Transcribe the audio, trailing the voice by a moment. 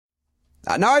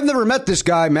Now, I've never met this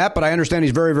guy, Matt, but I understand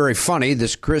he's very, very funny.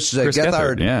 This Chris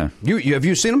Gethard. Yeah. Have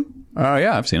you seen him?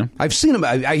 Yeah, I've seen him. I've seen him.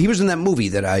 He was in that movie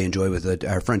that I enjoy with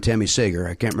our friend Tammy Sager.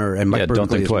 I can't remember. And Mike Don't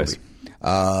Think Twice.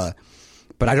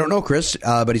 But I don't know Chris,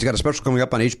 but he's got a special coming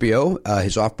up on HBO,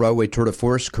 his off-Broadway tour de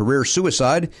force, Career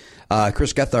Suicide.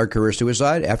 Chris Gethard, Career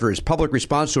Suicide. After his public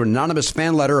response to an anonymous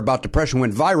fan letter about depression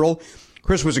went viral,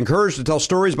 Chris was encouraged to tell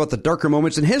stories about the darker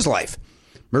moments in his life,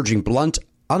 merging blunt,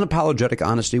 unapologetic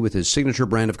honesty with his signature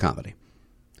brand of comedy.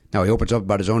 Now, he opens up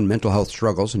about his own mental health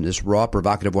struggles in this raw,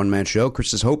 provocative one-man show.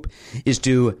 Chris's hope is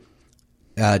to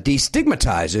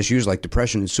destigmatize issues like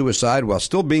depression and suicide while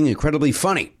still being incredibly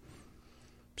funny.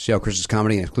 See how Chris's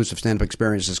comedy and exclusive stand-up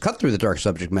experiences cut through the dark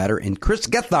subject matter in Chris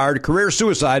Gethard, Career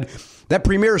Suicide. That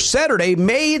premieres Saturday,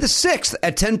 May the 6th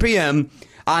at 10 p.m.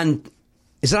 on...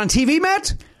 Is it on TV,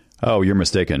 Matt? Oh, you're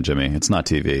mistaken, Jimmy. It's not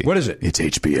TV. What is it? It's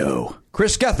HBO.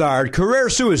 Chris Gethard, Career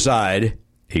Suicide.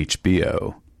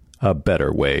 HBO. A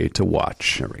better way to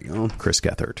watch. There we go. Chris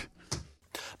Gethard.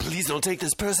 Please don't take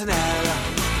this person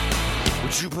out.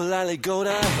 Would you politely go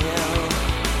to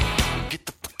hell? Get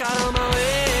the fuck out of my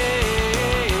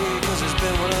way, 'cause it's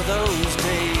been one of those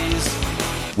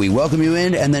days. We welcome you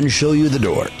in and then show you the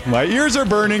door. My ears are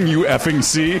burning, you effing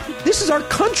see. This is our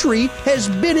country has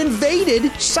been invaded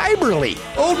cyberly.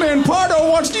 Old man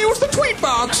Pardo wants to use the tweet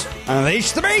box.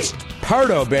 Unleash the beast.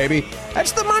 Pardo, baby.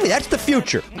 That's the money. That's the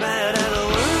future. Mad at the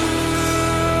world.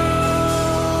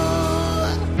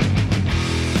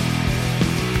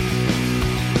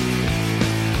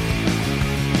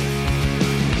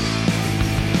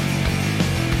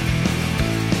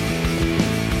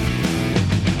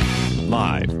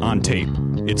 Live on tape.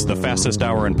 It's the fastest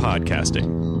hour in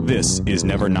podcasting. This is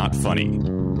Never Not Funny.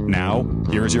 Now,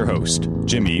 here's your host,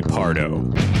 Jimmy Pardo.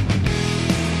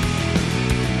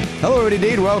 Hello,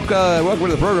 indeed. Welcome to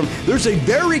the program. There's a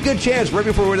very good chance right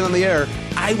before we went on the air,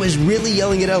 I was really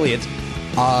yelling at Elliot,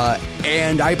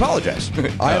 and I apologize.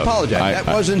 I apologize.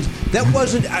 That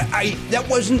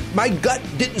wasn't. My gut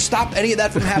didn't stop any of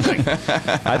that from happening.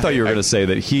 I thought you were going to say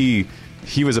that he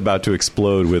was about to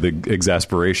explode with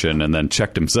exasperation and then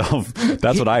checked himself.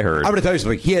 That's what I heard. I'm going to tell you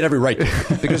something. He had every right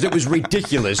to, because it was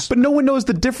ridiculous. But no one knows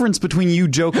the difference between you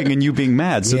joking and you being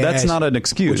mad, so that's not an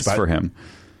excuse for him.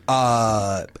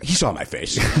 He saw my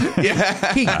face. Yeah,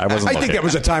 I think that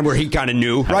was a time where he kind of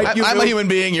knew, right? I'm a human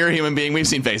being. You're a human being. We've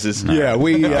seen faces. Yeah,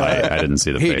 we. I didn't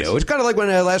see the face. He knew. It's kind of like when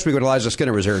last week when Eliza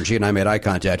Skinner was here and she and I made eye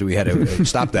contact. We had to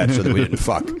stop that so that we didn't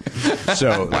fuck.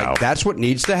 So that's what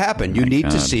needs to happen. You need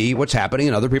to see what's happening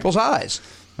in other people's eyes.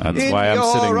 That's why I'm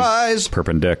sitting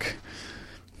perpendicular.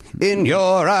 In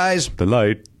your eyes. The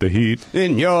light, the heat.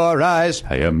 In your eyes.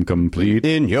 I am complete.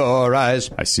 In your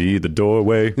eyes. I see the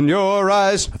doorway. In your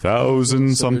eyes.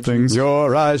 1,000 somethings.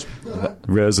 Your eyes.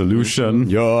 Resolution.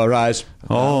 Your eyes.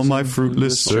 All my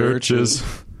fruitless searches.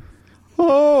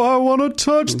 Oh, I want to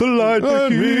touch the light, the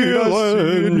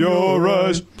heat in your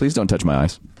eyes. Please don't touch my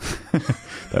eyes.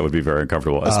 That would be very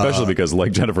uncomfortable, especially because,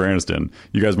 like Jennifer Aniston,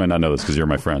 you guys might not know this because you're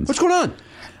my friends. What's going on?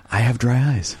 I have dry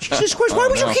eyes. Jesus Christ, why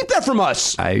would you keep that from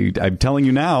us? I'm telling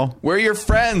you now. We're your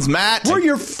friends, Matt. We're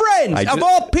your friends. Of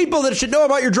all people that should know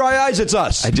about your dry eyes, it's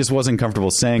us. I just wasn't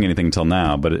comfortable saying anything until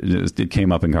now, but it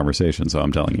came up in conversation, so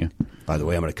I'm telling you. By the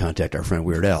way, I'm going to contact our friend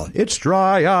Weird Al. It's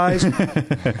dry eyes.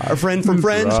 Our friend from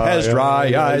Friends has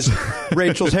dry eyes.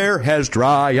 Rachel's hair has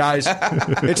dry eyes.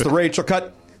 It's the Rachel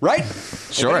cut. Right?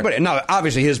 Sure. Now,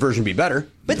 obviously, his version would be better.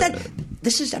 But I'm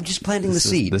just planting the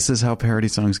seed. This is how parody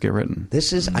songs get written.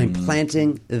 I'm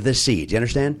planting the seed. You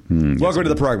understand? Welcome to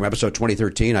the program, episode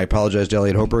 2013. I apologize to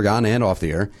Elliot Hochberg on and off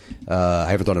the air. I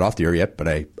haven't done it off the air yet,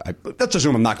 but let's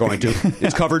assume I'm not going to.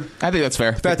 It's covered. I think that's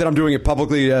fair. The fact that I'm doing it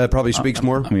publicly probably speaks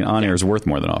more. I mean, on air is worth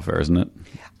more than off air, isn't it?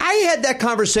 I had that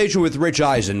conversation with Rich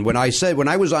Eisen when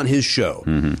I was on his show,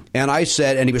 and I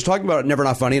said, and he was talking about Never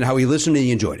Not Funny and how he listened and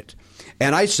he enjoyed it.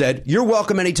 And I said, you're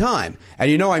welcome anytime. And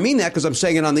you know I mean that because I'm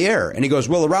saying it on the air. And he goes,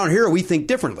 well, around here we think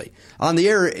differently. On the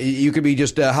air, you could be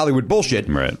just Hollywood bullshit.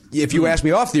 Right. If you ask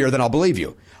me off the air, then I'll believe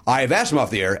you. I have asked him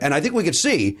off the air, and I think we could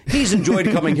see he's enjoyed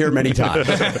coming here many times.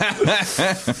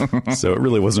 So it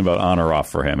really wasn't about on or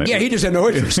off for him. He just had no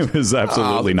interest. It was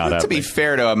absolutely not happening. To be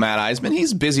fair to Matt Eisman,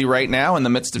 he's busy right now in the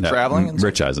midst of traveling.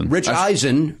 Rich Eisen. Rich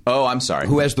Eisen. Oh, I'm sorry.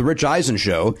 Who has the Rich Eisen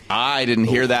show. I didn't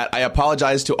hear that. I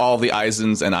apologize to all the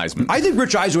Eisens and Eisman. I think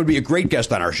Rich Eisen would be a great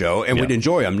guest on our show, and we'd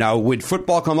enjoy him. Now, would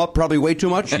football come up probably way too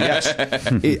much? Yes.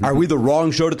 Are we the wrong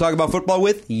show to talk about football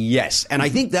with? Yes. And I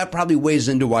think that probably weighs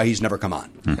into why he's never come on.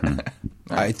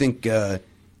 I think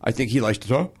he likes to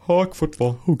talk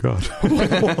football. Oh, God.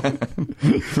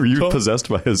 Were you possessed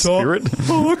by his spirit?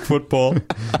 Talk football.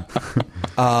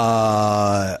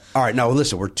 All right. Now,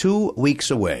 listen, we're 2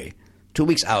 weeks away 2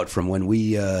 weeks out from when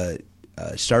we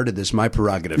started this My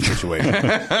Prerogative situation.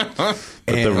 But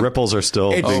the ripples are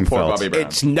still being poor felt. Bobby Brown.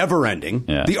 It's never ending.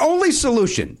 Yeah. The only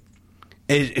solution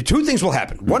is two things will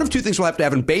happen. One of two things will have to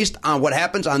happen based on what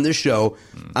happens on this show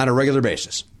on a regular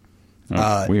basis.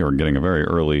 We are getting a very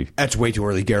early. That's way too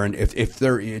early, Garen. If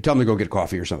they're tell them to go get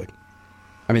coffee or something.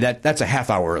 I mean that's a half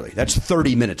hour early. That's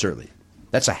 30 minutes early.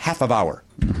 That's a half of hour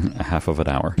A half of an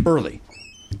hour. early.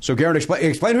 So Garen,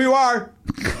 explain who you are.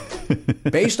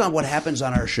 Based on what happens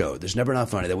on our show, This Never Not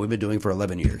Funny that we've been doing for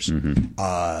 11 years.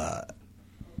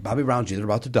 Bobby Brown's either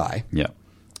about to die, Yeah.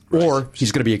 or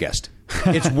he's going to be a guest.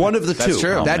 It's one of the two.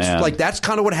 true. Oh, man. That's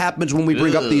kind of what happens when we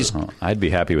bring up these. Oh, I'd be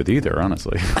happy with either,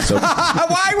 honestly. So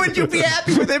Why would you be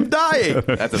happy with him dying?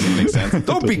 That doesn't make sense.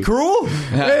 Don't be cruel.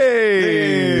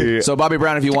 hey, So, Bobby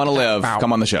Brown, if you want to live,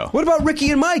 come on the show. What about Ricky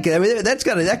and Mike? I mean,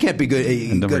 that can't be good.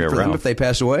 don't Good forget for them Ralph. if they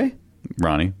pass away.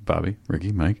 Ronnie, Bobby,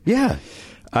 Ricky, Mike. Yeah.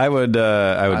 I would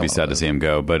be sad to see him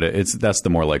go, but that's the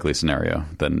more likely scenario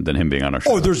than him being on our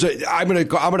show. Oh, I'm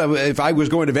gonna. If I was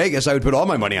going to Vegas, I would put all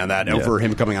my money on that over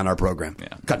him coming on our program. Yeah.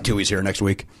 Cut two. He's here next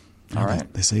week. All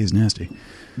right. They say he's nasty.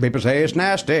 People say it's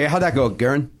nasty. How'd that go,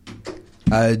 Garen?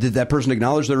 Did that person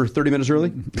acknowledge they were 30 minutes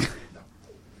early?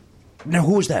 Now,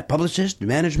 who was that? Publicist?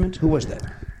 Management? Who was that?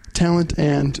 Talent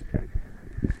and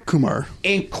Kumar.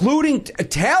 Including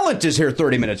talent is here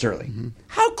 30 minutes early. Mm-hmm.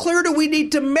 How clear do we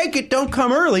need to make it? Don't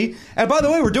come early. And by the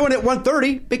way, we're doing it at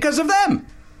 1:30 because of them.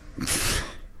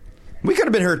 We could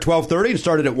have been here at 12:30 and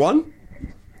started at 1.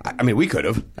 I mean, we could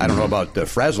have. I don't know about the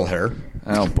frazzle hair.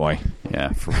 Oh, boy.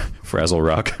 Yeah, Frazzle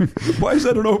Rock. Why is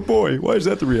that an oh boy? Why is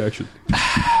that the reaction?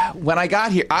 When I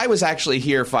got here, I was actually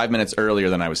here 5 minutes earlier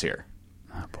than I was here.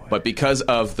 Oh, boy. But because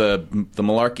of the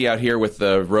malarkey out here with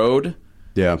the road,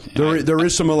 Yeah, there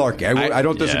is some malarkey. I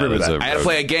don't disagree with there's that. I had to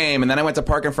play a game, and then I went to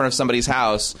park in front of somebody's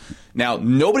house. Now,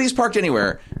 nobody's parked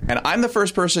anywhere, and I'm the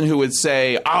first person who would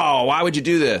say, oh, why would you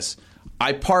do this?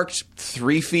 I parked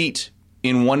 3 feet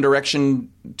in one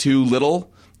direction too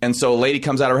little, and so a lady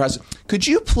comes out of her house, could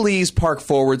you please park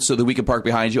forward so that we can park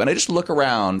behind you? And I just look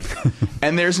around,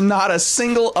 and there's not a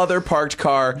single other parked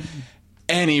car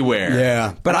anywhere.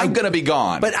 Yeah. But I'm going to be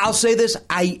gone. But I'll say this,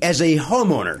 as a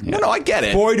homeowner, No, I get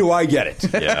it. boy, do I get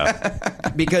it. Yeah.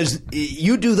 Because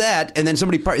you do that, and then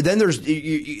then there's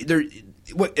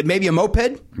maybe a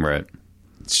moped. Right.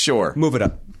 Sure. Move it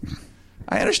up.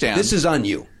 I understand. This is on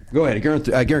you. Go ahead, Garen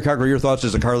Cockrell. Your thoughts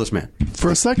as a carless man? For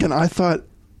a second, I thought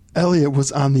Elliot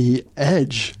was on the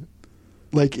edge.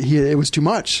 Like, it was too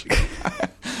much.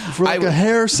 For like a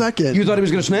hair second. You thought he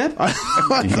was going to snap? I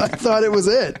thought it was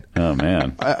it. Oh,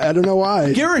 man. I don't know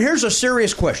why. Garen, here's a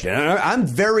serious question. I'm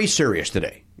very serious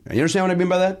today. You understand what I mean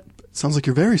by that? Sounds like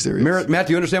you're very serious. Matt,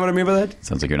 do you understand what I mean by that?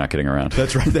 Sounds like you're not getting around.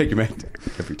 That's right. Thank you, Matt.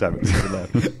 Every time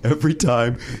every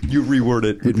time you reword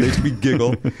it, it makes me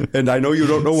giggle, and I know you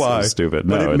don't know why. So stupid.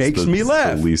 but No, it makes me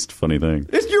laugh. The least funny thing.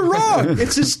 You're wrong.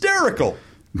 It's hysterical.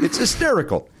 It's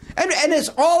hysterical. And it's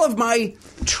all of my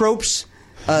tropes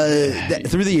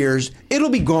through the years. It'll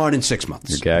be gone in 6 months.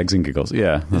 Your gags and giggles.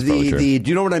 Yeah, that's probably true. Do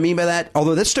you know what I mean by that?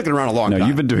 Although that's sticking around a long No, time.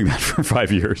 you've been doing that for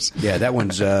 5 years. Yeah, that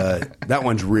one's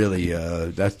really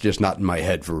that's just not in my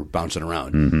head for bouncing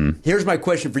around. Mm-hmm. Here's my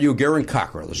question for you, Garen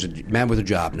Cockrell. This is a man with a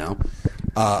job now.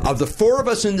 Of the four of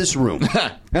us in this room,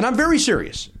 and I'm very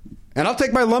serious, and I'll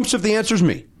take my lumps if the answer's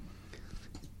me.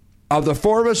 Of the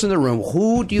four of us in the room,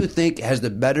 who do you think has the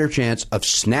better chance of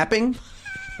snapping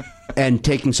and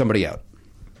taking somebody out?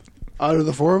 Out of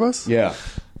the four of us? Yeah.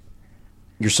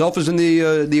 Yourself is in the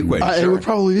equation. It would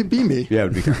probably be me. Yeah, it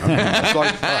would be. Okay. All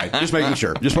right, just making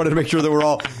sure. Just wanted to make sure that we're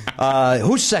all.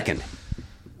 Who's second?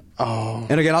 Oh.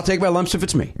 And again, I'll take my lumps if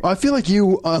it's me. I feel like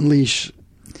you unleash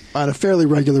on a fairly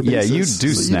regular Yeah, basis. you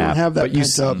do so snap, You don't have that but you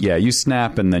pent up. yeah, you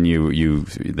snap and then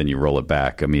you roll it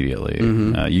back immediately.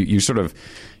 You sort of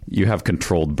you have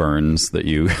controlled burns that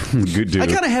you do. I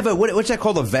kind of have what's that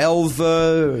called? A valve?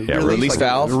 release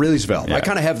valve? A release valve. Yeah. I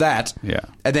kind of have that. Yeah.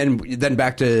 And then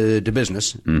back to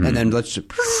business. And then let's.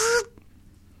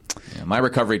 Yeah, my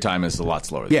recovery time is a lot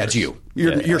slower than Yeah, it's yours.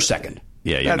 you. You're second.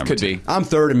 Yeah, you're That number could two. be. I'm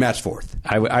third and Matt's fourth.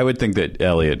 I would think that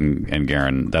Elliot and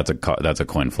Garen, that's a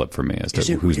coin flip for me as Is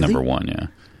to it who's really? number one. Yeah.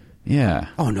 Yeah.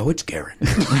 Oh no, it's Garen.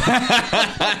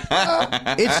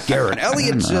 It's Garen.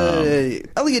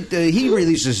 Elliot. He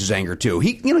releases his anger too.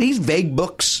 He's vague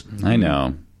books. I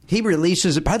know. He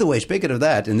releases it. By the way, speaking of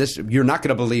that, and this, you're not going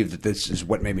to believe that this is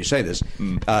what made me say this.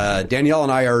 Danielle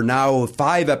and I are now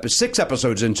 6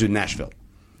 episodes into Nashville.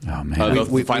 Oh man. This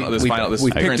we current picked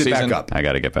it season. back up. I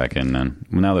got to get back in then.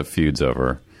 Now that feud's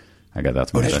over,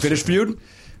 that's my Did you best. finish feud?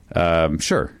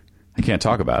 Sure. I can't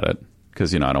talk about it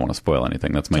because I don't want to spoil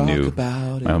anything. That's my new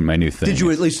about it. my new thing. Did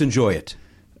you at least enjoy it?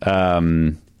 I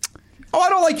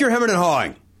don't like your hemming and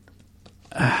hawing.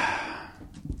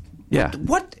 Yeah.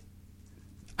 What?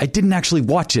 I didn't actually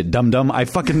watch it, dum-dum.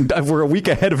 We're a week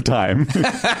ahead of time.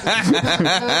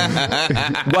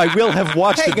 I will have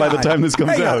watched it by the time this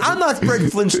comes out. I'm not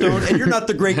Fred Flintstone, and you're not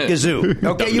the Great Gazoo.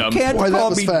 Okay, you can't call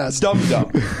me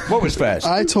dum-dum. What was fast?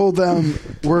 I told them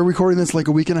we're recording this like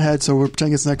a weekend ahead, so we're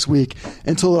pretending it's next week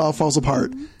until it all falls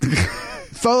apart.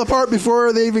 Fell apart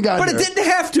before they even got But here. it didn't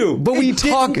have to. But we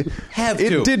talk. Have it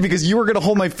to. did, because you were going to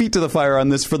hold my feet to the fire on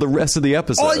this for the rest of the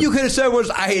episode. All you could have said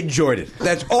was, I enjoyed it.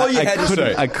 That's all you had to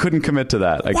say. I couldn't commit to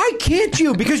that. Why can't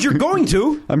you? Because you're going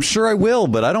to. I'm sure I will,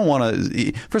 but I don't want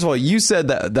to. First of all, you said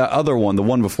that other one, the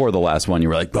one before the last one, you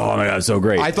were like, oh my God, it's so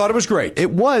great. I thought it was great.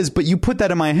 It was, but you put that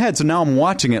in my head, so now I'm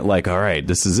watching it like, all right,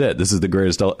 this is it. This is the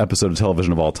greatest episode of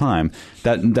television of all time.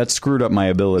 That screwed up my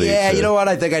ability. Yeah, you know what?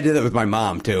 I think I did that with my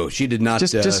mom, too. She did not...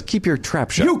 Just keep your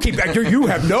trap shut. You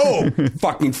have no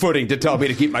fucking footing to tell me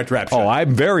to keep my trap shut. Oh,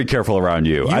 I'm very careful around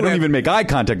you. I don't even make eye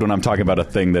contact when I'm talking about a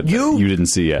thing that you didn't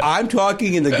see yet. I'm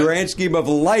talking in the grand scheme of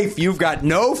life. You've got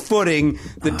no footing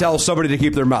to tell somebody to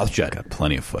keep their mouth shut. Got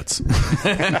plenty of foots.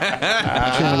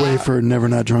 I can't wait for Never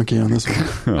Not Drunky on this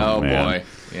one. Oh man. boy.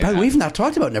 Yeah. By the way, we've not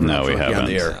talked about Never Not we Drunky on haven't.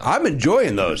 the air. I'm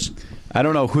enjoying those. I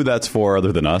don't know who that's for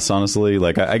other than us, honestly.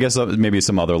 Like, I guess maybe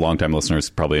some other longtime listeners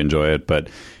probably enjoy it, but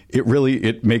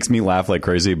it makes me laugh like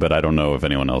crazy, but I don't know if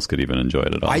anyone else could even enjoy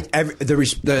it at all.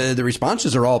 The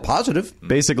responses are all positive.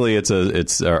 Basically, it's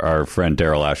our friend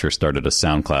Daryl Asher started a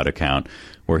SoundCloud account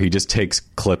where he just takes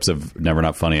clips of Never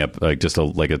Not Funny up, like just a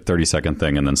 30-second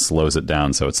thing, and then slows it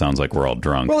down so it sounds like we're all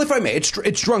drunk. Well, if I may, it's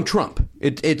Drunk Trump.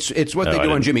 It's what they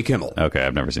do on Jimmy Kimmel. Okay,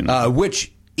 I've never seen that.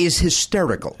 Which is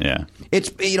hysterical. Yeah. It's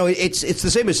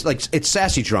the same as it's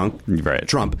sassy drunk, right.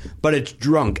 Trump, but it's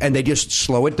drunk, and they just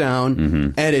slow it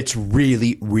down, and it's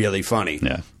really, really funny.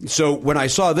 Yeah. So when I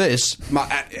saw this,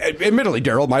 admittedly,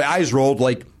 Daryl, my eyes rolled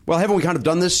like, well, haven't we kind of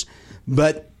done this?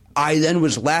 But I then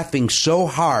was laughing so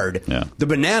hard. Yeah. The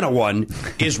banana one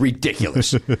is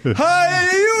ridiculous.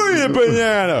 Hallelujah,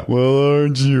 banana. Well,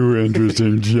 aren't you interested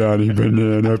in Johnny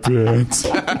Banana Pants?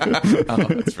 Oh,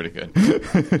 that's pretty good.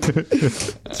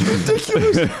 It's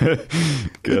ridiculous.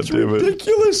 God damn it.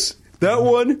 Ridiculous. That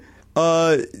one.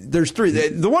 There's three.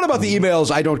 The one about the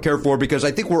emails I don't care for because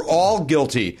I think we're all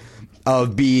guilty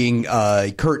of being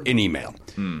curt in email.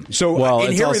 So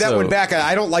in hearing that one back,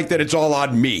 I don't like that it's all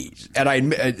on me. And I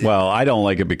don't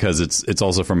like it because it's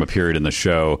also from a period in the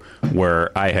show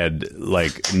where I had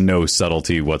like no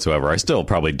subtlety whatsoever. I still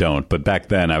probably don't, but back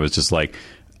then I was just like,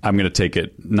 I'm going to take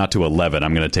it not to 11.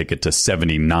 I'm going to take it to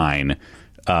 79.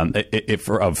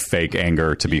 Of fake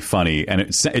anger to be funny, and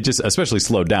it just especially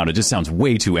slowed down. It just sounds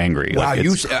way too angry. Wow, like,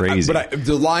 it's crazy. But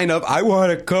the line of "I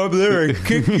want to come there and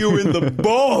kick you in the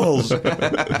balls."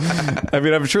 I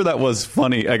mean, I'm sure that was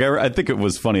funny. Like, I think it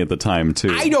was funny at the time too.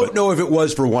 I don't know if it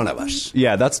was for one of us.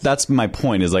 Yeah, that's my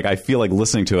point. Is like I feel like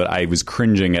listening to it, I was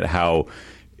cringing at how.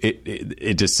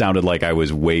 It just sounded like I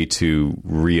was way too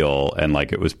real, and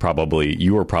like you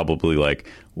were probably like,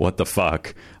 what the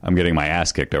fuck? I'm getting my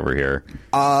ass kicked over here.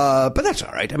 But that's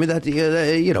all right. I mean, that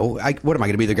what am I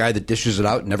going to be, the guy that dishes it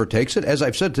out and never takes it? As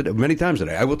I've said today, many times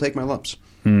today, I will take my lumps.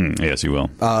 Yes, you will.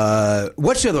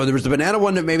 What's the other one? There was the banana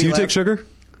one that made me Do you laugh. take sugar?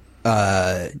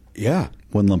 Yeah.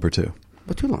 1 lump or 2?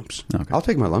 But 2 lumps. Okay. I'll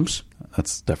take my lumps.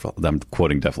 That's I'm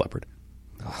quoting Def Leppard.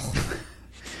 Oh.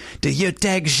 Do you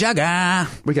take sugar?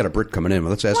 We got a Brit coming in.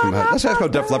 Let's ask him. Let's ask how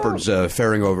Def Leppard's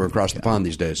faring over across the pond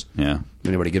these days. Yeah.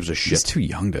 Anybody gives a shit. He's too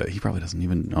young to. He probably doesn't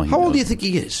even know. How old do you think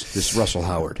he is? This Russell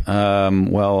Howard.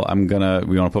 Well, we want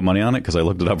to put money on it because I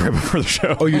looked it up right before the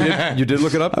show. Oh, you did? You did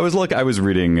look it up? I was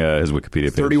reading his Wikipedia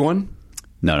page. 31?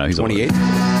 No, he's 28.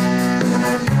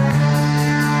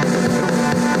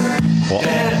 Well,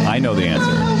 I know the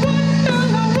answer.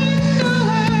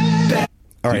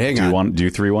 All right, hang on. Do you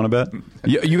three want to bet?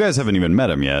 You guys haven't even met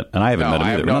him yet, and I haven't met him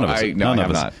either. None of us. I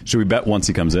have not. Should we bet once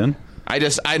he comes in? I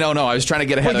don't know. I was trying to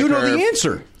get ahead Well, of you the curve. know the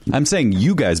answer. I'm saying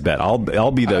you guys bet. I'll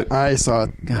be the. I saw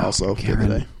it also the other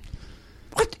day.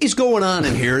 What is going on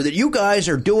in here that you guys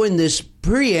are doing this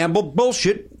preamble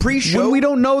bullshit pre-show? When we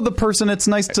don't know the person, it's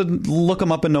nice to look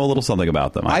them up and know a little something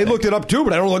about them. I looked it up too,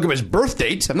 but I don't look up his birth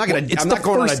date. I'm not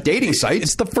going on a dating site.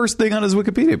 It's the first thing on his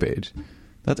Wikipedia page.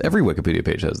 That's every Wikipedia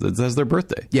page has. It says their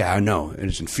birthday. Yeah, I know. And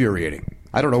it's infuriating.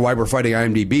 I don't know why we're fighting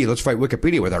IMDb. Let's fight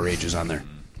Wikipedia with our ages on there.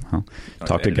 Well,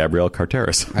 talk to Gabrielle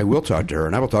Carteris. I will talk to her,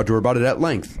 and I will talk to her about it at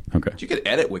length. Okay. You could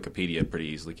edit Wikipedia pretty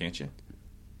easily, can't you?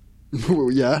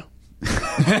 Yeah. We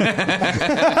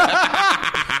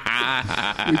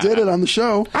did it on the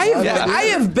show. I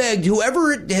have begged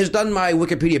whoever has done my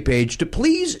Wikipedia page to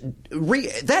please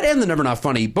that and the Never Not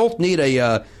Funny both need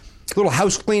a little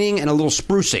house cleaning and a little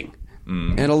sprucing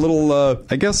and a little.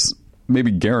 I guess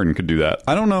maybe Garen could do that.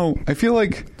 I don't know. I feel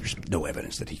like There's no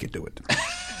evidence that he could do it.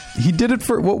 he did it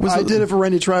for what was I did it for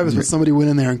Randy Travis, but somebody went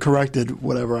in there and corrected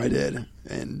whatever I did.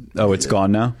 And Oh, it's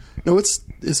gone now? No, it's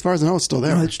as far as I know, it's still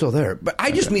there. No, it's still there. But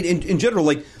I just mean, in general,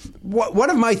 like, one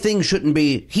of my things shouldn't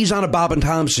be, he's on a Bob and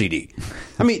Tom CD.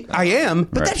 I mean, I am,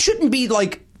 but that shouldn't be,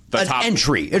 like, The an top.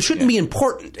 entry. It shouldn't be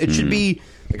important. It should be...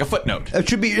 Like a footnote. It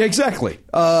should be, exactly.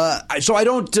 So I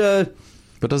don't...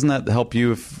 But doesn't that help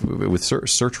you with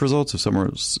search results? If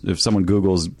someone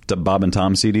Googles Bob and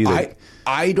Tom CD,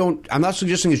 I don't. I'm not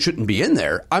suggesting it shouldn't be in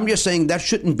there. I'm just saying that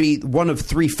shouldn't be one of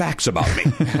 3 facts about me.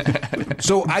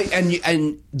 So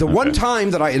and the one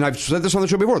time that and I've said this on the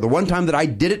show before, the one time that I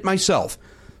did it myself,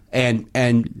 and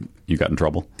you got in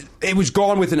trouble. it was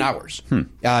gone within hours.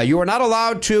 You are not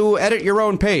allowed to edit your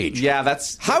own page. Yeah,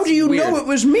 that's How do you weird. know it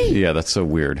was me? Yeah, that's so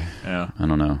weird. Yeah. I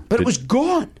don't know. But it was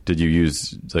gone. Did you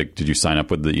did you sign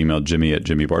up with the email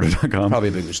jimmy@jimmybarter.com? Probably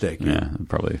a big mistake. Yeah,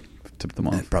 probably tipped them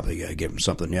off. Probably give him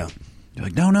something. Yeah. You're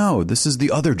like, no, this is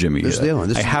the other Jimmy. This is the other one.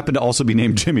 This I is- happen to also be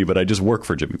named Jimmy, but I just work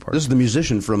for Jimmy Pardo. This is the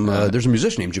musician from. There's a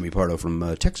musician named Jimmy Pardo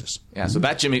from Texas. Yeah, so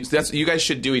that Jimmy, that's you guys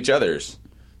should do each other's,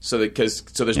 so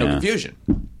there's no Yeah. confusion.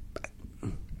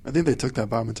 I think they took that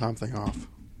Bob and Tom thing off.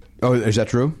 Oh, is that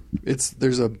true?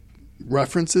 There's a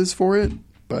references for it,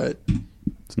 but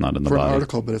It's not in the for an body.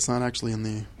 article, but it's not actually in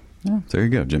the. Yeah, there you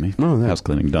go, Jimmy. Oh, yeah. House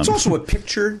cleaning done. It's also a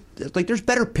picture. Like, there's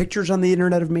better pictures on the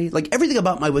internet of me. Like, everything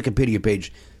about my Wikipedia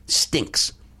page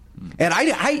stinks. And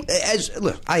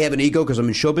look, I have an ego because I'm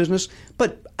in show business,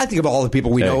 but I think of all the people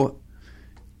we Hey. know.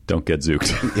 Don't get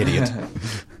zooked. Idiot.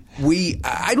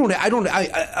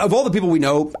 Of all the people we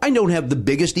know, I don't have the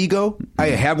biggest ego. I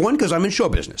have one because I'm in show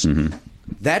business.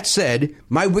 That said,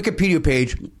 my Wikipedia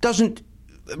page doesn't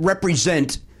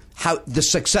represent how the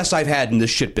success I've had in this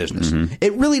shit business.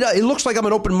 It really does. It looks like I'm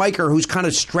an open micer who's kind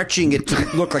of stretching it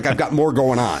to look like I've got more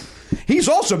going on. He's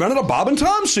also been on a Bob and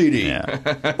Tom CD. Yeah.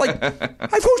 Like,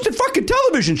 I've hosted fucking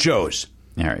television shows.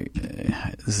 All right,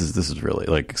 this is really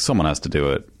like someone has to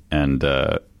do it, and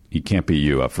it can't be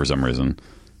you for some reason.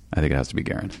 I think it has to be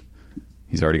Garen.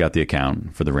 He's already got the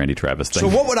account for the Randy Travis thing. So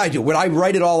what would I do? Would I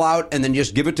write it all out and then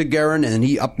just give it to Garen and then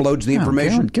he uploads the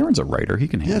information? Garen's a writer. He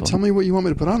can handle Yeah, tell me what you want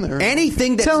me to put on there.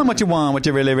 Anything that... Tell him what you want, what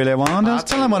you really, really want. Just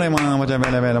tell him what I want, what you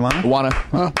really, really want. Wanna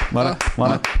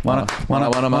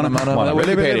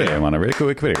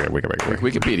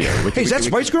Wikipedia. Hey, is that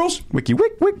Spice Girls?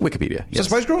 Wikipedia. Is that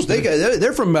Spice Girls?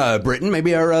 They're from Britain.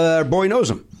 Maybe our boy knows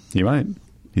them. He might.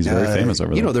 He's very famous over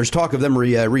there. You know, there's talk of them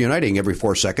reuniting every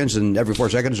 4 seconds, and every 4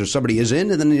 seconds there's somebody is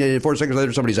in, and then 4 seconds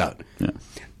later somebody's out. Yeah.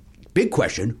 Big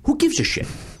question: who gives a shit?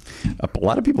 A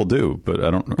lot of people do, but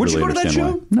I don't Would really you go to that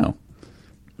understand show?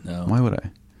 why. No. Why would I?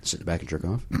 Sit in the back and jerk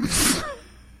off.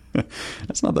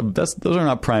 Those are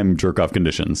not prime jerk off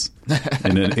conditions.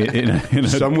 In a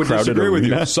Some would crowded disagree with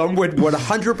arena. you. Some would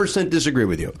 100% disagree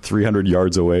with you. 300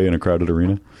 yards away in a crowded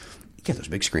arena. Yeah, those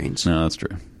big screens. No, that's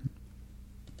true.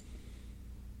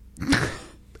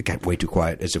 It got way too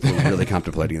quiet, as if we were really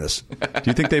contemplating this. Do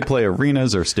you think they play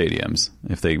arenas or stadiums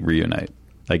if they reunite,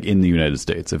 like in the United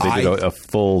States? If they did a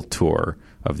full tour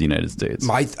of the United States,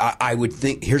 I would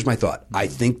think. Here's my thought. I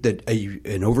think that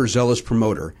an overzealous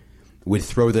promoter would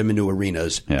throw them into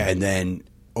arenas, and then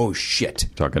oh shit,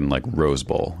 talking like Rose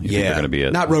Bowl. You think they're going to be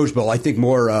at not Rose Bowl. I think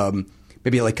more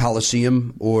maybe like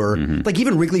Coliseum or like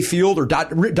even Wrigley Field or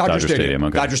Dodger Stadium.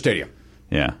 Okay. Dodger Stadium.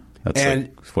 Yeah. That's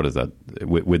what is that?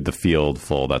 With the field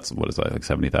full, that's what is that, like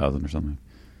 70,000 or something?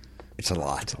 It's a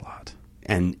lot. It's a lot.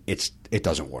 And it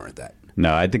doesn't warrant that.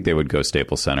 No, I think they would go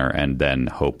Staples Center and then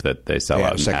hope that they sell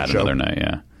out and add another night.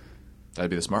 Yeah.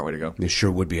 That'd be the smart way to go. It sure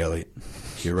would be, Elliot.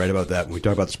 You're right about that. When we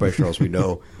talk about the Spice Girls, we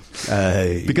know.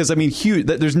 Because, I mean,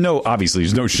 there's no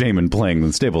shame in playing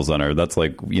the Staples Center. That's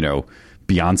like,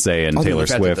 Beyonce and Taylor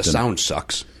Swift. The sound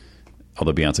sucks.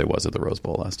 Although Beyonce was at the Rose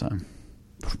Bowl last time.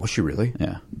 Was she really?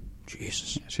 Yeah.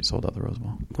 Jesus. Yeah, she sold out the Rose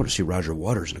Bowl. I'm going to see Roger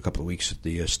Waters in a couple of weeks at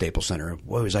the Staples Center.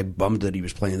 Boy, was I bummed that he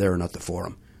was playing there and not the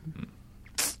Forum.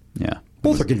 Yeah.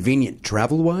 Both are convenient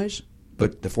travel-wise,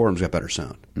 but the Forum's got better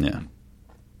sound. Yeah.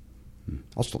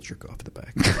 I'll still jerk off at the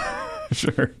back.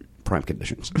 Sure. Prime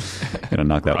conditions. Gonna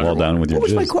knock that wall down with your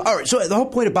What was jizz. all right, so the whole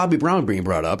point of Bobby Brown being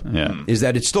brought up is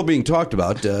that it's still being talked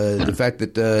about. The fact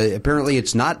that apparently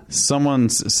it's not. Someone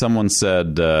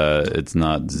said it's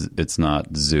not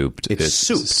zooped. It's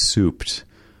souped. Souped,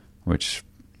 which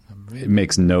it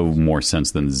makes no more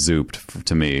sense than zooped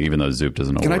to me, even though zooped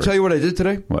isn't a word. Can I tell you what I did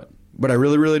today? What? What I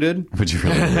really, really did? What'd you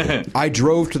really do? I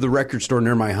drove to the record store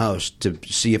near my house to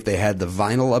see if they had the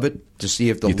vinyl of it, to see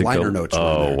if the liner notes were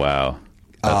in there. Oh, wow.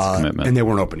 That's a commitment. And they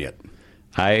weren't open yet.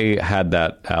 I had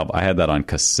that album. I had that on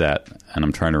cassette, and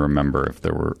I'm trying to remember if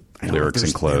there were lyrics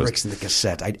enclosed. Lyrics in the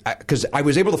cassette. Because I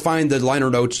was able to find the liner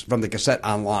notes from the cassette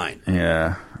online.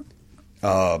 Yeah.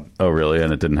 Oh, really?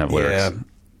 And it didn't have lyrics. Yeah.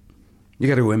 You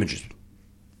got to go images.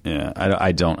 Yeah,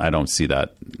 I don't see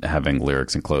that having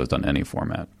lyrics enclosed on any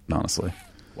format, honestly.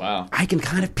 Wow. I can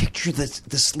kind of picture the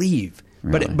sleeve,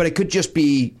 Really? but it could just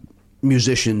be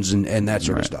musicians and that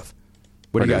sort of stuff.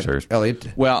 What do you Producers. got, Elliot?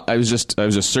 Well, I was just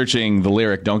searching the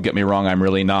lyric, "Don't get me wrong, I'm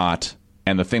really not,"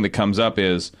 and the thing that comes up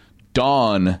is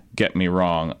 "Dawn, get me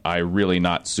wrong, I really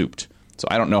not souped." So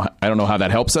I don't know how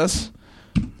that helps us.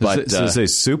 But Does it say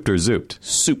souped or zooped?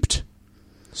 souped.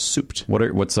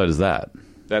 What side is that?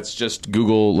 That's just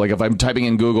Google. Like if I'm typing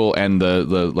in Google and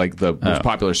the most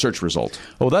popular search result.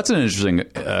 Oh, that's an interesting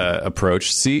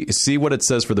approach. See what it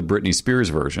says for the Britney Spears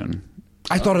version.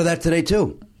 I thought of that today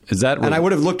too. Is that? And I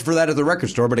would have looked for that at the record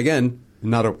store, but again,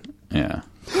 not a. Yeah.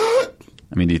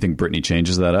 I mean, do you think Britney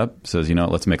changes that up? Says, you know,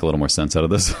 let's make a little more sense out of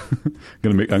this.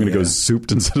 I'm gonna go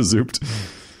souped instead of zooped.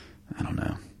 I don't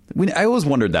know. I always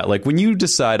wondered that. Like when you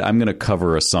decide I'm going to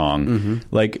cover a song,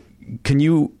 like can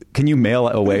you mail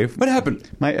away? What happened?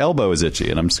 My elbow is itchy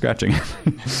and I'm scratching it.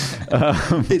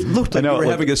 It looked like you were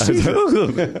having a seizure.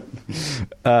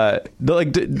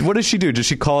 What does she do? Does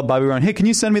she call up Bobby Brown? Hey, can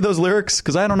you send me those lyrics?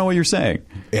 Because I don't know what you're saying.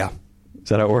 Yeah. Is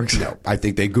that how it works? No, I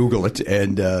think they Google it,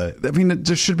 and I mean,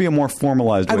 there should be a more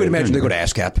formalized. I would way of imagine they doing go it.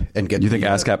 to ASCAP and get. You think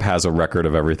ASCAP has a record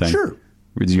of everything? Sure.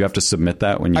 Do you have to submit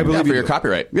that when you? I believe For your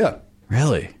copyright. Yeah.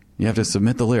 Really? You have to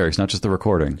submit the lyrics, not just the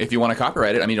recording. If you want to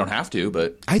copyright it, I mean, you don't have to,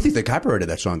 but I think they copyrighted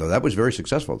that song, though. That was very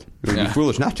successful. It would be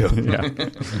foolish not to. Yeah.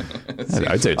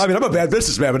 I'd say it's I mean, I'm a bad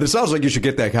businessman, but it sounds like you should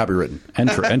get that copywritten.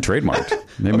 and trademarked.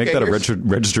 They make that a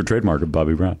registered trademark of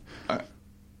Bobby Brown.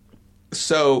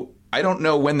 So I don't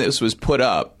know when this was put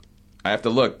up. I have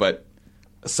to look, but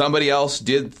somebody else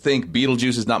did think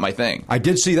Beetlejuice is not my thing. I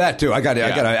did see that too. I got a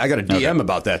DM Okay.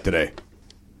 about that today.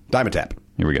 Diamond Tap.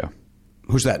 Here we go.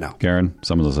 Who's that now? Garen,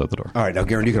 someone's at the door. All right, now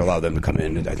Garen, you can allow them to come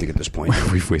in. I think at this point,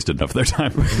 We've wasted enough of their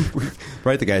time.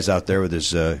 right? The guy's out there with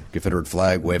his Confederate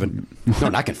flag waving. No,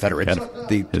 not Confederate.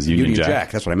 The His Union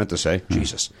Jack. That's what I meant to say.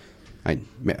 Jesus, I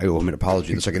owe him an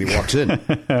apology the second he walks in.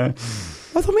 I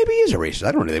thought maybe he is a racist.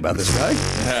 I don't know anything about this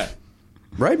guy.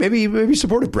 Right? Maybe he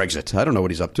supported Brexit. I don't know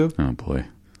what he's up to. Oh boy,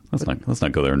 let's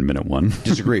not go there in minute one.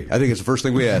 Disagree. I think it's the first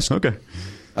thing we ask. Okay.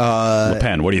 Le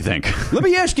Pen, what do you think? Let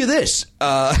me ask you this.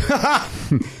 I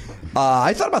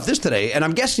thought about this today, and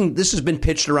I'm guessing this has been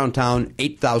pitched around town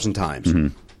 8,000 times. Mm-hmm.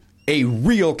 A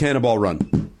real Cannonball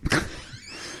Run.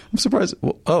 I'm surprised.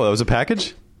 Oh, that was a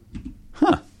package?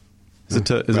 Huh. Is it?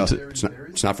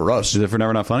 It's not for us. Is it for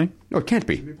Never Not Funny? No, it can't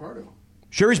be. Jimmy Pardo.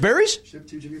 Sherry's Berries? Ship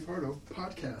to Jimmy Pardo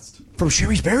podcast. From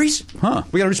Sherry's Berries? Huh.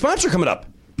 We got a new sponsor coming up.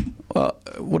 Well,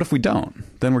 what if we don't?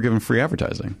 Then we're giving free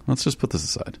advertising. Let's just put this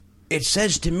aside. It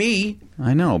says to me...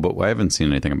 I know, but I haven't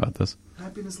seen anything about this.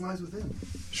 Happiness lies within.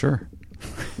 Sure.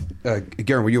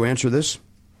 Garen, will you answer this?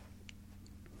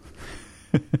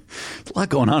 There's a lot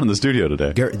going on in the studio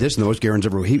today. This knows Garen's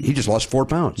ever... He just lost 4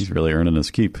 pounds. He's really earning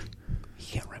his keep.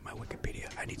 He can't write my Wikipedia.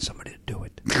 I need somebody to do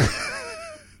it.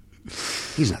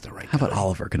 He's not the right How guy. about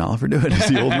Oliver? Can Oliver do it? Is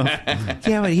he old enough?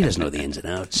 Yeah, but he doesn't know the ins and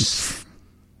outs.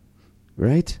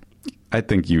 Right? I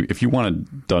think if you want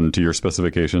it done to your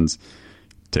specifications,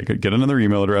 get another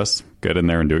email address, get in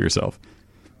there and do it yourself.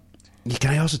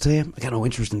 Can I also tell you, I got no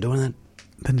interest in doing that.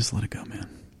 Then just let it go, man.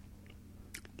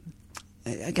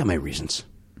 I got my reasons.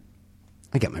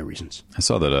 I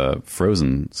saw that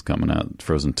Frozen's coming out,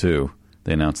 Frozen 2.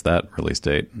 They announced that release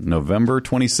date, November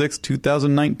 26th,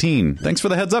 2019. Thanks for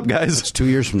the heads up, guys. It's 2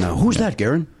 years from now. Who's that,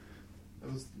 Garen?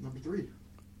 That was number 3.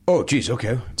 Oh, geez,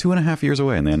 okay. 2.5 years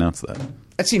away, and they announced that.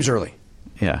 That seems early.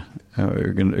 Yeah.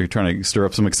 You're trying to stir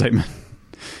up some excitement.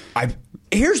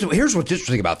 Here's what's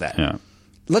interesting about that. Yeah.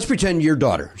 Let's pretend your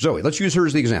daughter, Zoe. Let's use her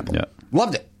as the example. Yeah.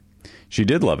 Loved it. She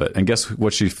did love it. And guess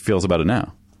what she feels about it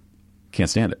now? Can't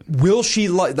stand it. Will she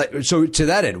so to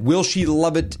that end, will she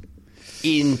love it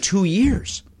in 2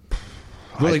 years?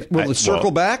 Will it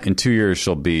circle back? In 2 years,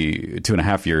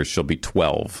 2.5 years, she'll be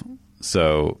 12.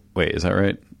 So, wait, is that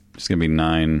right? She's going to be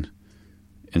 9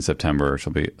 in September.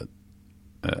 She'll be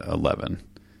 11.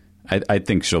 I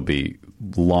think she'll be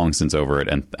long since over it,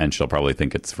 and she'll probably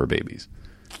think it's for babies.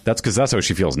 That's because that's how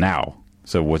she feels now.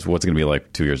 So what's it going to be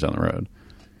like 2 years down the road?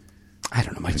 I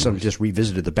don't know. My son just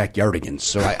revisited the Backyardigans,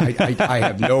 so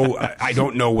I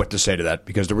don't know what to say to that,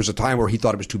 because there was a time where he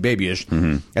thought it was too babyish,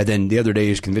 and then the other day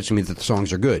he's convincing me that the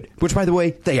songs are good, which, by the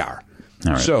way, they are.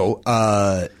 All right. So,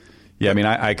 yeah, I mean,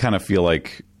 I kind of feel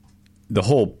like the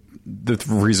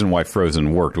reason why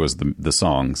Frozen worked was the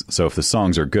songs. So if the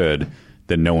songs are good,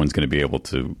 then no one's going to be able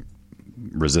to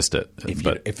resist it.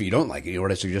 But If you don't like it, you know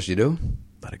what I suggest you do?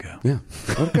 let it go. Yeah,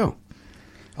 let it go.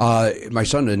 My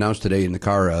son announced today in the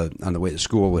car on the way to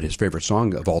school what his favorite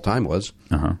song of all time was.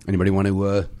 Anybody want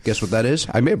to guess what that is?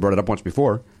 I may have brought it up once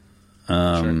before.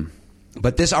 Sure.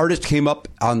 But this artist came up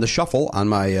on the shuffle on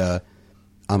my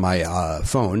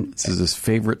phone. This is his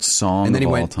favorite song And then of he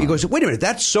all went. time. He goes, "Wait a minute,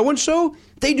 that's so and so.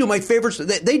 They do my favorite.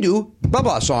 They do blah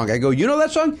blah song." I go, "You know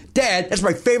that song, Dad? That's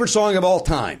my favorite song of all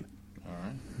time."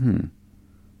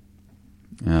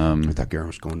 I thought Garen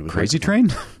was going to his Crazy microphone.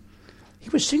 Train? He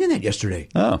was singing that yesterday.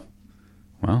 Oh.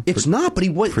 Well, It's not, but he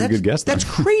was. pretty good guess, then. That's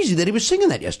crazy that he was singing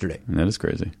that yesterday. that is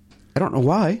crazy. I don't know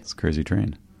why. It's Crazy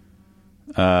Train.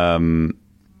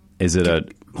 Is it a...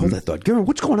 Hold that thought, Garen.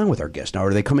 What's going on with our guests now?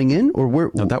 Are they coming in or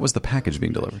where? No, that was the package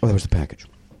being delivered. Oh, that was the package.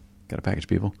 Got a package,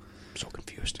 people? I'm so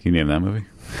confused. Can you name that movie?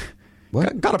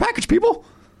 What? Got a package, people?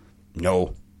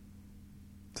 No.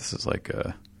 This is like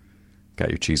Got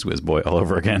Your Cheese Whiz Boy all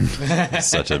over again.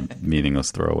 Such a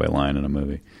meaningless throwaway line in a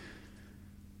movie.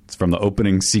 It's from the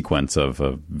opening sequence of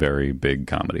a very big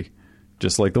comedy.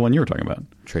 Just like the one you were talking about.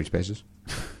 Trading Spaces.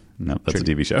 No, that's a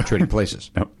TV show. Trading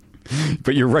Places. No.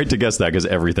 But you're right to guess that because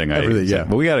everything yeah.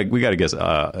 But we gotta guess.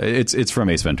 It's from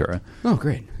Ace Ventura. Oh,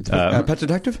 great. It's Pet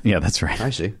Detective? Yeah, that's right. I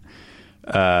see.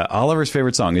 Oliver's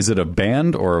favorite song, is it a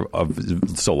band or a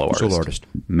solo artist? Solo artist.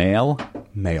 Male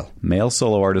solo artist. Male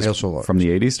solo artist. From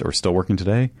the 80s or still working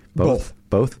today? Both.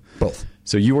 Both.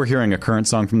 So you were hearing a current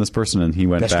song from this person and he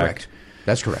went That's back. correct.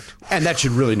 That's correct. And that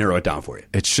should really narrow it down for you.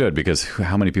 It should, because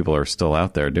how many people are still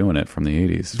out there doing it from the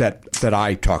 80s? That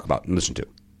I talk about and listen to.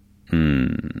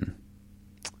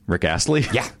 Rick Astley?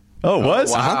 Yeah. Oh, it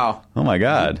was? wow. Oh, my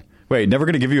God. Wait, Never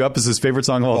Gonna Give You Up is his favorite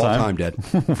song of all time? All time, Dad.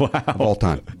 Wow. All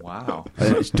time. Wow.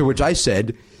 To which I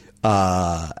said,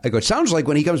 I go, it sounds like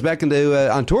when he comes back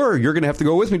into on tour, you're going to have to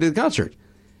go with me to the concert.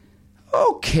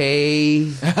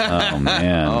 Okay. Oh,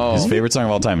 man. His favorite song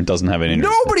of all time doesn't have any...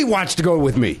 Nobody wants to go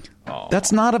with me.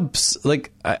 That's not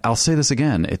I'll say this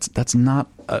again. That's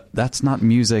not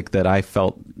music that I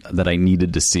felt that I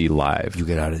needed to see live. You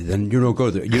get out of it. Then you don't go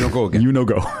there. You don't go again. You know,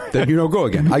 go. Then you don't go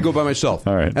again. I go by myself.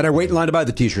 All right. And I wait in line to buy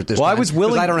the T-shirt this time. Well, I was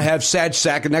willing- because I don't have Sad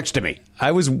Sack next to me.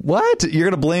 I was what? You're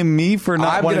going to blame me for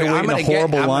not wanting to wait in a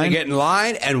horrible I'm line? going to get in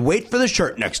line and wait for the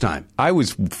shirt next time. I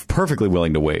was perfectly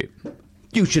willing to wait.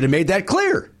 You should have made that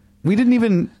clear. We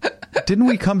didn't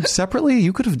we come separately?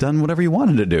 You could have done whatever you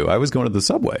wanted to do. I was going to the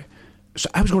Subway. So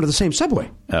I was going to the same Subway.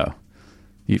 Oh.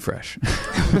 Eat Fresh.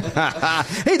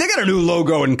 Hey, they got a new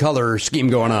logo and color scheme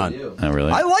going on. Oh,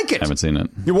 really? I like it. I haven't seen it.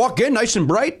 You walk in nice and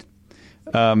bright.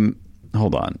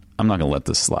 Hold on. I'm not going to let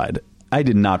this slide. I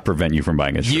did not prevent you from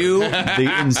buying a shirt.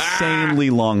 The insanely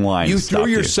long line You stopped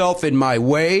threw yourself in my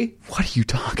way. What are you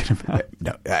talking about?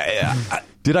 No,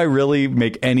 Did I really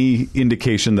make any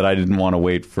indication that I didn't want to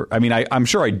wait for... I mean, I'm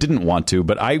sure I didn't want to,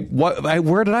 but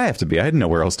where did I have to be? I had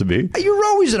nowhere else to be. you're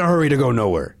always in a hurry to go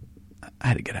nowhere. I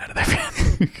had to get out of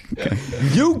there. Okay.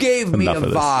 You gave me a Enough of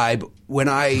this. vibe when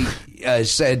I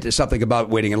said something about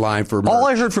waiting in line for merch. All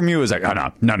I heard from you is like,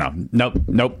 oh,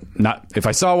 nope, not. If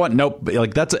I saw one, nope.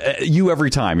 Like that's you every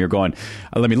time. You're going,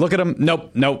 let me look at them.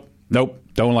 Nope,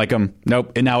 don't like them.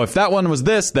 Nope. And now if that one was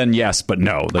this, then yes, but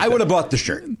no. Like I would have bought the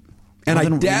shirt. And I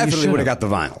then you definitely should've. would have got the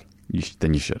vinyl.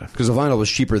 Then you should have. Because the vinyl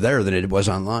was cheaper there than it was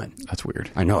online. That's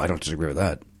weird. I know. I don't disagree with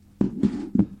that.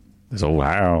 There's a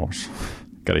wow.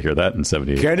 Got to hear that in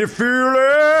 78. Can you feel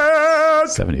it?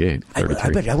 78. I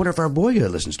 33. wonder if our boy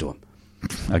listens to him.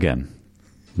 Again,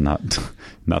 not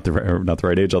the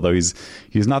right age. Although he's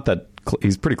not that.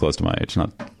 He's pretty close to my age.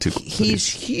 Not too. He's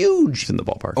huge. He's in the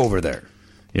ballpark over there.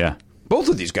 Yeah. Both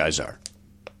of these guys are.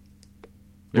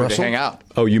 They Russell? hang out.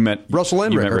 Oh, you meant Russell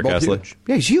and you Rick meant are Rick both Astley? huge.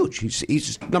 Yeah, he's huge.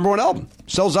 He's #1 album.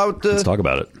 Sells out. Let's talk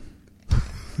about it.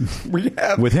 We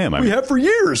have With him, I mean. have for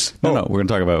years. No, we're going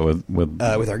to talk about it with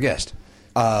With our guest.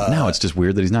 no, it's just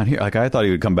weird that he's not here. Like I thought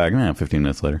he would come back 15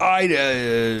 minutes later.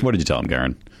 I. What did you tell him,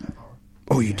 Garen?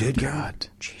 Oh, you did, God,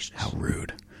 Jesus, how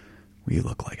rude! We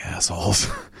look like assholes.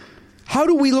 How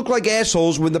do we look like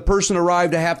assholes when the person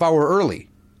arrived a half hour early?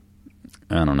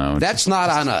 I don't know. It That's just not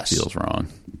on us. Feels wrong.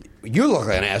 You look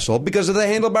like an asshole because of the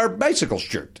handlebar bicycle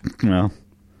shirt. Well,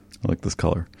 I like this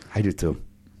color. I do too.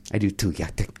 I do too. Yeah.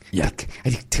 I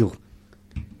do too.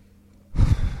 I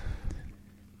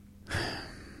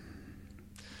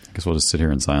guess we'll just sit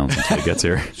here in silence until he gets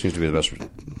here. Seems to be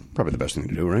probably the best thing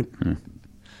to do, right?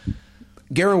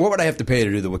 Garen, what would I have to pay to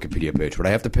do the Wikipedia page? Would I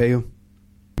have to pay you?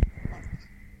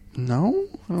 No?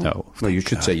 No. No, you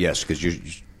should say yes because you.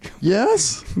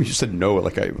 Yes. You just said no,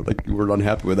 like you were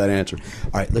unhappy with that answer.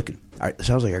 All right, look. All right, it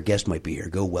sounds like our guest might be here.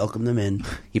 Go welcome them in.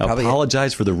 He probably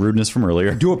Apologize for the rudeness from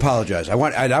earlier. do apologize. I'm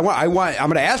going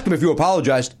to ask him if you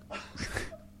apologized.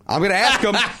 I'm going to ask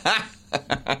him.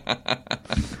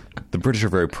 The British are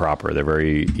very proper. They're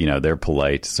very, they're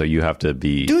polite. So you have to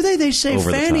be. Do they? They say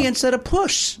over the fanny top. instead of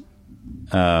puss.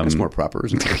 It's more proper,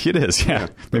 isn't it? It is, yeah.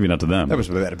 Maybe not to them. That was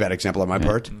a bad example on my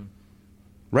part.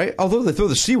 Right? Although they throw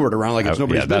the C word around like it's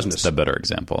nobody's business. That's the better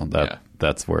example.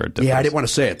 That's where it differs. Yeah, I didn't want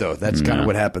to say it, though. That's kind of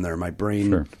what happened there. My brain.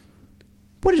 Sure.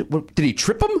 What did he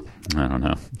trip him? I don't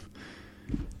know.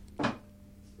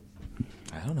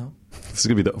 I don't know. This is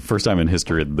going to be the first time in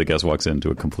history that the guest walks into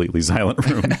a completely silent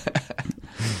room.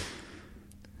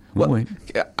 Well, wait.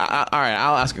 all right,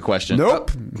 I'll ask a question. Nope.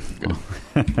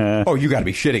 Oh, you got to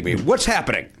be shitting me. What's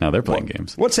happening? Now they're playing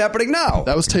games. What's happening now?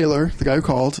 That was Taylor, the guy who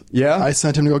called. Yeah? I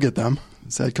sent him to go get them.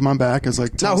 Said, come on back. I was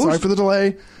like, Now, sorry who's- for the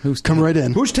delay. Come right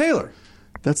in. Who's Taylor?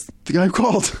 That's the guy who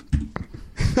called.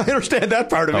 I understand that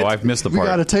part of it. Oh, I've missed the We part.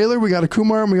 got a Taylor, we got a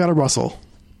Kumar, and we got a Russell.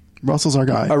 Russell's our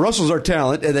guy. Russell's our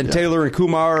talent, and then Taylor and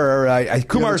Kumar are...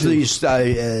 Kumar's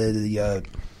the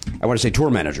I want to say tour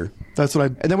manager. That's what I...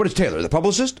 And then what is Taylor, the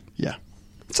publicist? Yeah.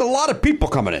 It's a lot of people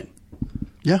coming in.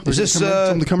 Yeah. Is this,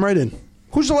 Tell him to come right in.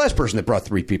 Who's the last person that brought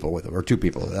 3 people with him, or 2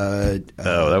 people?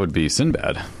 that would be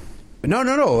Sinbad.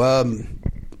 No.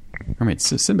 I mean,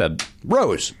 Sinbad.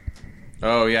 Rose.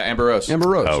 Oh, yeah, Amber Rose. Amber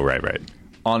Rose. Oh, right.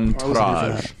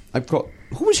 Entourage.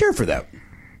 Who was here for that?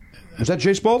 Was that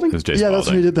Jay Spalding? It was Jay Yeah, that's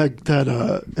when Spalding. he did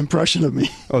that impression of me.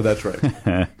 Oh, that's right.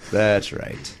 That's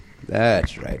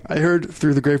right. I heard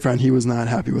through the grapevine he was not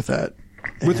happy with that.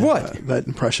 With what? That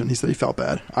impression. He said he felt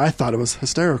bad. I thought it was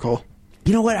hysterical.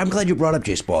 You know what? I'm glad you brought up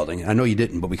Jay Spalding. I know you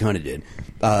didn't, but we kind of did.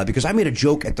 Because I made a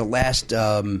joke at the last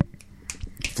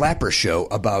Flapper show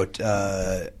about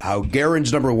how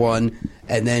Garen's number 1,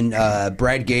 and then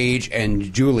Brad Gage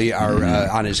and Julie are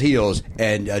on his heels,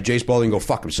 and Jay Spalding go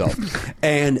fuck himself.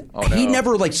 And he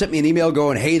never sent me an email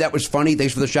going, "Hey, that was funny.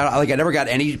 Thanks for the shout out." I never got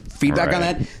any feedback on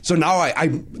that. So now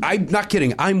I'm not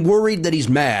kidding. I'm worried that he's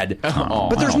mad,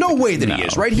 but there's no way that he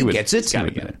is. Right? He gets it.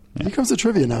 Gotta get it. He comes to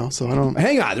trivia now, so I don't...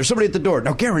 Hang on, there's somebody at the door.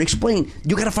 Now, Garen, explain.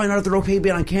 You got to find out if they're okay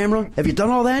being on camera. Have you done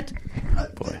all that?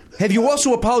 Boy. Have you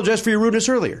also apologized for your rudeness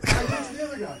earlier?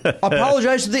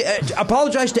 Apologize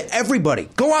to everybody.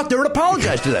 Go out there and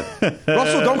apologize to them.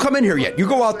 Russell, don't come in here yet. You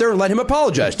go out there and let him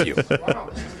apologize to you.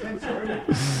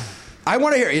 I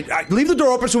want to hear it. Leave the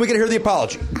door open so we can hear the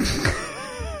apology.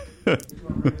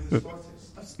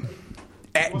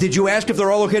 Did you ask if they're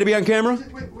all okay to be on camera?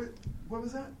 Wait, what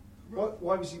was that?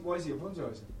 Why is he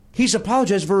apologising? He's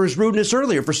apologized for his rudeness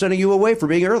earlier, for sending you away for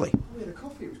being early. Yeah, the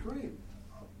coffee was great.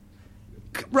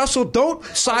 Russell, don't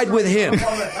side with him.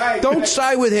 Don't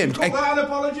side with him. Call that an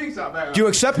apology? Is that better? Do you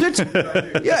accept it?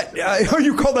 Yeah.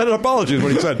 You call that an apology is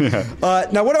what he said.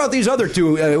 Now, what about these other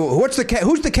 2? Who's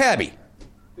the cabbie?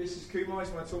 This is Kumar,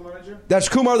 he's my tour manager. That's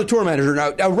Kumar, the tour manager.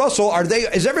 Now Russell,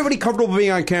 is everybody comfortable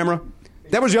being on camera?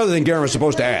 That was the other thing Garen was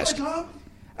supposed to ask.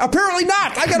 Apparently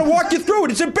not. I got to walk you through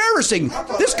it. It's embarrassing.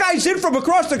 This guy's in from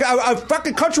across a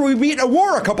fucking country we beat in a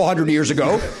war a couple hundred years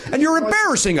ago, and you're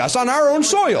embarrassing us on our own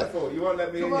soil. You won't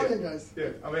let me in yet. guys. Yeah,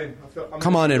 I'm in.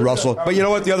 Come on in, Russell. But you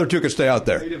know what? The other 2 can stay out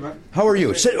there. How are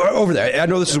you? Sit over there. I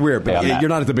know this is weird, but you're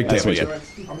not at the big table yet.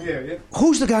 I'm here, yeah?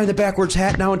 Who's the guy in the backwards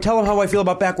hat now? And tell him how I feel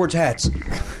about backwards hats.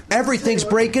 Everything's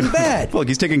breaking bad. Look,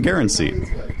 he's taking Garen's seat.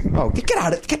 Oh, get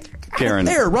out of Garen.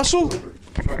 there, Russell.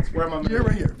 Where am I? You're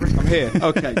right here. I'm here.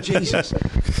 Okay. Jesus.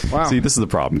 Wow. See, this is the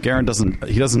problem. Garen doesn't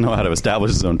know how to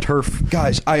establish his own turf.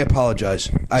 Guys, I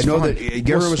apologize. I know fine. that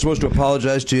Garen was supposed to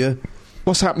apologize to you.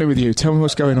 What's happening with you? Tell me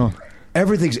what's going on.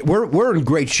 We're in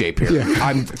great shape here. Yeah.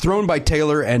 I'm thrown by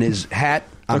Taylor and his hat.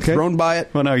 I'm Okay. thrown by it.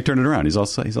 Well, now he turned it around. He's all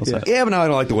set. Yeah, but now I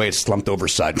don't like the way it's slumped over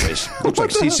sideways. Looks like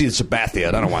CC Sabathia.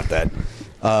 I don't want that.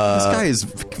 This guy is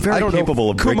very I don't capable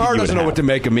know. of breaking Kumar you doesn't in know half. what to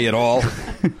make of me at all.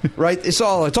 Right? It's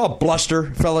all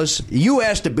bluster, fellas. You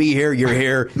asked to be here. You're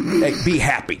here. Hey, be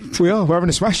happy. We are. We're having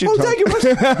a smashing Oh, time. thank you.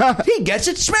 He gets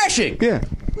it. Smashing. Yeah.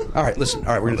 All right, listen.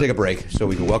 All right, we're going to take a break so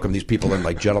we can welcome these people in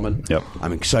like gentlemen. Yep.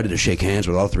 I'm excited to shake hands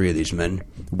with all 3 of these men.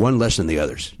 One less than the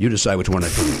others. You decide which one.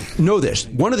 Know this.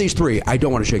 One of these 3, I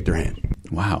don't want to shake their hand.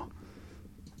 Wow.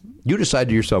 You decide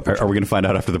to yourself. Are we going to find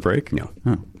out after the break? No.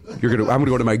 Oh. I'm going to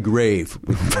go to my grave,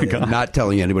 not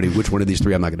telling anybody which one of these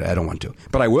 3 I'm not going to. I don't want to,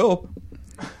 but I will.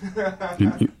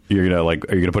 You're gonna are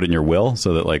you gonna put it in your will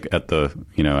so that at the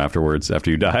afterwards after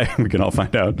you die we can all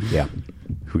find out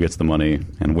who gets the money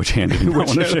and which hand you want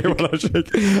to shake.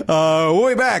 We'll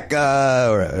be back.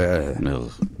 No.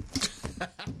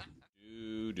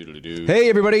 Hey,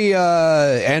 everybody,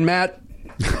 and Matt.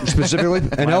 specifically.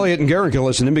 And Elliot and Garen can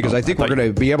listen in because I think we're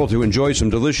going to be able to enjoy some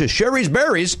delicious Sherry's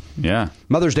Berries. Yeah.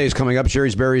 Mother's Day is coming up.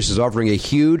 Sherry's Berries is offering a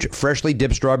huge, freshly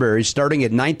dipped strawberries starting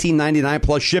at $19.99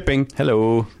 plus shipping.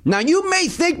 Hello. Now, you may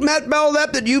think, Matt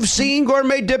Belknap, that you've seen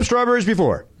gourmet dipped strawberries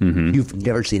before. Mm-hmm. You've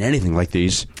never seen anything like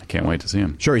these. I can't wait to see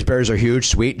them. Sherry's Berries are huge,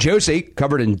 sweet, juicy,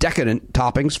 covered in decadent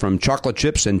toppings from chocolate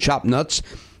chips and chopped nuts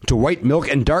to white milk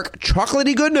and dark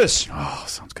chocolatey goodness. Oh,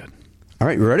 sounds good. All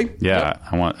right, you ready? Yeah,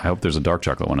 I hope there's a dark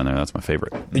chocolate one in there. That's my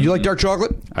favorite. You like dark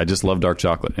chocolate? I just love dark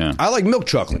chocolate, yeah. I like milk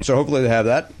chocolate, so hopefully they have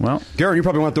that. Well. Garen, you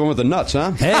probably want the one with the nuts,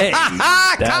 huh? Hey! Come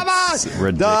that's on!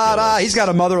 ridiculous. Da-da. He's got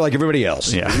a mother like everybody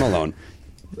else. Yeah. Leave him alone.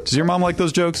 Does your mom like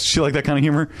those jokes? Does she like that kind of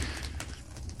humor?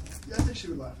 Yeah, I think she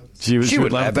would laugh at this. She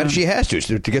would laugh, at but that? she has to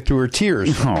get through her tears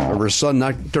of her son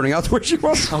not turning out the way she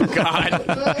wants. Oh, God.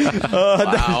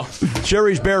 Wow.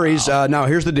 Sherry's Berries. Now,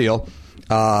 here's the deal.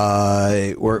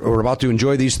 We're about to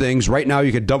enjoy these things. Right now,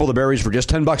 you could double the berries for just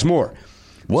 $10 more.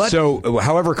 What? So,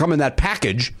 however, come in that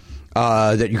package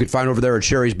that you could find over there at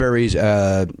Sherry's Berries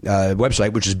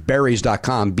website, which is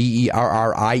berries.com,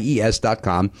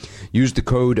 BERRIES.com. Use the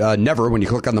code NEVER when you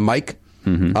click on the mic.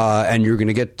 Mm-hmm. And you're going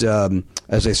to get,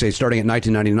 as they say, starting at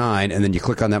 $19.99, and then you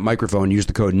click on that microphone, use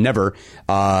the code NEVER,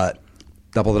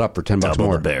 double it up for $10 Double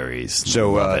more. the berries.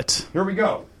 So Love it. Here we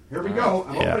go. I'm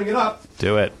opening it up.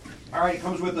 Do it. All right, it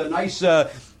comes with a nice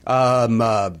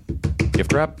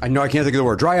Gift wrap? I know I can't think of the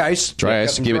word. Dry ice. Dry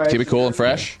ice. Keep it cool and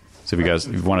fresh. So if you guys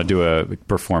want to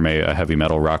perform a heavy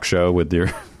metal rock show with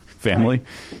your family,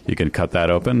 you can cut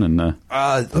that open and look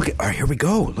at. All right, here we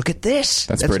go. Look at this.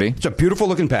 That's pretty. It's a beautiful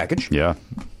looking package. yeah,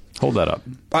 hold that up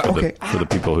okay. for the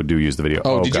people who do use the video.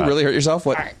 Oh, did God. you really hurt yourself?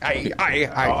 What? Did you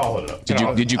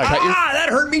cut your? That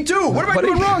hurt me too. What am I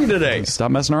doing wrong today?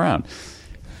 Stop messing around.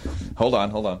 Hold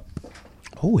on.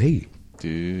 Oh, hey.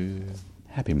 Dude.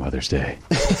 Happy Mother's Day,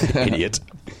 idiot.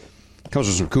 Comes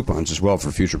with some coupons as well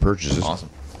for future purchases. Awesome.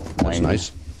 That's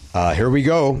nice. Here we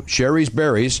go. Sherry's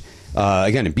Berries.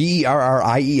 Again,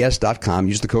 BERRIES.com.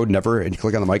 Use the code NEVER and you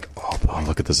click on the mic. Oh,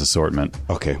 look at this assortment.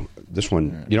 Okay. This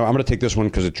one, I'm going to take this one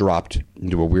because it dropped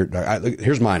into a weird.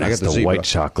 Here's mine. That's I got the white zebra.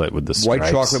 chocolate with the stripes.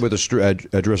 White chocolate with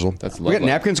a drizzle. That's We got lovely.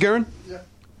 napkins, Garen? Yeah.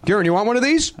 Garen, you want one of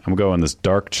these? I'm going this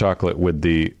dark chocolate with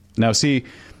the. Now, see,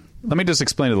 let me just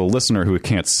explain to the listener who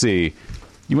can't see.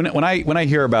 When I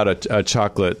hear about a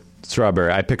chocolate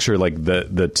strawberry, I picture like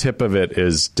the tip of it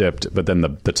is dipped, but then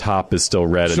the top is still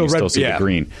red, Still and you red, still see yeah. the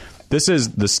green. This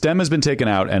is the stem has been taken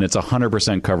out, and it's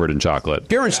 100% covered in chocolate,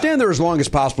 Garen, stand there as long as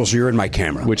possible so you're in my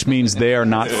camera. which means they are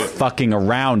not fucking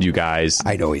around, you guys.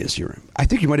 I know he is. I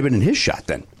think you might have been in his shot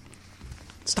then.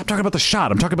 Stop talking about the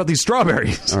shot. I'm talking about these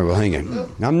strawberries. All right, well, hang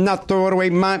on. I'm not throwing away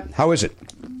mine. How is it?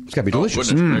 It's got to be delicious.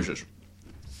 Goodness gracious.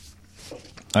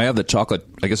 I have the chocolate.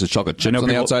 I guess it's chocolate I chips know on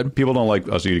the outside. people don't like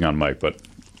us eating on mic, but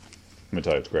let me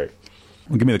tell you, it's great.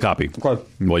 Well, give me the copy Okay.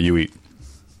 while you eat.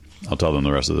 I'll tell them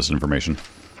the rest of this information.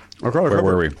 Okay, Where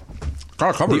were we?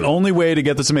 The only way to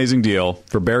get this amazing deal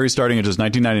for berries starting at just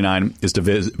 $19.99 is to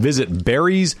visit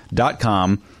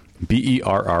berries.com,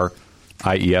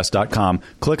 BERRIES.com.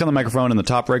 Click on the microphone in the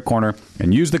top right corner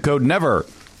and use the code NEVER.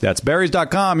 That's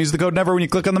berries.com. Use the code NEVER when you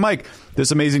click on the mic. This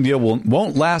amazing deal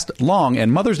won't last long,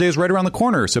 and Mother's Day is right around the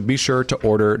corner, so be sure to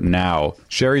order now.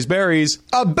 Sherry's Berries.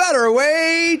 A better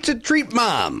way to treat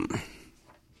mom.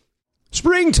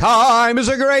 Springtime is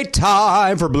a great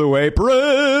time for Blue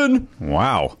Apron.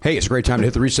 Wow. Hey, it's a great time to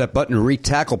hit the reset button and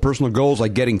re-tackle personal goals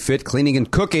like getting fit, cleaning, and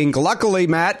cooking. Luckily,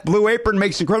 Matt, Blue Apron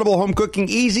makes incredible home cooking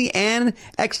easy and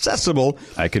accessible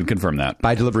I can confirm that.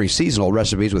 by delivering seasonal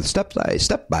recipes with step by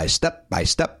step.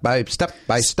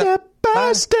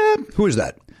 Who is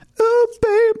that? Oh,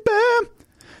 baby.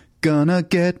 Gonna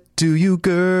get to you,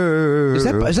 girl. Is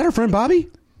that our friend Bobby?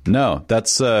 No,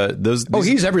 that's those. Oh,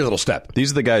 he's every little step.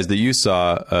 These are the guys that you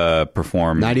saw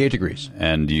perform 98 degrees.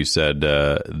 and you said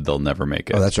they'll never make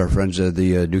it. Oh, that's our friends,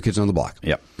 the New Kids on the Block.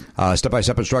 Yep.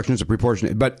 Step-by-step instructions, a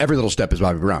pre-portioned, but every little step is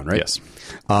Bobby Brown, right? Yes.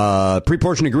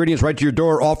 Pre-portioned ingredients right to your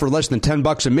door, all for less than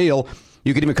 $10 a meal.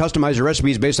 You can even customize your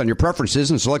recipes based on your preferences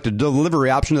and select a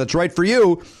delivery option that's right for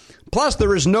you. Plus,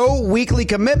 there is no weekly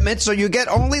commitment, so you get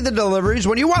only the deliveries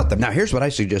when you want them. Now, here's what I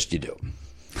suggest you do.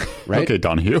 Right? Okay,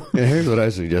 Donahue. And here's what I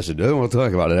suggest you do. We'll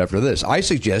talk about it after this. I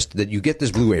suggest that you get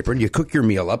this Blue Apron, you cook your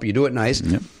meal up, you do it nice,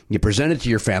 you present it to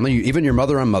your family, even your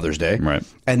mother on Mother's Day. Right.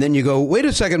 And then you go, wait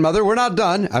a second, Mother, we're not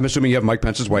done. I'm assuming you have Mike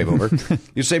Pence's wife over.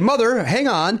 You say, Mother, hang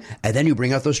on. And then you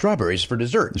bring out those strawberries for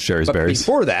dessert. Sherry's but berries.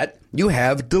 Before that, you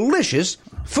have delicious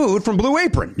food from Blue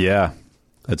Apron. Yeah,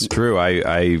 that's true.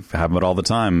 I have it all the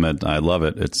time. I love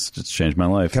it. It's changed my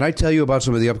life. Can I tell you about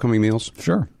some of the upcoming meals?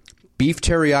 Sure. Beef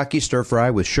teriyaki stir fry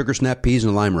with sugar snap peas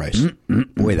and lime rice.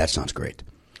 Boy, that sounds great.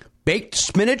 baked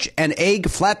spinach and egg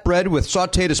flatbread with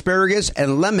sautéed asparagus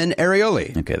and lemon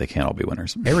aioli. Okay, they can't all be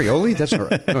winners. Aioli? That's all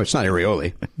right. No, it's not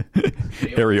aioli.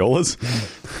 Areolas?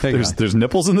 There's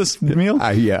nipples in this meal?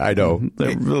 Yeah, I know.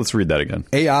 Let's read that again.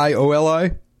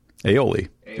 A-I-O-L-I? Aioli.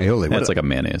 Aioli. That's like a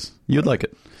mayonnaise. You'd like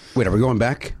it. Wait, are we going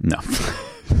back? No.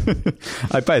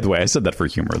 By the way, I said that for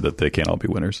humor, that they can't all be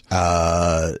winners.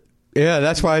 Yeah,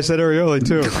 that's why I said aioli,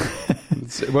 too.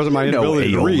 It wasn't my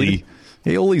inability to read.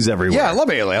 Aioli's everywhere. Yeah, I love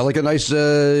aioli. I like a nice,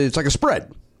 it's like a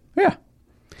spread. Yeah.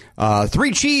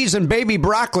 3 cheese and baby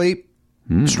broccoli.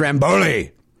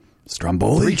 Stromboli.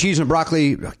 Stromboli? 3 cheese and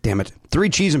broccoli. Oh, damn it. 3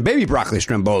 cheese and baby broccoli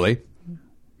stromboli.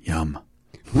 Yum.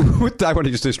 I want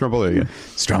to just say stromboli again.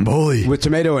 Stromboli. With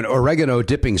tomato and oregano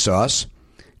dipping sauce.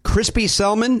 Crispy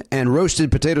salmon and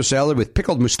roasted potato salad with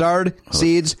pickled mustard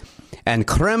seeds and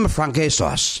creme francaise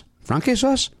sauce. Francaise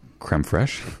sauce? Creme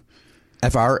fraiche?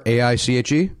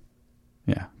 F-R-A-I-C-H-E?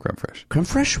 Yeah, creme fraiche. Creme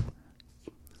fraiche?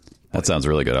 That sounds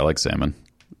really good. I like salmon.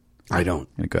 I don't.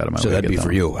 I'm gonna go out of my So way to that'd get be that for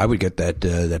one. you. I would get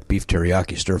that beef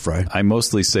teriyaki stir fry. I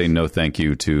mostly say no thank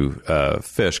you to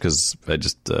fish because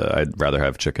I'd rather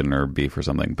have chicken or beef or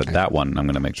something. But that one I'm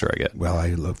going to make sure I get. Well, I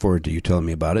look forward to you telling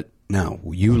me about it. Now,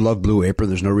 you love Blue Apron.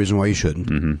 There's no reason why you shouldn't.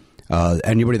 Mm-hmm.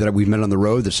 Anybody that we've met on the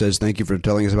road that says thank you for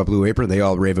telling us about Blue Apron, they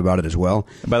all rave about it as well.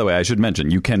 By the way, I should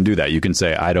mention, you can do that. You can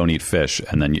say, I don't eat fish,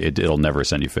 and then it'll never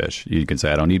send you fish. You can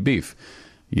say, I don't eat beef.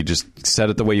 You just set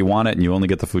it the way you want it, and you only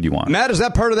get the food you want. Matt, is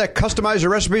that part of that customize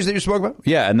your recipes that you spoke about?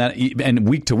 Yeah, and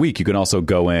week to week, you can also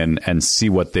go in and see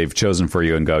what they've chosen for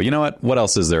you and go, you know what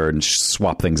else is there, and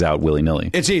swap things out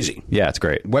willy-nilly. It's easy. Yeah, it's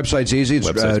great. Website's easy.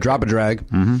 It's drop and drag.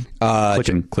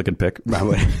 Mm-hmm. Click and pick.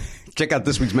 Check out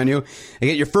this week's menu and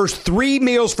get your first 3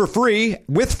 meals for free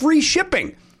with free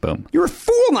shipping. Boom. You're a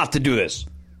fool not to do this.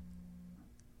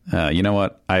 You know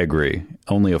what? I agree.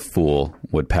 Only a fool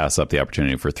would pass up the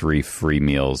opportunity for 3 free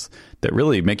meals that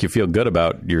really make you feel good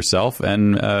about yourself,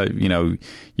 and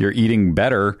you're eating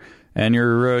better, and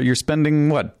you're spending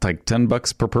what, like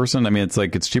 $10 per person? I mean,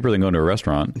 it's cheaper than going to a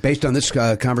restaurant. Based on this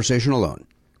conversation alone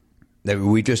that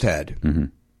we just had,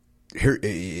 here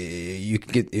you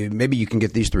can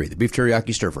get these 3: the beef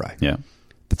teriyaki stir fry, Yeah,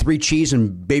 the 3 cheese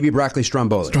and baby broccoli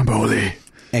stromboli,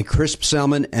 and crisp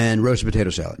salmon and roasted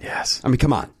potato salad. Yes. I mean,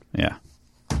 come on. Yeah.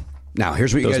 Now,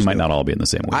 here's what you Those guys might do. not all be in the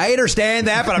same week. I understand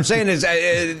that, but I'm saying it's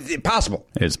possible.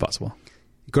 It's possible.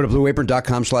 Go to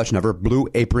blueapron.com/never,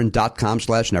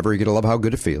 blueapron.com/never. You're going to love how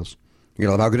good it feels. You're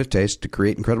going to love how good it tastes. To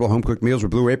create incredible home-cooked meals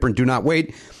with Blue Apron, do not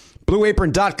wait.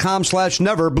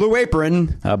 Blueapron.com/never. Blue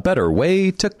Apron. A better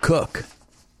way to cook.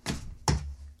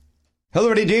 Hello,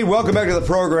 indeed. Welcome back to the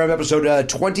program, episode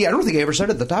 20. I don't think I ever said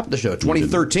it at the top of the show.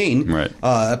 2013. Right.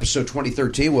 Episode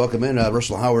 2013. Welcome in.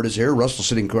 Russell Howard is here. Russell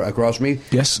sitting across from me.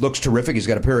 Yes. Looks terrific. He's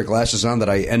got a pair of glasses on that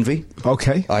I envy.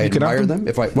 Okay. I you can have admire them.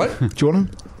 What? Do you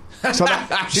want them? So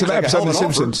that, Seems like a episode hell of of The an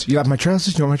offer. Simpsons. You have my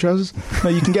trousers? Do you want my trousers?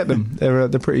 No, you can get them. They're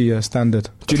pretty standard.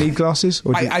 Do you need glasses?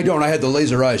 Or do you... I don't. I had the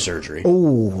laser eye surgery.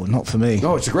 Oh, not for me.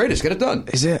 No, it's the greatest. Get it done.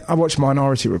 Is it? I watched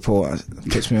Minority Report. It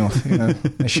puts me off. You know,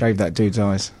 they shaved that dude's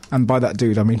eyes, and by that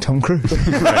dude I mean Tom Cruise.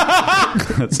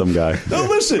 That's some guy. No,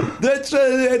 listen. That's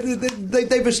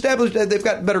they've established they've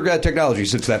got better technology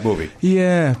since that movie.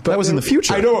 Yeah, but That was in the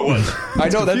future. I know it was. I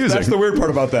know that's the weird part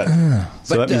about that.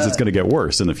 So that means it's going to get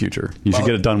worse in the future. You should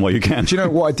get it done while you can. Do you know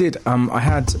what I did? I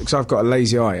had, because I've got a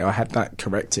lazy eye, I had that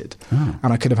corrected,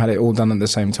 and I could have had it all done at the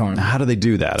same time. How do they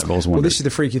do that? I've always wondered. Well, this is the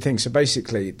freaky thing. So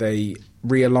basically, they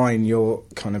realign your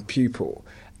kind of pupil,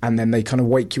 and then they kind of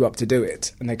wake you up to do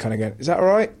it, and they kind of go, "Is that all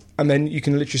right?" And then you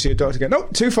can literally see a doctor go, "No,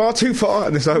 too far,"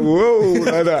 and it's like, "Whoa,"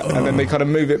 like that, and then they kind of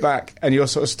move it back, and you're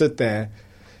sort of stood there,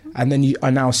 and then I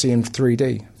now see in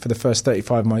 3D for the first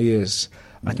 35 of my years.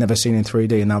 I'd never seen in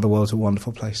 3D, and now the world's a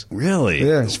wonderful place. Really?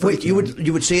 Yeah, it's Wait, freaky.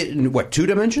 you would see it in what, 2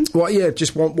 dimensions? Well, yeah,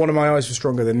 just one of my eyes was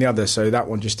stronger than the other, so that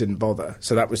one just didn't bother.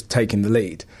 So that was taking the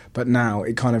lead. But now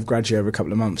it kind of gradually over a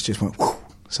couple of months just went, whoo,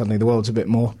 suddenly the world's a bit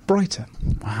more brighter.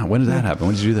 Wow. When did that happen?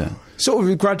 When did you do that? Sort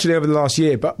of gradually over the last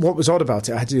year, but what was odd about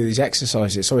it, I had to do these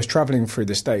exercises. So I was travelling through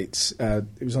the States. It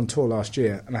was on tour last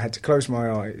year, and I had to close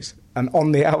my eyes. And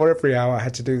on the hour, every hour, I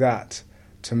had to do that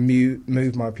to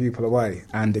move my pupil away.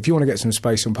 And if you want to get some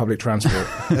space on public transport,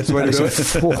 That's the way to do it.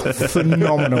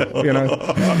 Phenomenal, you know.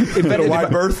 Invented a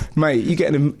wide berth? Mate,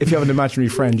 if you have an imaginary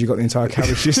friend, you got the entire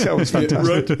carriage to yourself. It's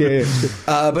fantastic.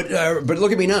 Yeah. But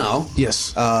look at me now.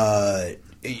 Yes.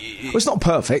 Well, it's not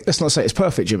perfect. Let's not say it's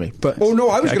perfect, Jimmy. But oh no,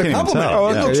 I was I going to can't even compliment. tell. Oh,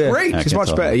 it Yeah. looks yeah. great. I It's can't much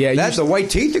tell. better. Yeah, That's the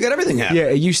white teeth. You got everything happening. yeah,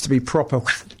 it used to be proper.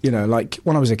 You know, like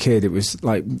when I was a kid, it was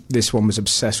like this one was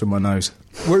obsessed with my nose.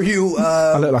 Were you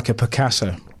I look like a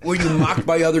Picasso. were you mocked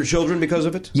by other children because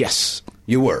of it? Yes.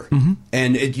 You were,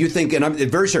 and you think, and I'm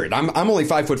very serious. I'm only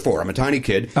 5'4". I'm a tiny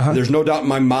kid. There's no doubt in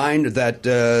my mind that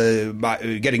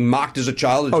getting mocked as a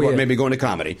child is what made me go into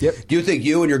comedy. Yep. Do you think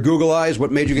you and your Google eyes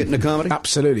what made you get into comedy?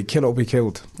 Absolutely, kill or be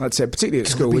killed. That's it. Particularly at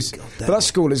school, but that's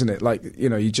school, isn't it? Like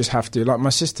you just have to. Like my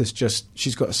sister's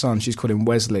she's got a son. She's called him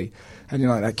Wesley, and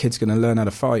you're like, that kid's going to learn how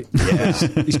to fight. Yeah,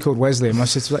 he's called Wesley, and my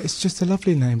sister's like, it's just a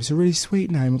lovely name. It's a really sweet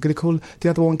name. I'm going to call the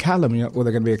other one Callum. And you're like, well,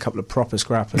 they're going to be a couple of proper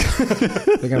scrappers. They're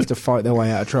going to have to fight their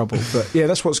way out of trouble. But yeah,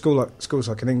 that's what school's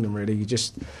like in England, really. You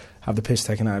just have the piss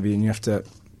taken out of you, and you have to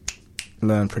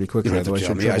learn pretty quickly. Otherwise,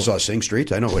 you're in trouble. I saw Sing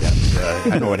Street. I know what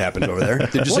happened. I know what happens over there.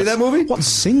 Did you see that movie? What's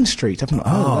Sing Street? I've not.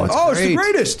 It's the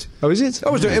greatest. Oh, is it?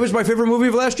 It was my favorite movie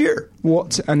of last year.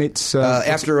 What? And it's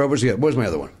after what was my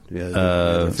other one?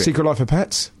 Secret Life of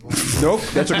Pets. Nope,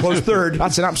 that's a close third.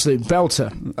 That's an absolute belter.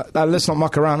 Let's not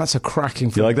muck around. That's a cracking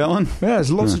film. You like that one? Yeah,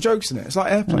 there's lots of jokes in it. It's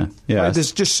like Airplane. Yeah. Like,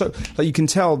 there's just so like you can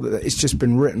tell that it's just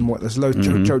been written. There's loads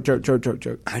of joke.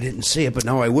 I didn't see it, but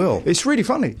now I will. It's really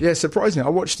funny. Yeah, surprisingly,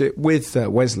 I watched it with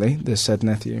Wesley, the said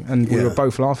nephew, and we were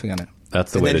both laughing at it.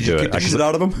 That's the way to do it. Did you kick the shit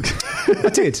out of him? I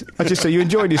did. I just so you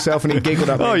enjoyed yourself, and he giggled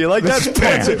at me. Oh, you like that?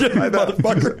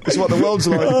 Motherfucker. It's what the world's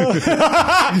like.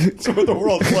 It's what the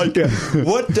world's like.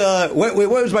 What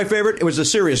was my favorite? It was a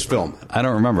serious film. I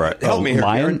don't remember. Help me here,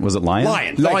 Lion? Aaron. Was it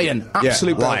Lion? Lion.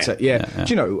 Absolute belter. Yeah.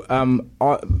 Do you know,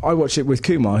 I watched it with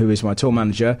Kumar, who is my tour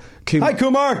manager. Hi,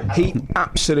 Kumar. He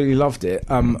absolutely loved it.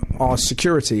 Our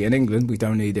security in England, we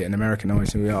don't need it in America,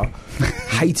 obviously we are,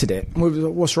 hated it. We were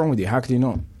like, what's wrong with you? How could you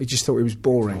not? He just thought it was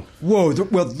boring. Whoa,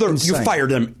 you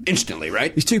fired him instantly,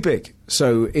 right? He's too big.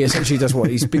 So he essentially does what?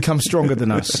 He's become stronger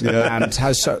than us and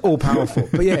has all powerful.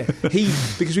 But yeah,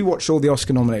 because we watched all the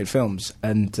Oscar-nominated films,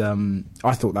 and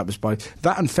I thought that was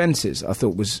that and Fences, I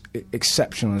thought was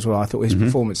exceptional as well. I thought his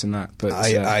performance in that. But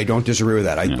I don't disagree with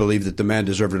that. I believe that the man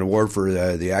deserved an award for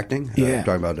the acting. Yeah. I'm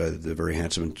talking about the very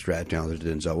handsome and talented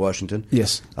Denzel Washington.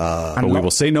 Yes. But we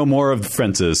will say no more of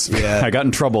Fences. Yeah. I got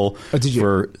in trouble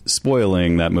for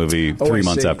spoiling that movie 3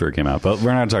 months after it came out. But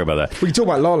we're not going to talk about that. We can talk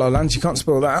about La La Land. You can't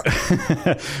spoil that.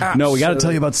 No, we got to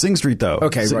tell you about Sing Street, though.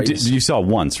 Okay, right. You saw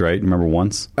Once, right? Remember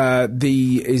Once?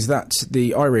 Is that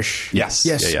the Irish? Yes.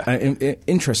 Yes. Yeah.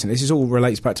 Interesting. This all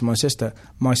relates back to my sister.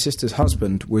 My sister's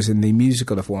husband was in the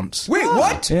musical of Once. Wait,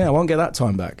 what? Yeah, I won't get that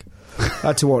time back. I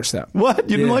had to watch that. What?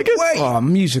 You didn't like it? Wait. Oh,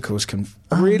 musicals can...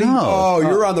 Really? no. Oh,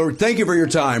 you're on the... Thank you for your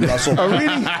time, Russell. Oh,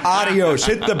 really? Adios.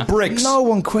 Hit the bricks. No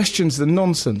one questions the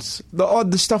nonsense.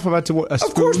 The stuff I've had to watch.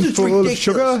 Of course it's spoonful of ridiculous.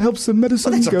 sugar helps the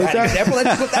medicine That's a go bad down. example.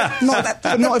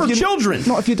 That's Not for if you're children.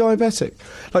 Not if you're diabetic.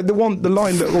 Like the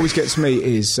line that always gets me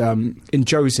is in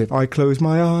Joseph, I closed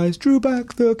my eyes, drew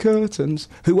back the curtains.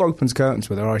 Who opens curtains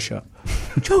with their eyes shut?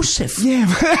 Joseph. Yeah.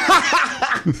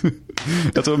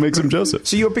 That's what makes him Joseph.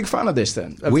 So you're a big fan of this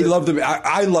then? We love them.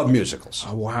 I love musicals.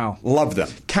 Oh, wow. Love them.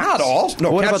 Cats? Not all.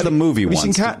 No, What Cats about the movie Have you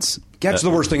Once? seen Cats? Cats are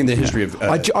the worst thing in the history of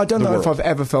I don't the know world. if I've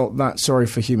ever felt that sorry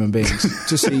for human beings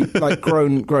to see like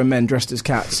grown men dressed as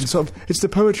cats. And sort of, it's the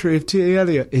poetry of T.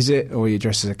 Eliot. Is it, or are you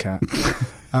dressed as a cat?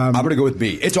 I'm going to go with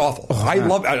B. It's awful. I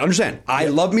understand. I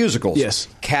love musicals. Yes.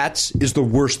 Cats is the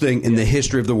worst thing in the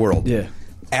history of the world. Yeah.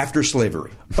 After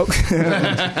slavery.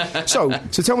 Okay. So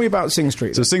tell me about Sing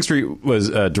Street. So Sing Street was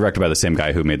directed by the same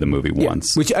guy who made the movie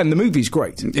Once. And the movie's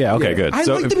great. Yeah, okay, good. I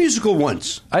So liked the musical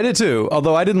once. I did too,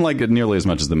 although I didn't like it nearly as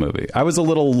much as the movie. I was a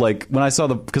little like, when I saw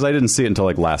because I didn't see it until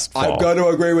like last fall. I've got to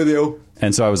agree with you.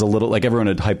 And so I was a little, like everyone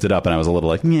had hyped it up and I was a little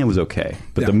like, yeah, it was okay.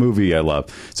 But the movie I love.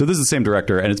 So this is the same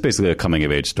director and it's basically a coming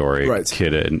of age story. Right.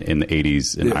 Kid in the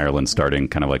 80s in Ireland starting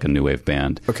kind of like a new wave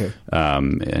band. Okay.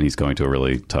 And he's going to a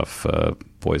really tough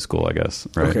boys' school, I guess.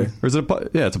 Right? Okay. Or is it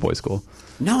yeah, it's a boys' school.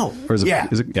 No. Or is it, yeah.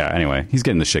 Yeah, anyway, he's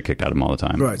getting the shit kicked out of him all the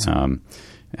time. Right.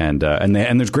 And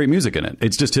there's great music in it.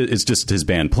 It's just his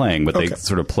band playing, but they Okay.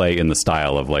 sort of play in the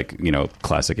style of like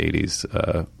classic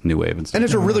 '80s new wave and stuff. And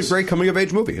it's a really great coming of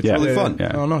age movie. It's Yeah. really Yeah, fun.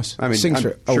 yeah. Oh, nice. I mean, Sing I'm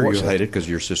Street. I'll sure watch you'll that. hate it because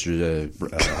your sister's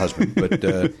husband.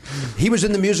 But he was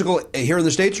in the musical here in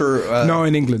the States, or No,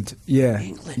 in England. Yeah.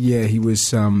 England. Yeah, he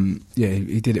was.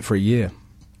 He did it for a year.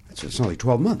 it's not like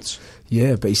 12 months.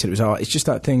 Yeah, but he said it was art. It's just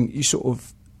that thing. You sort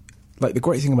of like the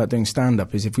great thing about doing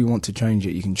stand-up is if we want to change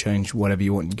it, you can change whatever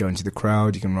you want. You go into the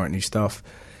crowd. You can write new stuff.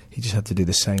 He just had to do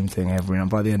the same thing every night.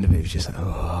 By the end of it, he was just like,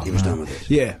 oh, He was done with it.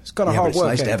 yeah, it's got a Yeah, hard but it's work.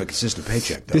 nice to eh? have a consistent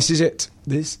paycheck, though. This is it.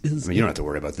 This is. I mean, you don't have to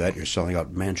worry about that. You're selling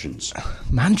out mansions.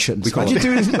 mansions. We call How'd you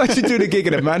it- do a gig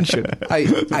in a mansion?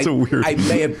 That's a weird- I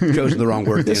may have chosen the wrong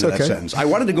word at the That's end of that okay. sentence. I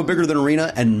wanted to go bigger than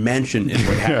arena, and mansion is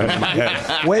what happened in my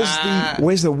head.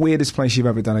 Where's the weirdest place you've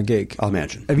ever done a gig? I'll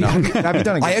mansion. Have you, No. have you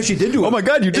done a gig? I actually did do it. Oh my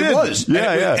God, you did? It was.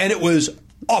 Yeah, and yeah. And it was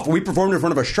awful. We performed in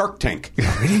front of a Shark Tank.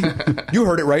 You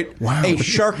heard it right. Wow. A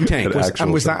Shark Tank.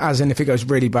 And was that as in if it goes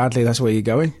really badly, that's where you're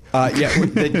going?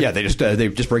 They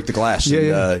just break the glass.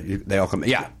 They all come.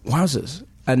 Yeah. Wowzers.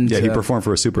 And Yeah, he performed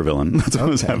for a supervillain. That's what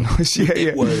was happening.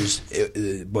 It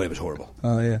was horrible.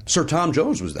 Oh, yeah. Sir Tom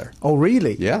Jones was there. Oh,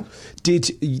 really? Yeah.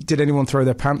 Did anyone throw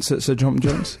their pants at Sir Tom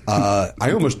Jones? I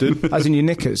almost did. As in your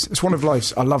knickers. It's one of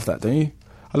life's. I love that, don't you?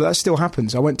 That still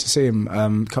happens. I went to see him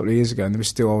a couple of years ago, and there were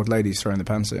still old ladies throwing their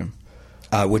pants at him.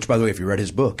 Which, by the way, if you read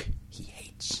his book, he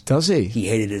hates. Does he? He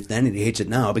hated it then, and he hates it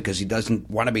now because he doesn't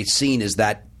want to be seen as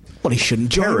that. Well, he shouldn't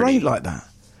gyrate like that.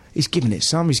 He's giving it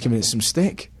some. He's giving it some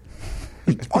stick.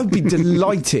 I'd be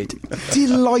delighted.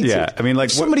 Yeah, I mean,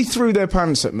 like, if somebody threw their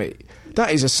pants at me.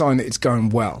 That is a sign that it's going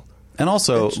well. And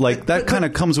also, like, that kind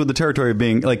of comes with the territory of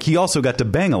being, like, he also got to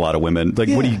bang a lot of women. Like,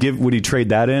 would he trade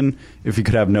that in if he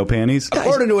could have no panties?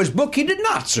 According to his book, he did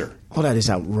not, sir. Oh, that is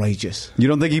outrageous. You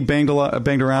don't think he banged around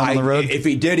on the road? If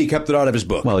he did, he kept it out of his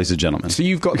book. Well, he's a gentleman. So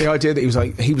you've got the idea that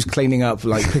he was cleaning up,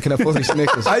 like picking up all his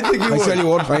knickers. I think he would. tell you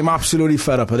what, I'm absolutely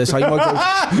fed up of this.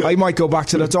 I might go back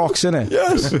to the docks, innit?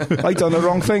 Yes. I done the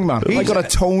wrong thing, man. I got to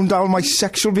tone down my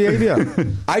sexual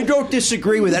behaviour. I don't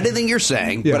disagree with anything you're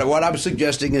saying, but what I'm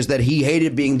suggesting is that he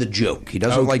hated being the joke. He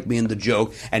doesn't like being the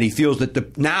joke, and he feels that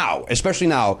especially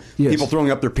now, people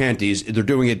throwing up their panties, they're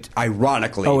doing it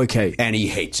ironically. Oh, okay. And he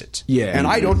hates it. Yeah. And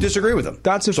I don't disagree with him.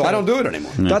 So I don't do it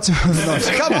anymore. That's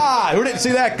Come on, who didn't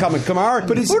see that coming? Kamar?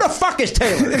 But who the fuck is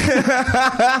Taylor?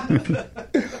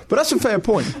 But that's a fair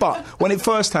point. But when it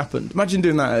first happened, imagine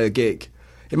doing that at a gig.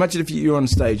 Imagine if you were on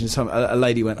stage and a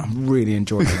lady went, "I'm really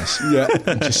enjoying this,"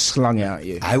 and just slung it at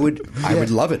you. I would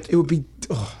love it. It would be,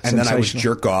 and then I would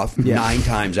jerk off 9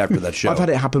 times after that show. I've had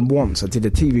it happen once. I did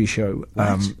a TV show,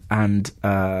 and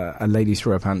a lady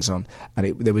threw her pants on,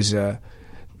 and there was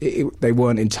they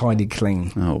weren't entirely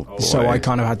clean. Oh, boy. So I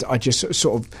kind of had to, I just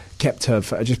sort of kept her.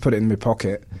 I just put it in my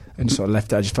pocket and sort of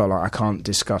left it. I just felt like I can't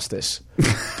discuss this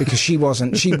because she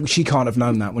wasn't. She can't have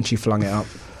known that when she flung it up.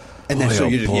 And then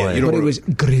But it was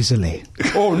grizzly.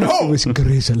 Oh no, it was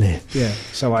grizzly. Yeah.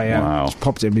 So I just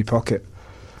popped it in my pocket.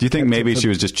 Do you think maybe she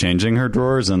was just changing her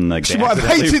drawers and like she might have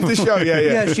hated the show?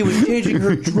 Yeah, she was changing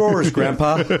her drawers,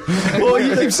 Grandpa. Well,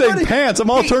 you keep saying pants. I'm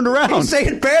all turned around. He's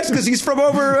saying pants because he's from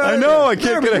over. I know. I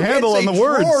can't get a handle on the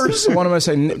words. What am I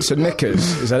saying? So knickers,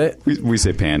 is that it? We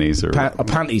say panties or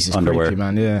panties is underwear. Creepy,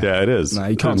 man. Yeah, it is. No,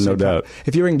 you can't. No doubt.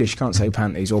 If you're English, you can't say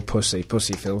panties or pussy.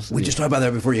 Pussy feels. We just talked about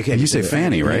that before you came. You say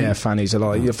fanny, right? Yeah, fanny's a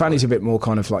lot. Fanny's a bit more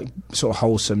kind of like sort of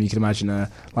wholesome. You can imagine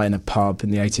like in a pub in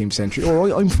the 18th century. Or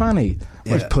I'm fanny.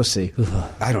 Where's pussy?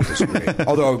 I don't disagree.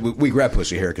 Although we grab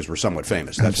pussy here because we're somewhat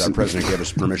famous. That's our president gave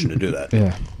us permission to do that.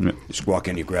 Yeah. You just walk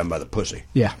in, you grab him by the pussy.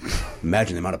 Yeah.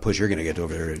 Imagine the amount of pussy you're going to get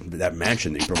over there in that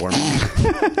mansion that you perform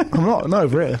in. I'm not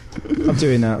over here. I'm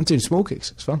doing small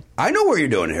kicks. It's fun. I know what you're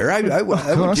doing here. I went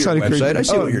to your website. I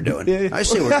see what you're doing. Yeah. I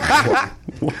see what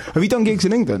you're doing. Have you done gigs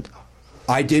in England?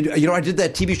 I did. I did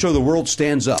that TV show, The World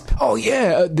Stands Up. Oh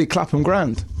yeah, the Clapham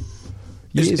Grand.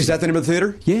 Is that the name of the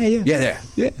theater? Yeah.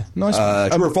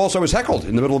 Nice. True or false? I was heckled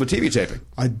in the middle of a TV taping.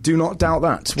 I do not doubt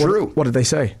that. True. What did they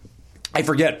say? I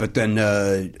forget, but then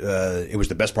it was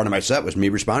the best part of my set was me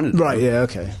responding. Right. Yeah.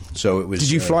 Okay. So it was. Did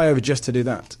you fly over just to do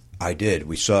that? I did.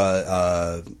 We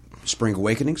saw Spring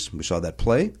Awakenings. We saw that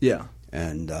play. Yeah.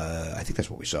 And I think that's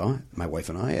what we saw, my wife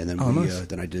and I. And then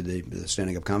then I did the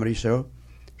stand-up comedy show.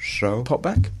 Pop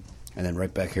back. And then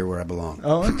right back here where I belong.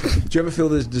 Oh, okay. Do you ever feel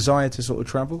the desire to sort of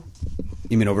travel?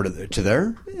 You mean over to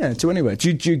there? Yeah, to anywhere. Do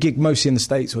you gig mostly in the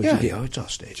States? Or it's all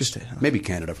States. Just here. Maybe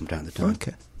Canada from time to time.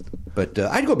 Okay. But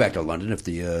I'd go back to London if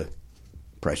the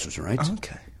price was right.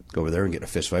 Okay. Go over there and get a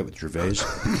fist fight with Gervais.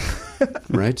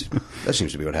 Right? That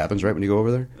seems to be what happens, right, when you go over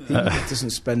there? He doesn't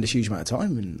spend a huge amount of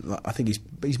time. And I think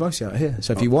he's mostly out here.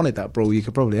 So if you wanted that brawl, you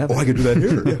could probably have it. I could do that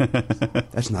here.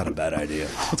 That's not a bad idea.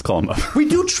 Let's call him up. We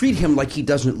do treat him like he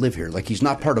doesn't live here, like he's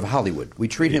not part of Hollywood. We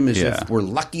treat him as if we're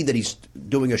lucky that he's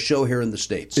doing a show here in the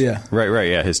States. Yeah. Right.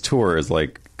 Yeah, his tour is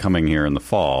like coming here in the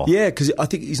fall. Yeah, because I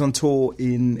think he's on tour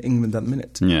in England at the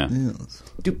minute. Yeah.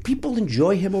 Do people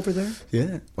enjoy him over there?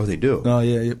 Yeah. Oh, they do? Oh,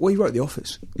 yeah. Well, he wrote The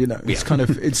Office. It's kind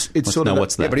of, it's sort of...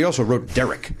 What's that? Yeah, but he also wrote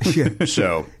Derek. Yeah.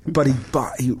 So... But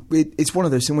it's one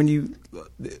of those things when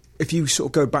if you sort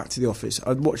of go back to The Office,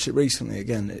 I watched it recently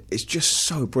again, it's just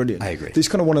so brilliant. I agree. It's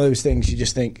kind of one of those things you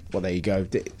just think, well, there you go,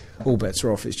 all bets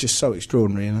are off. It's just so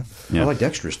extraordinary, you know? Yeah. I like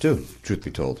Dexter's too, truth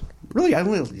be told. Really, I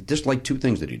only just like 2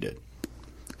 things that he did.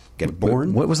 Get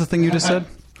Born. What was the thing you just said?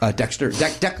 Dexter.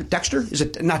 Dexter? Is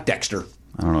it not Dexter?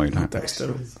 I don't know what you're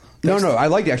talking about. No, I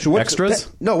like Dexter. Extras?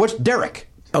 What's Derek?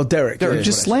 Oh, Derek. Derek, yeah,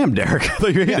 Just slam Derek. I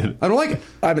thought you hated it. I don't like it.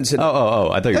 I haven't seen. Oh!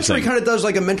 I thought you were That's where saying. he kind of does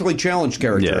like a mentally challenged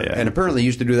character, Yeah. and apparently he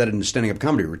used to do that in the standing-up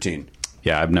comedy routine.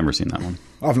 Yeah, I've never seen that one.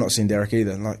 I've not seen Derek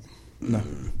either. Like, no.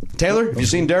 Taylor, have you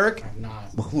seen Derek?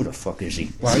 Well, who the fuck is he?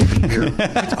 Why is he here?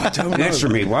 I don't know. Answer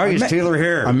me. Why is Taylor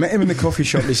here? I met him in the coffee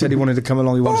shop. He said he wanted to come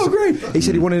along. Great. He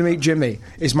said he wanted to meet Jimmy.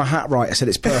 Is my hat right? I said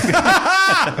it's perfect.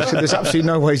 I said there's absolutely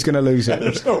no way he's going to lose it.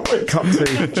 Cut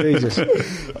to Jesus.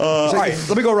 All right,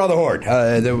 let me go around the horn.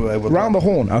 Round the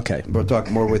horn. Okay. We'll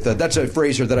talk more with that's a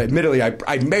phrase here that admittedly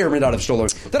I may or may not have stolen.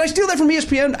 Did I steal that from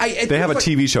ESPN? They have a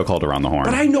TV show called Around the Horn.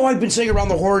 But I know I've been saying around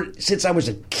the horn since I was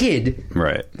a kid.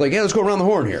 Right. Like, yeah, let's go around the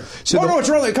horn here. So No, it's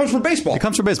around. It comes from baseball. It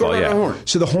comes from baseball, Go around yeah. the horn.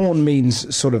 So the horn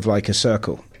means sort of like a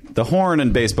circle. The horn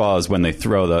in baseball is when they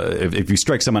throw if you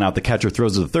strike someone out, the catcher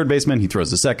throws to the third baseman, he throws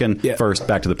to second, Yeah. first,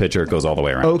 back to the pitcher, it goes all the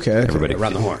way around. Okay. Everybody.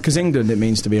 Around the horn. Because England, it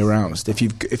means to be aroused. If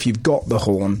you've got the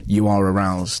horn, you are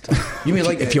aroused. You mean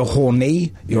like if you're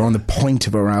horny, you're on the point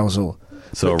of arousal.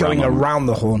 So But going around the horn. around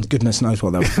the horn, goodness knows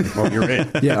what that was. Oh, you're in.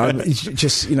 Yeah, it's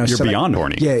just You're beyond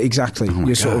horny. Yeah, exactly.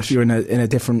 You're sort of you're in a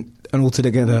different, an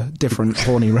altogether different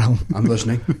horny realm. I'm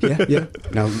listening. Yeah.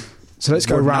 Now, So let's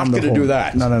go we're round not the going horn. to do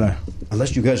that. No.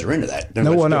 Unless you guys are into that. Then No,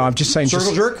 let's well, do no, it. I'm just saying Circle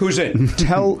just- jerk. Who's in?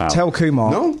 Tell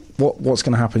Kumar No? what's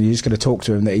going to happen. You're just going to talk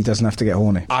to him that he doesn't have to get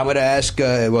horny. I'm going to ask.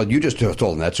 Well, you just told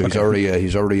him that, so he's already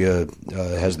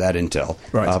has that intel.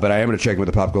 Right. But I am going to check in with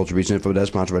the Pop Culture Beats info desk,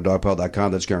 sponsored by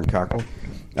DogPile.com. That's Garen Cockrell.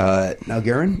 Now,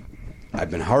 Garen,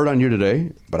 I've been hard on you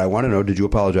today, but I want to know: did you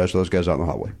apologize to those guys out in the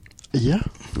hallway? Yeah,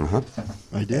 Uh-huh.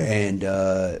 I did.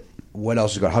 And what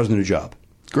else is going? How's the new job?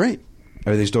 Great.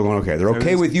 Everything's still going okay. They're okay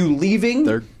Everything's- with you leaving.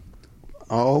 They're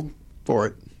all for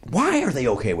it. Why are they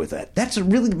okay with that? That's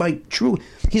really my true.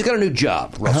 He's got a new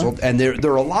job, Russell, and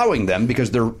they're allowing them because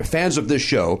they're fans of this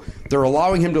show. They're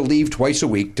allowing him to leave twice a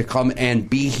week to come and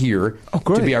be here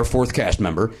great. to be our fourth cast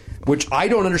member. Which I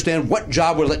don't understand. What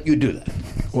job would let you do that?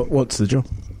 What's the job?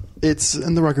 It's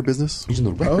in the record business. He's in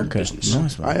the record business.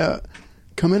 Nice one. I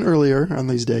come in earlier on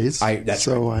these days. That's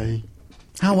so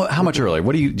How much earlier?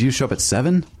 Do you show up at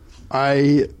 7?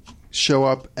 I show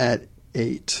up at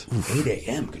 8, 8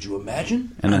 a.m. Could you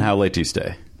imagine? And then how late do you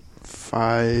stay?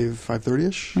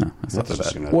 5:30ish. That's not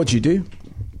so bad. What do you do?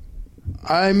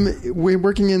 We're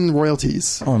working in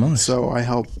royalties. Oh, nice. So I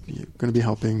help. Going to be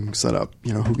helping set up.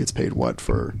 Who gets paid what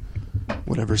for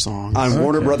whatever songs. On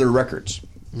Warner Brother Records.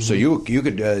 So you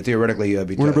could theoretically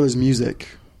be Warner Brothers Music.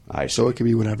 I see. So it could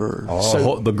be whatever. The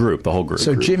whole group.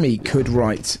 So Jimmy could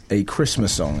write a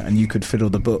Christmas song, and you could fiddle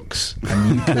the books,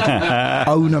 and you could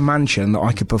own a mansion that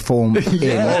I could perform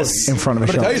in front of a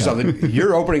But shop. I'll tell you something.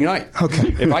 Your opening night.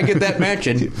 Okay. If I get that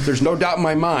mansion, there's no doubt in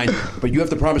my mind. But you have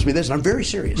to promise me this, and I'm very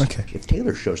serious. Okay. If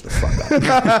Taylor shows the fuck up,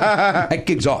 that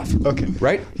gig's off. Okay.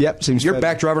 Right? Yep, seems You're fair.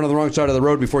 back driving on the wrong side of the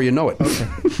road before you know it.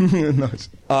 Nice.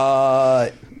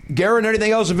 Garen,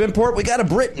 anything else of import? We got a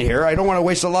Brit in here. I don't want to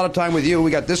waste a lot of time with you.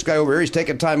 We got this guy over here. He's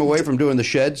taking time away from doing the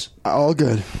sheds. All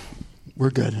good. We're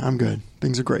good. I'm good.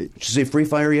 Things are great. Did you see Free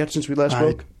Fire yet since we last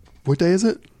spoke? What day is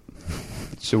it?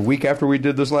 It's a week after we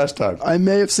did this last time. I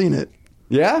may have seen it.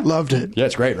 Yeah? Loved it. Yeah,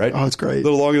 it's great, right? Oh, it's great. A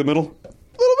little long in the middle? A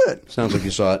little bit. Sounds like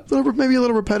you saw it. Maybe a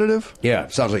little repetitive. Yeah,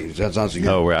 sounds like you.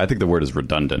 Oh, I think the word is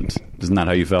redundant. Isn't that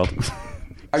how you felt?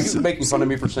 Are you making fun of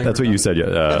me for saying That's what you said.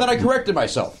 And then I corrected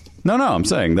myself. No, I'm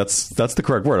saying that's the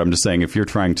correct word. I'm just saying if you're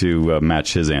trying to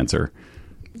match his answer.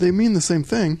 They mean the same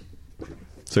thing.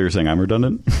 So you're saying I'm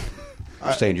redundant?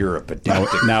 I'm saying you're a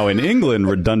pedantic. Now in England,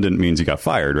 redundant means you got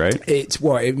fired, right? It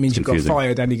means you've got Confusing.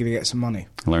 fired and you're going to get some money.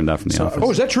 I learned that from the office.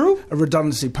 Oh, is that true? A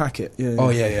redundancy packet. Yeah, Oh,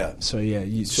 yeah. So yeah,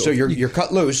 you So you're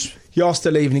cut loose. you ask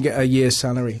to leave and you get a year's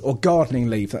salary or gardening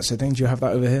leave. That's the thing. Do you have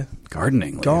that over here?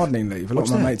 Gardening. Gardening leave. A lot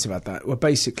of my mates have had that. Well,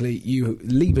 basically, you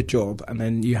leave a job and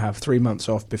then you have 3 months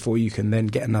off before you can then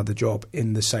get another job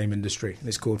in the same industry.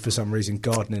 It's called, for some reason,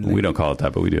 gardening leave. We don't call it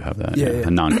that, but we do have that. Yeah. A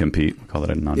non-compete. We call it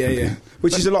a Yeah, non-compete. yeah.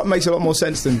 Which is makes a lot more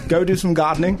sense than go do some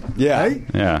gardening. Yeah. Hey?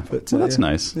 Yeah. But, Well, that's yeah.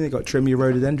 nice. Yeah, you got to trim your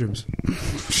rhododendrons.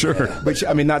 Sure. Which,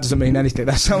 I mean, that doesn't mean anything.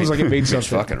 That sounds like it means something.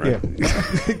 fucking right. Yeah.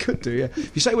 It could do, yeah.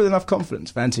 If you say it with enough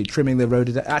confidence, fancy trimming the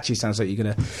rhododendron, actually sounds like you're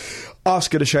going to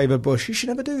ask her to shave her bush. You should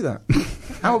never do that.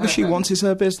 However she wants is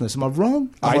her business. Am I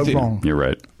wrong? Am I think- wrong? You're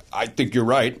right. I think you're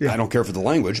right. I don't care for the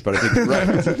language, but I think you're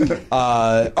right.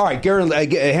 All right, Garen,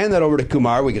 hand that over to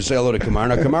Kumar. We can say hello to Kumar.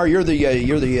 Now, Kumar, you're the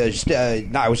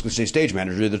I was going to say stage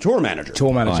manager. You're the tour manager.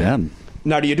 Tour manager. I am.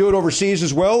 Now, do you do it overseas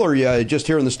as well, or just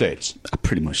here in the States? I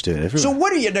pretty much do it everywhere. So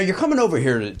what are you? Now you're coming over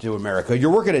here to America.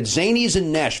 You're working at Zany's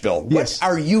in Nashville. Yes.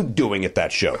 What are you doing at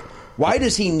that show? Why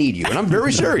does he need you? And I'm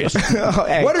very serious.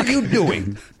 Hey. What are you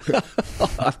doing?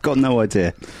 I've got no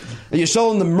idea. Are you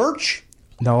selling the merch?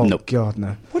 No, Nope. God,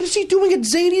 no. What is he doing at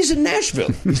Zanies in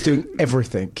Nashville? He's doing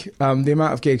everything. The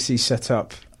amount of gigs he's set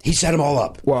up. He set them all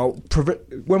up. Well,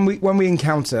 when we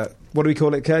encounter, what do we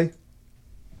call it, Kay?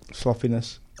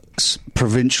 Sloppiness.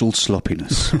 Provincial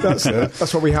sloppiness. That's it.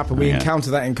 That's what we happen. We Yeah.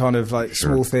 encounter that in kind of like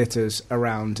small theatres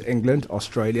around England,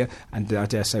 Australia, and I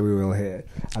dare say we will here.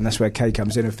 And that's where Kay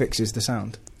comes in and fixes the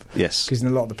sound. Yes. Because in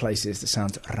a lot of the places the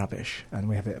sound's rubbish, and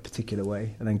we have it a particular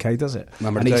way, and then Kay does it.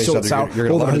 I'm gonna and tell he you sorts something, out you're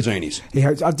gonna all love the- it at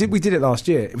Zanies. We did it last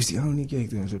year. It was the only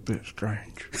gig that was a bit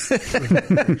strange.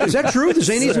 Is that true? The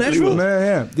Zanies in Nashville?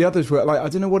 Yeah. The others were like, I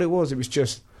don't know what it was. It was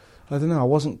just, I don't know. I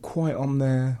wasn't quite on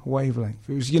their wavelength.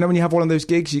 It was, you know, when you have one of those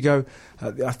gigs, you go,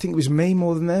 I think it was me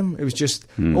more than them. It was just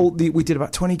we did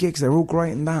about 20 gigs. They're all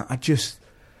great and that. I just,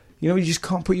 you know, you just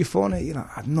can't put your foot on it. You're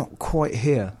like, I'm not quite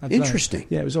here. I don't know. Interesting.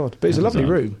 Yeah, it was odd, but it's a lovely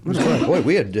room. It was great. Boy,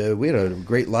 we had a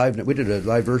great live. We did a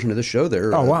live version of this show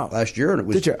there. Oh, wow. Last year, and it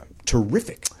was Did you?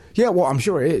 terrific. Yeah, well, I'm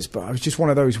sure it is, but it was just one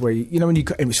of those where, you know, when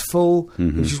it was full,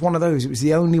 it was just one of those. It was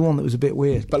the only one that was a bit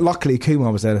weird. But luckily, Kumar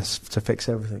was there to fix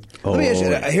everything. Let me ask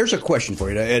you, here's a question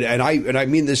for you, and I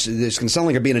mean this can sound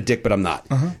like I'm being a dick, but I'm not.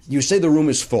 You say the room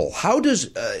is full. How does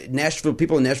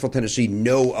people in Nashville, Tennessee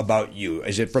know about you?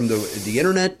 Is it from the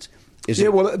internet? Yeah,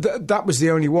 well, that was the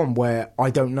only one where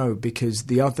I don't know, because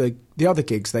the other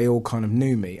gigs, they all kind of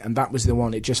knew me, and that was the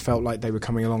one, it just felt like they were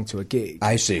coming along to a gig.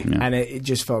 I see. And it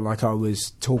just felt like I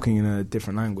was talking in a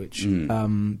different language.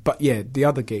 But yeah, the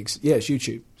other gigs, yeah, it's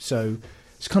YouTube. So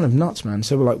it's kind of nuts, man.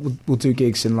 So we're like, we'll do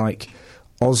gigs in like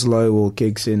Oslo, or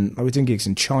we're doing gigs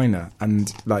in China,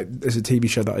 and like there's a TV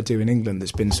show that I do in England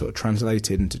that's been sort of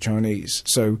translated into Chinese.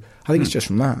 So I think it's just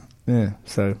from that. Yeah,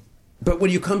 so... But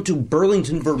when you come to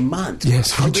Burlington, Vermont,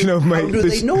 yes, how do you know, mate? How do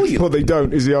they know you? Well, they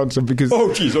don't is the answer, because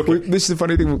okay. This is the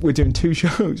funny thing. We're doing 2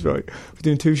 shows, right? We're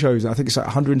doing 2 shows. I think it's like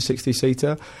 160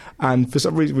 seater, and for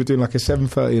some reason we're doing like a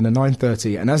 7:30 and a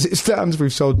 9:30. And as it stands,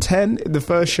 we've sold 10 in the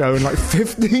first show and like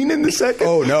 15 in the second.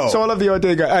 Oh, no. So I love the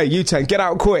idea. Go, hey, you 10, get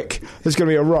out quick. There's going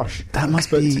to be a rush. That must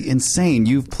be insane.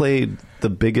 You've played the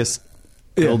biggest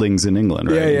buildings in England,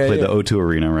 right? Yeah, you played yeah. the O2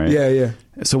 Arena, right? Yeah, yeah.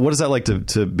 So what is that like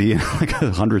to be in like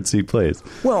a 100-seat place?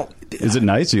 Well, is it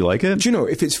nice? Do you like it? do you know,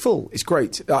 if it's full, it's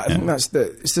great. I think it's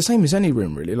the same as any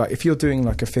room, really. Like if you're doing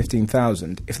like a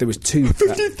 15,000, if there was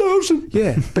 15,000.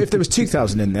 Yeah, but if there was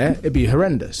 2,000 in there, it'd be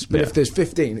horrendous. But if there's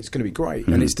 15, it's going to be great.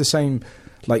 And it's the same,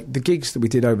 like the gigs that we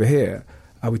did over here.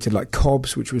 We did like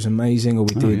Cobb's, which was amazing, or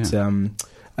we did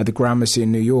at the Gramercy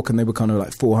in New York, and they were kind of like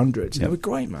 400s. They were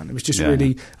great, man. It was just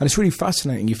really, and it's really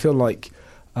fascinating. You feel like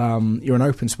you're an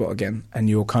open spot again, and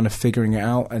you're kind of figuring it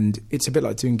out. And it's a bit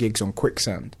like doing gigs on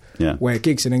Quicksand, where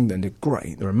gigs in England are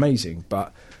great, they're amazing,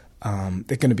 but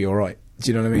they're going to be all right.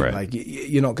 Do you know what I mean? Right. Like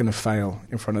you're not going to fail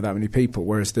in front of that many people.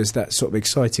 Whereas there's that sort of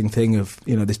exciting thing of,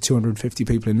 you know, there's 250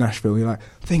 people in Nashville. You're like,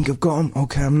 I think I've got them.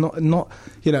 Okay, I'm not,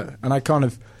 you know. And I kind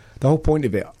of, the whole point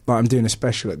of it, like I'm doing a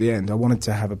special at the end. I wanted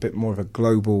to have a bit more of a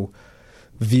global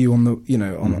view on the, you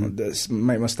know, on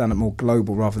make my stand up more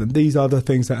global rather than these other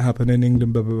things that happen in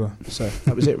England. Blah blah blah. So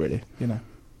that was it, really. You know.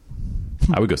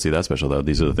 I would go see that special though.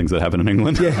 These are the things that happen in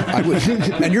England. Yeah. I would.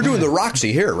 And you're doing the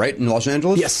Roxy here, right, in Los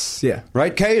Angeles? Yes. Yeah.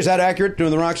 Right, Kay? Is that accurate,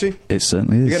 doing the Roxy? It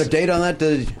certainly is. You got a date on that?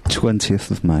 20th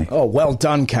of May. Oh, well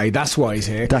done, Kay. That's why he's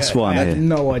here. That's why I'm I had here.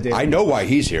 no idea. I know why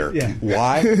he's here. Yeah.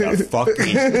 Why the fuck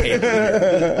he's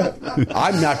here?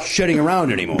 I'm not shitting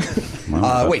around anymore.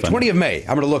 Wait, 20 of May.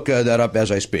 I'm going to look that up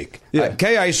as I speak. Yeah.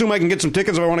 Kay, I assume I can get some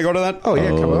tickets if I want to go to that? Oh yeah,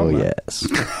 come on. Man. yes.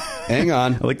 Hang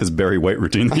on. I like this Barry White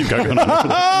routine that you've got going on.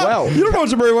 Well, You don't know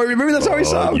it's a very white. Maybe that's how he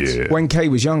sounds. Yeah. when Kay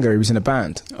was younger, he was in a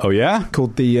band Oh yeah?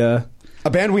 called the A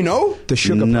band we know?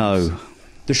 Sugar Plums. No.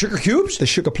 The Sugar Cubes? The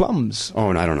Sugar Plums. Oh,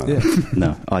 and I don't know. That.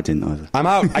 No, I didn't either. I'm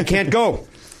out. I can't go.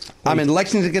 I'm in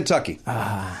Lexington, Kentucky.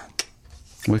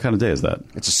 What kind of day is that?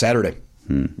 It's a Saturday.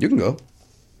 You can go.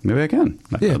 Maybe I can.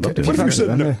 Yeah, I'd love to. what if you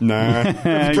said no? Nah.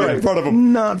 Get in front of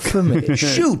him. Not for me.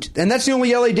 Shoot. And that's the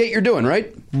only LA date you're doing,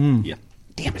 right? Yeah.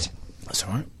 Damn it. That's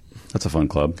all right. That's a fun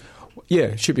club. Yeah,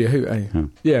 it should be a hoot, eh?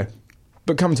 Yeah.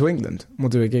 But come to England. We'll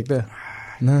do a gig there.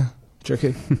 No.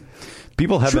 Tricky.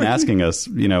 People have been asking us,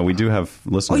 you know, we do have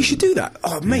listeners. Oh, you should do that.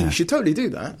 Oh, mate, you should totally do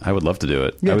that. I would love to do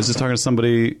it. Yeah. I was just talking to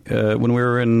somebody when we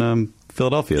were in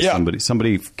Philadelphia. Yeah.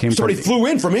 Somebody came Somebody flew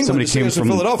in from England Somebody to see came us in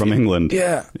Philadelphia. from England.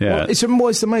 Yeah. Yeah. Well, it's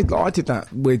amazing. I did that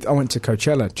I went to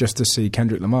Coachella just to see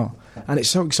Kendrick Lamar. And it's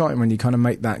so exciting when you kind of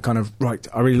make that kind of, right,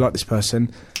 I really like this person.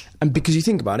 And because you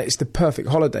think about it, it's the perfect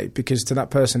holiday, because to that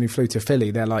person who flew to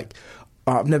Philly, they're like,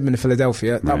 I've never been to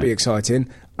Philadelphia. That'll be exciting.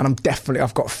 And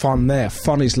I've got fun there.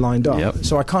 Fun is lined up. Yep.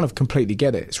 So I kind of completely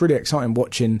get it. It's really exciting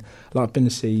watching, like, I've been to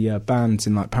see bands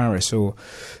in, like, Paris or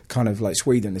kind of, like,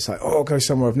 Sweden. It's like, oh, I'll go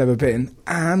somewhere I've never been.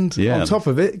 And on top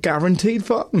of it, guaranteed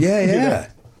fun. Yeah. You know?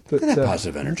 Look at that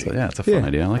positive energy. Yeah, it's a fun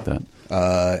idea. I like that.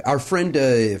 Our friend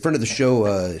of the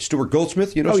show, Stuart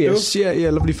Goldsmith, you know Stu? Yes. Yeah,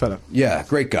 lovely fella. Yeah,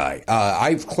 great guy.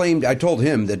 I told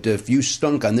him that if you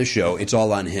stunk on this show, it's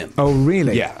all on him. Oh,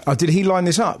 really? Yeah. Oh, did he line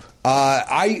this up?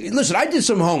 I did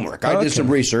some homework. I did some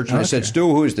research, and I said,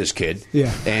 Stu, who is this kid?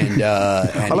 Yeah. And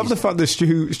I love the fact that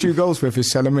Stu Goldsmith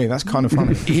is selling me. That's kind of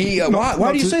funny.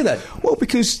 Why do you say that? Well,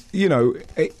 because, you know,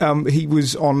 he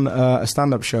was on a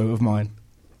stand-up show of mine.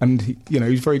 And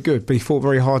he's very good, but he fought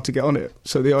very hard to get on it.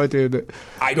 So the idea that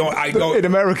I don't in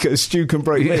America Stu can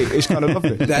break me is kind of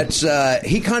lovely. That's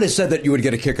he kind of said that you would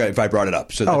get a kick if I brought it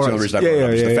up. So that's the only reason I brought it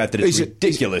up. Is the fact that it's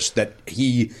ridiculous that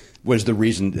he was the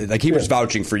reason. Like he was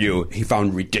vouching for you, he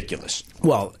found ridiculous.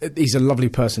 Well, he's a lovely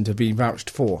person to be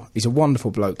vouched for. He's a wonderful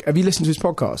bloke. Have you listened to his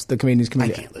podcast, The Comedian's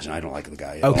Comedian? I can't listen. I don't like the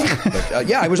guy at all. But,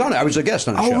 yeah, I was on it. I was a guest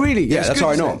on the show. Oh, really? Yeah, that's how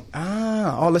I know him.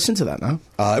 I'll listen to that now.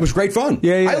 It was great fun.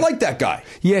 Yeah. I like that guy.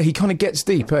 Yeah, he kind of gets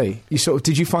deep, eh?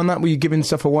 Did you find that? Were you giving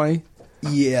stuff away?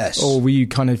 Yes. Or were you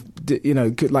kind of,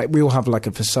 good, like, we all have like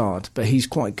a facade, but he's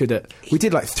quite good at, we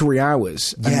did like 3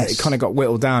 hours, and it kind of got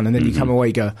whittled down, and then you come away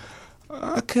and go,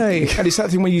 okay. And it's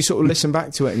that thing where you sort of listen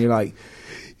back to it and you're like,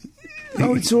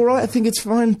 oh, it's all right, I think it's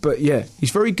fine. But yeah,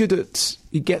 he's very good at,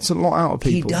 he gets a lot out of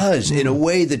people. He does, in a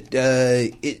way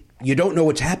that you don't know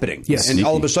what's happening. Yes. And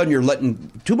all of a sudden you're letting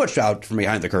too much out from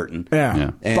behind the curtain. Yeah.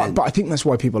 And But I think that's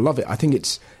why people love it. I think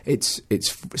it's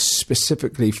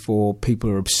specifically for people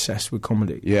who are obsessed with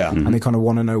comedy. Yeah. And they kind of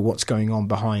want to know what's going on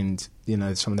behind,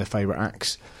 some of their favourite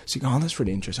acts. So you go, oh, that's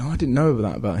really interesting. Oh, I didn't know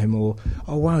that about him. Or,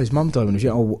 oh, wow, his mum died when he was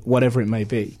young. Or whatever it may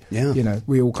be. Yeah.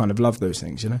 We all kind of love those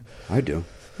things, I do.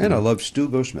 And I love Stu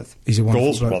Goldsmith. He's a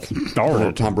wonderful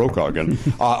bloke. Tom Brokaw again.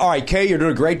 All right, Kay, you're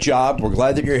doing a great job. We're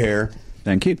glad that you're here.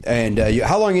 Thank you. And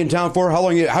how long are you in town for? How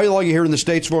long are you here in the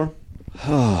States for?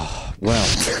 Oh, well.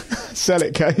 Sell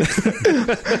it, Kay.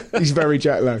 He's very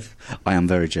jet lagged. I am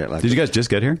very jet lagged. Did you guys just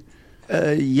get here?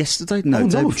 Yesterday? No,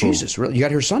 day before. Jesus, really? You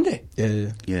got here Sunday?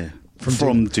 Yeah.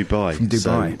 From Dubai. From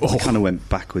Dubai. So I kind of went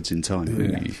backwards in time.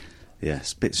 Yeah,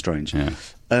 it's a bit strange. Yeah.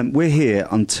 We're here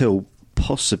until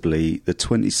possibly the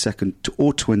 22nd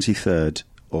or 23rd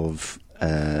of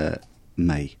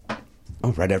May.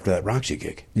 Oh, right after that Roxy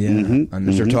gig. Yeah. Mm-hmm. And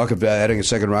Is there talk of adding a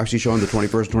second Roxy show on the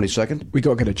 21st, 22nd? we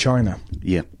got to go to China.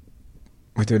 Yeah.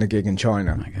 We're doing a gig in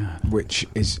China, my God. which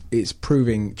is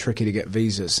proving tricky to get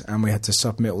visas, and we had to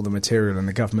submit all the material, and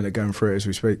the government are going through it as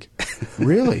we speak.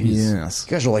 Really? Yes.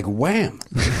 You guys are like Wham.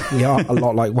 We are a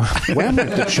lot like Wham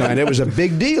went to China. It was a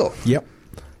big deal. Yep.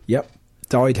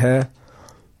 Dyed hair.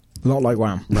 A lot like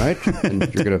Wham. Right? And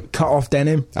you're going to... Cut off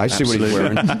denim. I see what he's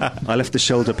wearing. I left the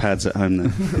shoulder pads at home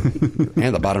then.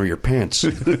 And the bottom of your pants.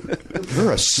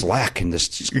 You're a slack in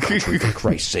this country, for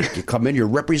Christ's sake. You come in, you're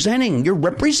representing.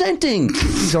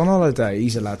 He's on holiday.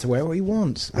 He's allowed to wear what he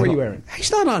wants. What are you wearing? He's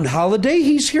not on holiday.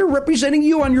 He's here representing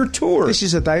you on your tour. This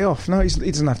is a day off. No, he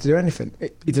doesn't have to do anything.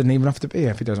 He doesn't even have to be here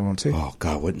if he doesn't want to. Oh,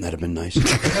 God, wouldn't that have been nice?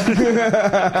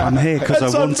 I'm here because I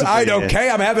want to be I know, here.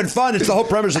 Kay. I'm having fun. It's the whole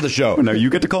premise of the show. No,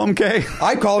 you get to call him Kay.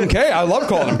 I call him Kay. I love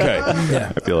calling him Kay.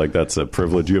 Yeah. I feel like that's a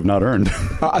privilege you have not earned.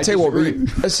 I'll tell you what.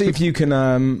 Let's see if you can. Do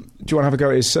you want to have a go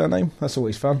at his surname? That's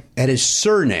always fun. At his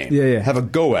surname. Yeah. Have a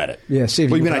go at it. Yeah, see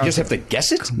if What, you you mean can I just have pronounce to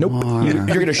guess it? Nope. You're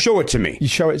going to show it to me. You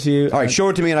show it to you. All right, show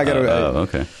it to me and I got to...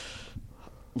 Okay.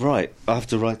 Right, I have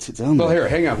to write it down. well, then. here,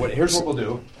 hang on. Here's what we'll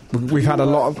do. We've had a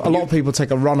lot of people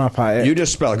take a run up at it. You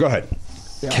just spell it. Go ahead.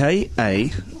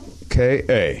 K-A-M-A-L-A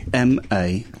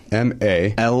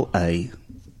K-A-M-A.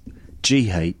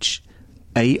 G-H-A-R-A-N.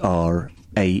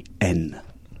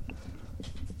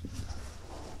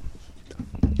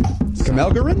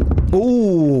 Kamelgarin?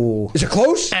 Ooh. Is it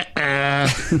close?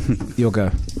 You'll go.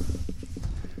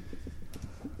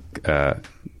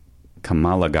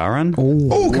 Kamalagaran?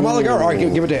 Oh, Kamalagaran. All right,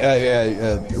 give it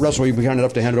to Russell. You'll be kind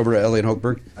enough to hand it over to Elliot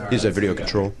Hochberg. He's at video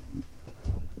control.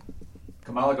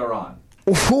 Kamalagaran.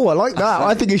 Oh, I like that.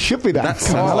 I think it should be that. That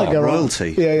sounds like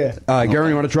royalty. Yeah. Garen,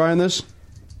 you want to try on this?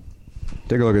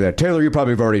 Take a look at that. Taylor, you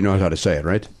probably already know how to say it,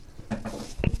 right?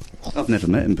 I've never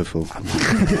met him before. I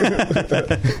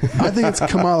think it's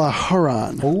Kamala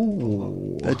Haran.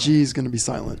 Ooh. That G is going to be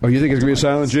silent. Oh, you think it's going to be a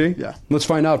silent G? Yeah. Let's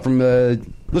find out from...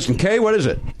 listen, Kay, what is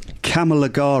it?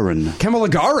 Kamalagaran.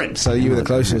 Kamalagaran. So you were the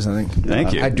closest, I think.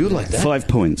 Thank you. I do like that. 5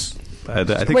 points. I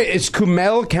think Wait, it's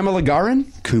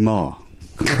Kamalagaran? Kumar.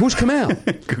 Who's Kumail?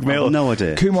 Kumail, No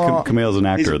idea. Kumail's an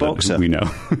actor He's a boxer. that we know.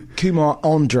 Kumar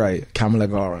Andre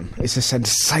Kamalagaran. It's a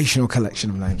sensational collection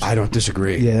of names. I don't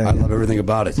disagree. Yeah. I love everything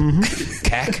about it.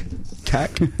 Kak?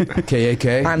 Kak.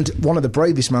 K-A-K? And one of the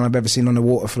bravest men I've ever seen on a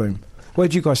water flume. Where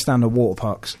do you guys stand on water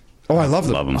parks? Oh, I love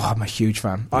them. Love 'em. Oh, I'm a huge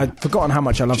fan. I'd forgotten how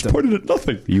much I loved them. Pointed at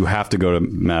nothing. You have to go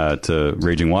to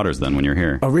Raging Waters then when you're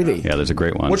here. Oh, really? Yeah, there's a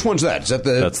great one. Which one's that? Is that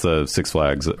the... That's the Six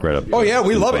Flags right up. Oh, yeah,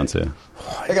 we in love it. Valencia.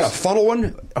 They got a funnel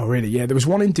one? Oh, really? Yeah, there was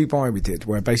one in Dubai we did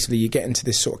where basically you get into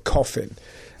this sort of coffin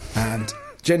and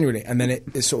genuinely, and then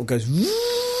it sort of goes,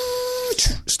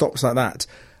 stops like that,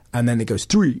 and then it goes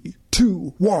 3,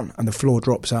 2, 1, and the floor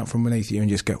drops out from beneath you and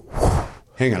you just go,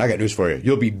 Hang on, I got news for you.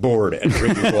 You'll be bored at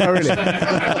Raging Waters. oh,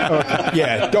 really?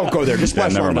 Yeah, don't go there. Just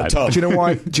splash never on the mind. tub. Do you know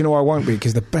why? Do you know why I won't be?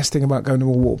 Because the best thing about going to a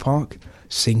water park,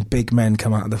 seeing big men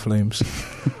come out of the flumes.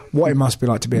 What it must be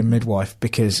like to be a midwife,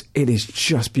 because it is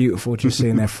just beautiful just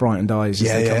seeing their frightened eyes as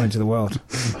they come into the world.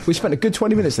 We spent a good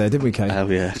 20 minutes there, didn't we, Kate? Oh,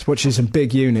 yeah. Just watching some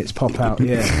big units pop out.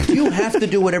 Yeah. Do you have to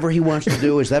do whatever he wants to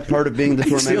do? Is that part of being the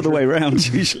tour It's the other way around,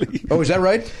 usually. Oh, is that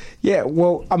right? Yeah,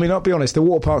 well, I mean, I'll be honest, the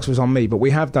water parks was on me, but we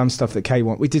have done stuff that Kay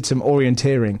wanted. We did some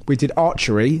orienteering. We did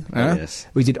archery. yes.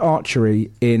 We did archery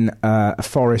in a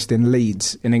forest in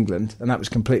Leeds, in England, and that was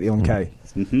completely on Kay.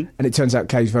 Mm-hmm. And it turns out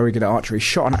Kay's very good at archery.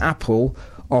 Shot an apple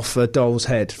off a doll's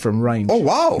head from range. Oh,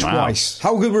 wow. Twice.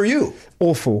 How good were you?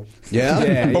 Awful.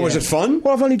 Yeah? Oh, was it fun?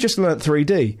 Well, I've only just learnt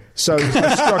 3D, so I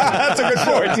struggled. That's a good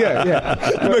point.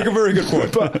 Yeah. You make a very good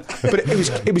point. But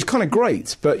it was kind of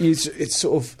great, but it's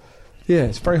sort of... Yeah,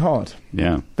 it's very hard.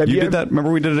 Yeah. Have You you did ever- that.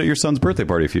 Remember we did it at your son's birthday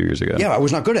party a few years ago? Yeah, I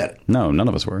was not good at it. No, none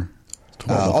of us were.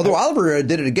 Although Oliver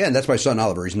did it again. That's my son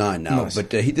Oliver. He's 9 now. Nice.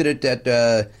 But he did it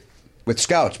at with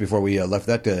Scouts before we left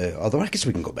that. Although I guess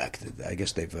we can go back. I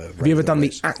guess they've... Have you ever done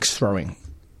the axe throwing?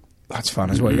 That's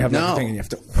fun as well. You have No. that thing and you have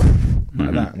to...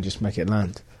 like that and just make it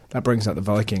land. That brings out the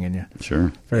Viking in you.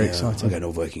 Sure. Very I exciting. got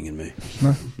no Viking in me.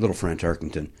 No? Little Fran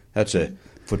Tarkington. That's a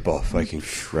football Viking.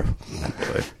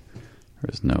 Boy,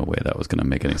 there's no way that was going to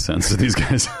make any sense to these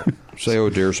guys. Say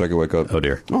oh dear so I can wake up. Oh,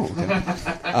 dear. Oh,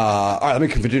 okay. All right, let me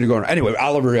continue going. Anyway,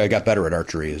 Oliver got better at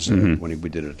archery when we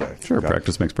did it. Sure,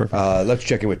 practice makes perfect. Let's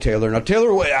check in with Taylor. Now,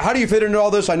 Taylor, how do you fit into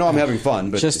all this? I know I'm having fun,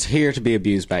 but... Just here to be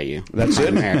abused by you. That's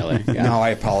it? Primarily. Yeah. No, I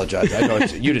apologize. I know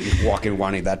you didn't walk in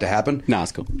wanting that to happen. No,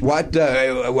 it's cool. What?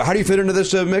 How do you fit into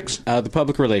this mix? The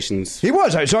public relations. He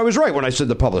was. So I was right when I said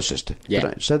the publicist. Yeah.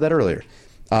 But I said that earlier.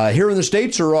 Here in the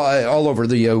States or all over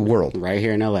the world? Right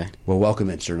here in L.A. Well, welcome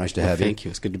in, sir. Nice to have you. Thank you.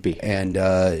 It's good to be. And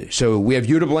so we have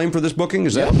you to blame for this booking?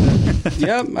 Is that?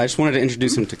 Yep. I just wanted to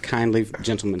introduce him to kindly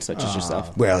gentlemen such as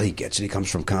yourself. Well, he gets it. He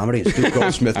comes from comedy. As Stu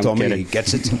Goldsmith I'm told me, kidding. he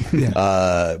gets it.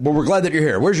 Well, we're glad that you're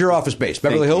here. Where's your office based?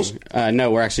 Beverly Hills?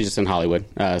 No, we're actually just in Hollywood.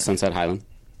 Sunset Highland.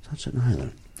 Sunset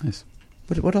Island. Nice.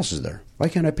 What else is there? Why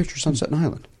can't I picture Sunset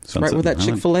Island? Right where that Island.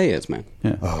 Chick-fil-A is, man.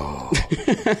 Yeah.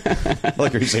 I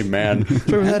like when you say man. That's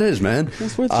where that is, man.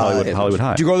 That's where Hollywood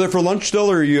High. Did you go there for lunch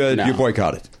still, or you No. you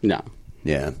boycott it? No.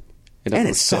 Yeah. It And doesn't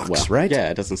it sit sucks, well. right? Yeah,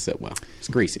 it doesn't sit well. It's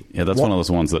greasy. Yeah, that's one of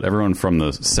those ones that everyone from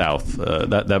the South,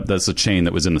 that's a chain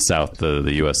that was in the South, the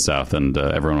U.S. South, and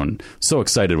everyone was so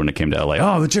excited when it came to L.A.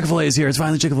 Oh, the Chick-fil-A is here. It's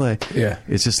finally Chick-fil-A. Yeah.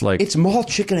 It's just like... It's mall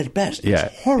chicken at best. yeah,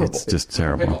 It's horrible. It's just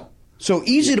terrible. So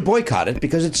easy to boycott it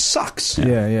because it sucks.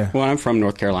 Yeah. Well, I'm from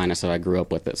North Carolina, so I grew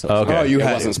up with it. So Okay. Oh, you it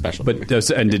had wasn't it. special. for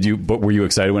me. But were you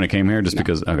excited when it came here? Just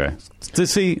because? Okay. To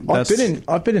see,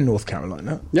 I've been in North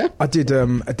Carolina. Yeah. I did a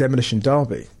demolition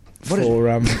derby for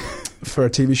a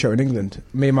TV show in England.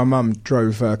 Me and my mum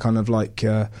drove kind of like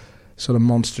sort of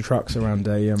monster trucks around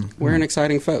a. We're an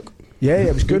exciting folk. Yeah,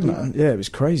 it was good, man. Yeah, it was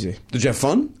crazy. Did you have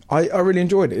fun? I really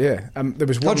enjoyed it. Yeah, there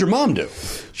was one. How'd your mom do?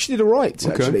 She did all right,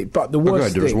 actually. But the worst go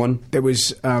ahead, there was thing, one. there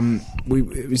was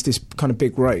it was this kind of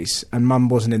big race, and Mum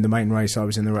wasn't in the main race. I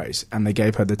was in the race, and they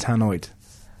gave her the tannoid,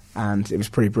 and it was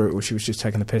pretty brutal. She was just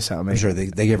taking the piss out of me. I'm sure they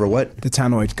gave her what? The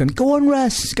tannoid, going, go on,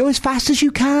 Russ, go as fast as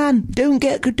you can. Don't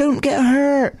get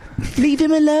hurt. Leave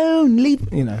him alone.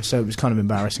 So it was kind of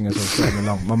embarrassing as I was driving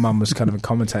along. My mum was kind of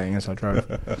commentating as I drove,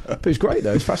 but it was great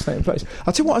though. It was a fascinating place.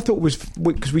 I'll tell you what I thought was,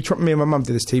 because me and my mum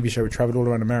did this TV show. We travelled all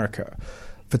around America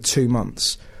for 2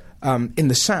 months. In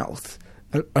the South,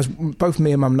 as both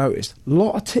me and Mum noticed, a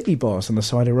lot of titty bars on the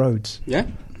side of roads. Yeah.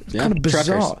 It's kind of bizarre.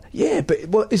 Truckers. Yeah,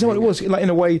 but is that what it was? Like in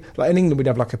a way, like in England, we'd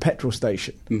have like a petrol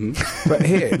station, but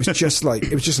here it was just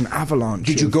an avalanche.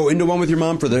 Did you go into one with your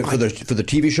mom for the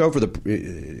TV show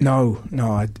No,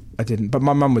 I didn't. But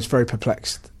my mum was very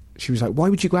perplexed. She was like, "Why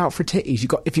would you go out for titties?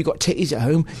 If you got titties at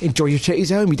home, enjoy your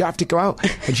titties at home. You don't have to go out."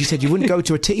 And she said, "You wouldn't go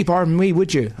to a titty bar with me,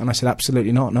 would you?" And I said,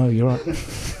 "Absolutely not. No, you're right."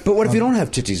 But what if you don't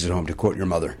have titties at home? To quote your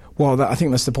mother. Well, I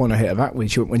think that's the point I hit her back with.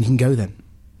 She went, "When you can go then."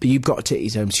 but you've got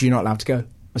titties home, so you're not allowed to go.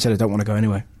 I said, I don't want to go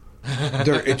anyway.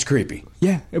 It's creepy.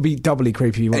 Yeah, it'll be doubly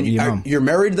creepy if you went with your mum. You're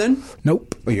married then?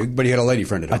 Nope. But you had a lady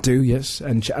friend at home. I do, yes.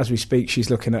 And as we speak,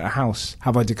 she's looking at a house.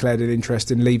 Have I declared an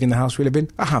interest in leaving the house we live in?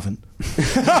 I haven't.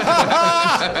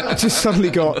 just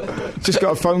got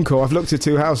a phone call. I've looked at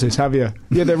 2 houses, have you?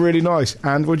 Yeah, they're really nice.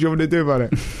 And what do you want me to do about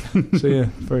it? So, yeah,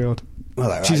 very odd.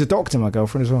 Well, she's a doctor, my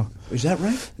girlfriend, as well. Is that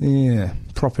right? Yeah,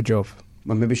 proper job.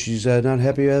 Well, maybe she's not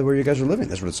happy where you guys are living.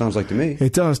 That's what it sounds like to me.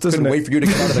 It does, doesn't Couldn't it? wait for you to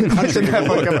get out of the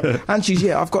country. And she's,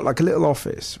 I've got like a little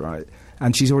office, right?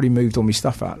 And she's already moved all my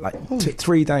stuff out, like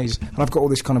 3 days. And I've got all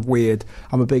this kind of weird,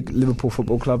 I'm a big Liverpool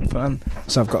Football Club fan,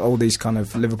 so I've got all these kind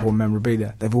of Liverpool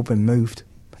memorabilia. They've all been moved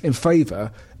in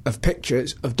favour of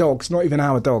pictures of dogs, not even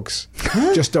our dogs,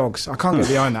 just dogs. I can't get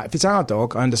behind that. If it's our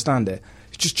dog, I understand it.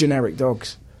 It's just generic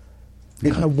dogs.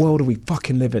 What kind of world are we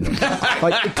fucking living in?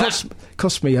 Like, it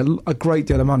cost me a great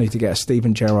deal of money to get a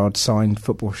Steven Gerrard signed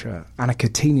football shirt and a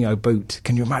Coutinho boot.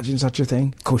 Can you imagine such a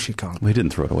thing? Of course you can't. Well, he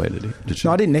didn't throw it away, did he?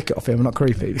 No, I didn't nick it off him. I'm not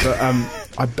creepy. But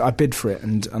I bid for it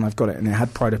and I've got it. And it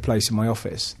had pride of place in my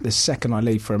office. The second I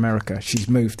leave for America, she's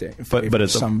moved it. But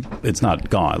it's not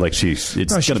gone. Like it's going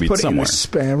to be put it in somewhere. the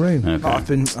spare room. Okay.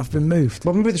 I've been moved.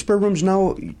 Well, maybe the spare room's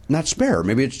now not spare.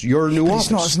 Maybe it's your new office.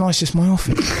 It's not as nice as my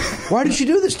office. Why did she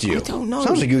do this to you? I don't know.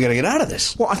 Sounds like you got to get out of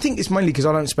this. Well, I think it's mainly because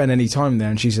I don't spend any time there,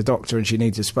 and she's a doctor and she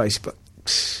needs a space. But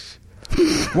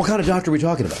what kind of doctor are we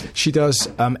talking about? She does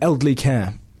elderly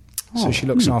care, so she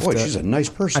looks after. Boy, she's a nice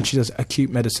person, and she does acute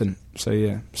medicine. So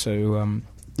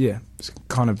it's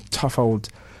kind of tough old.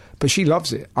 But she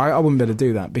loves it. I wouldn't be able to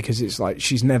do that because it's like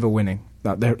she's never winning.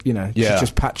 Like she's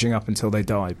just patching up until they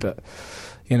die. But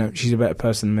she's a better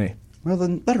person than me. Well,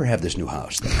 then let her have this new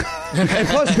house. And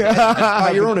plus,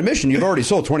 by your own admission, you've already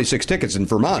sold 26 tickets in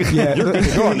Vermont. Yeah. You're going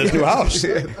to go in this new house.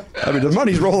 I mean, the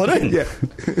money's rolling in. Yeah.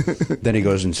 Then he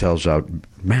goes and sells out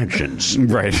mansions.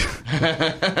 Right.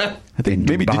 I think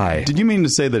maybe did you mean to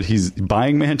say that he's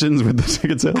buying mansions with the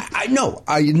ticket sales? No,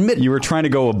 I admit it. You were trying to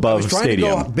go above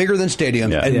stadium. To go bigger than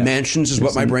stadium, and mansions is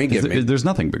what my brain gives me. There's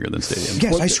nothing bigger than stadium.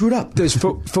 Yes, I screwed up. There's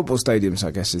football stadiums,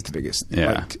 I guess, is the biggest.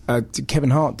 Yeah. Like,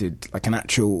 Kevin Hart did like an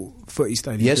actual footy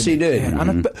stadium. Yes, he did. Yeah.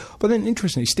 Mm-hmm. But then,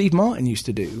 interestingly, Steve Martin used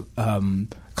to do kind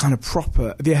of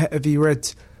proper. Have you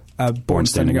read Born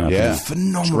Standing Up? Yeah,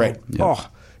 phenomenal. It's great. Yeah. Oh,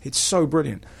 it's so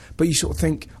brilliant. But you sort of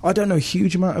think, I don't know a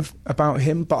huge amount about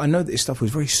him, but I know that his stuff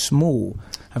was very small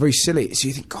and very silly. So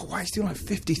you think, God, why is he doing like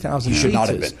 50,000? He should not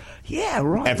have been. Yeah,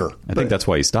 right. Ever. I think that's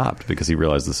why he stopped, because he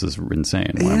realized this is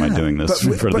insane. Why am I doing this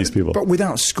for these people? But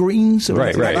without screens.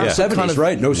 Right. Yeah. 70s,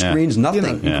 right? No screens,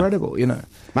 nothing. Incredible,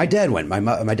 My dad went.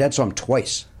 My dad saw him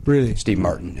twice. Really? Steve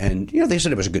Martin. And, they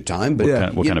said it was a good time.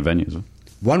 But What kind of venues?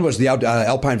 One was the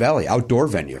Alpine Valley outdoor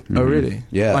venue. Oh, really?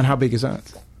 Yeah. And how big is that?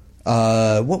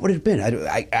 What would it have been? I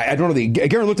don't know.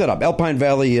 Garen looked that up. Alpine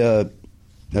Valley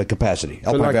capacity.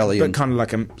 Alpine Valley. But kind of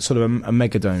like a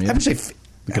megadome. Yeah? I would say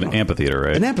Like an amphitheater,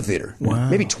 right? An amphitheater. Wow.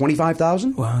 Maybe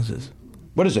 25,000. Wowzers.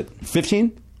 What is it?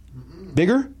 15?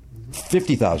 Bigger?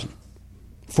 50,000.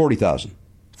 40,000.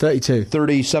 32.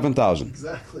 37,000.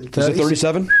 Exactly. Is it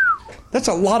 37? That's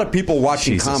a lot of people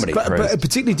watching comedy. But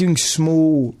particularly doing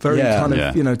small, very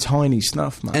tiny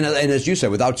stuff, man. And as you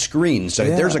said, without screens. So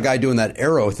there's a guy doing that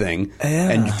arrow thing. Yeah.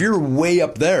 And if you're way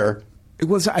up there...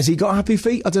 Has he got happy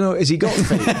feet? I don't know. Has he got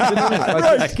feet? I don't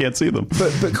know. I can't see them.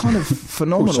 But kind of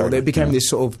phenomenal. They became this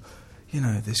sort of...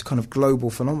 this kind of global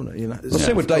phenomenon. Let's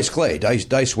say with Dice Clay.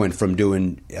 Dice went from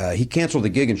doing... he canceled the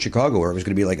gig in Chicago where it was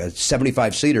going to be like a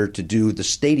 75-seater to do the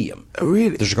stadium. Oh,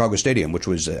 really? The Chicago Stadium, which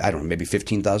was, I don't know, maybe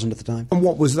 15,000 at the time. And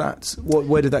what was that?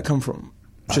 Where did that come from?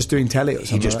 Just doing telly or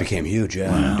something? He just became huge,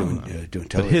 doing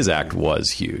telly. But his act was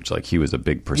huge. Like, he was a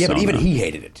big persona. Yeah, but even he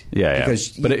hated it. Yeah.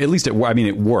 But at least, it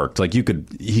worked. Like, he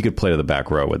could play to the back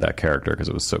row with that character because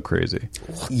it was so crazy.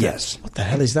 Yes. What the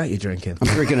hell is that you're drinking? I'm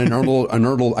drinking an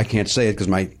Arnold, I can't say it because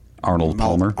my... Arnold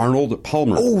Palmer. Arnold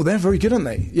Palmer. Oh, they're very good, aren't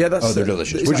they? Yeah, they're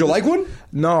delicious. Would you like one?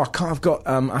 No, I can't. I've got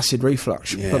acid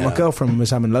reflux. Yeah. But my girlfriend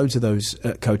was having loads of those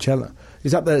at Coachella.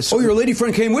 Is that the... your lady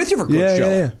friend came with you for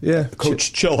Coachella? Yeah.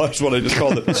 Coachella is what I just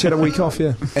called it. She had a week off,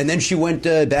 yeah. And then she went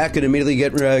back and immediately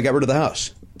got rid of the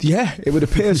house. Yeah, it would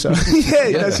appear so.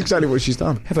 yeah, that's exactly what she's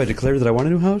done. Have I declared that I want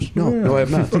a new house? No, I have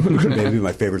not. Maybe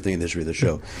my favorite thing in the history of the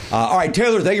show. All right,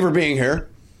 Taylor, thank you for being here.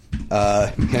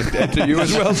 And to you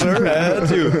as well,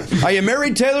 sir. Are you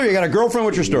married, Taylor? You got a girlfriend?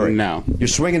 What's your story? No. You're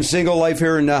swinging single life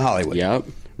here in Hollywood. Yep.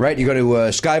 Right? You go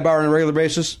to Sky Bar on a regular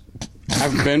basis?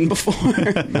 I've been before.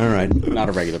 All right. Not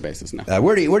a regular basis, no.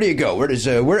 Where do you go? Where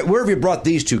have you brought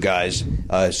these two guys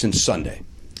since Sunday?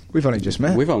 We've only just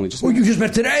met. Oh, you just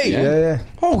met today? Yeah.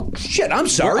 Oh, shit, I'm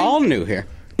sorry. We're all new here.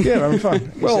 Yeah, I'm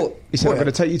fine. Well, he said, I'm going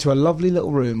to take you to a lovely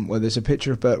little room where there's a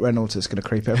picture of Burt Reynolds that's going to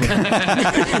creep everyone.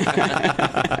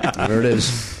 There it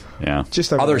is. Yeah.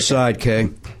 Just over Other there. side, Kay.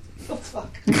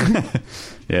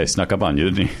 Yeah, he snuck up on you,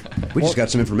 didn't he? We just got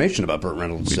some information about Burt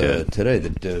Reynolds We did.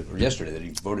 today, or yesterday, that he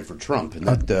voted for Trump. And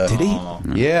that, did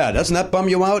he? Yeah, doesn't that bum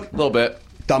you out? A little bit.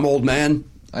 Dumb old man.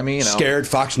 I mean, you know. Scared.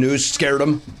 Fox News scared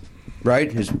him.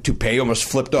 Right? His toupee almost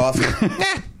flipped off.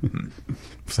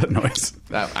 What's that noise?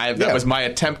 That was my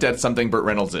attempt at something Burt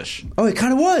Reynolds-ish. Oh, it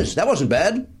kind of was. That wasn't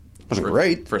bad. Wasn't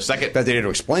great. For a second. But they had to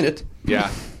explain it. Yeah.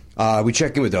 We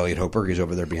check in with Elliot Hoper. He's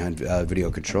over there behind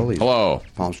video control. He's Hello.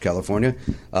 Palms, California.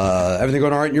 Everything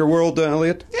going all right in your world,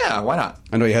 Elliot? Yeah, why not?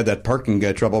 I know you had that parking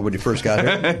trouble when you first got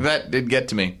here. That did get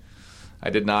to me. I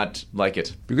did not like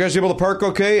it. You guys able to park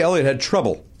okay? Elliot had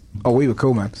trouble. Oh, we were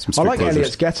cool, man. I like closers.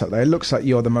 Elliot's get-up, though. It looks like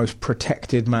you're the most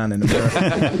protected man in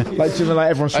America. like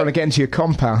everyone's trying to get into your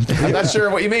compound. I'm not sure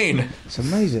what you mean. It's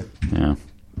amazing. Yeah.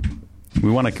 We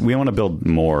want to build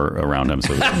more around him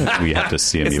so that we have to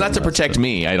see him. It's even not to less, protect but-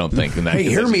 me, I don't think. In that Hey,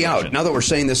 hear me situation. out now that we're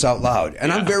saying this out loud.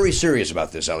 And I'm very serious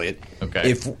about this, Elliot.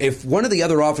 Okay. If one of the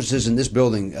other offices in this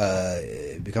building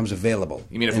becomes available.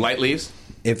 You mean if Light leaves?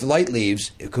 If Light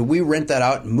leaves, could we rent that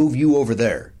out and move you over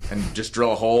there? And just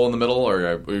drill a hole in the middle,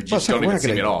 or you just don't even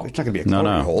see me at all? It's not going to be a No,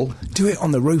 glory no. hole. Do it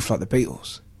on the roof like the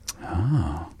Beatles.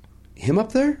 Him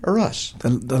up there or us? The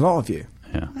lot of you.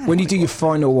 Yeah. When you do your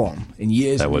final one, in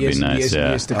years That and would be years and nice, years and yeah.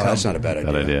 years to Oh, come, that's not a bad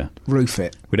idea. Good idea. roof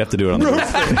it. We'd have to do it on the roof.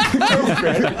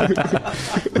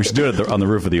 We should do it on the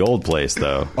roof of the old place,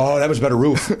 though. Oh, that was a better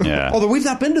roof. Yeah. Although we've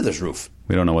not been to this roof.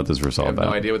 We don't know what this roof's all I have about.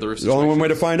 no idea what the roof There's only one way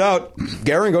to find out.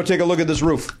 Garen, go take a look at this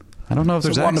roof. I don't know if It's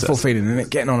there's a wonderful access. feeling, isn't it?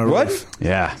 Getting on a What? roof.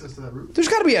 Yeah. There's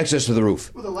got to be access to the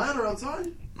roof. With a ladder outside?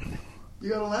 You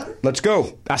got a ladder? Let's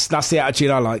go. That's the attitude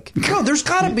I like. No, there's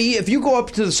got to be. If you go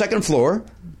up to the second floor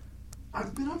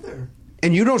I've been up there.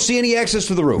 and you don't see any access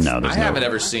to the roof. No, there's I haven't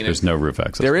ever seen it. There's no roof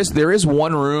access. There is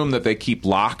one room that they keep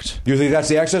locked You think that's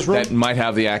the access room? that might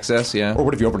have the access, yeah. Or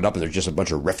what if you open it up and there's just a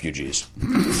bunch of refugees?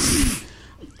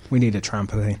 We need a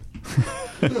trampoline.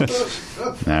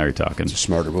 Now you're talking.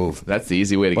 Smarter move. That's the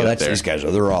easy way to Well, get that's there. these guys.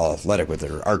 They're all athletic with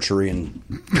their archery and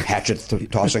hatchet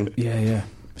tossing. Yeah.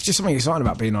 It's just something exciting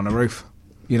about being on a roof.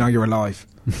 You know you're alive.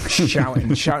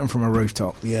 shouting from a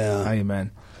rooftop. Yeah.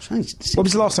 Amen. What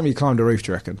was the last time you climbed a roof,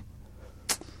 do you reckon?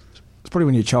 It's probably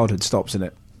when your childhood stops, isn't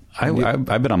it?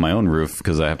 I've been on my own roof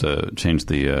because I have to change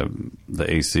the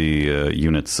AC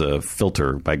unit's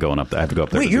filter by going up. I have to go up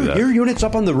there. Wait, to do that. your unit's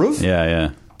up on the roof?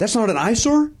 Yeah. That's not an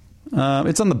eyesore?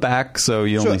 It's on the back, so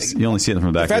you only see it from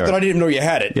the The backyard. fact that I didn't even know you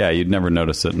had it. Yeah, you'd never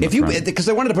notice it. In If the you, front. because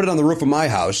I wanted to put it on the roof of my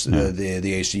house,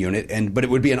 the AC unit, but it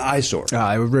would be an eyesore.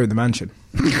 It would ruin the mansion.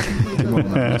 You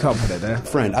can't put it there.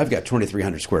 Friend, I've got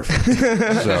 2,300 square feet.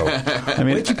 So, I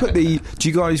mean, Where'd you put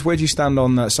where do you stand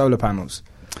on solar panels?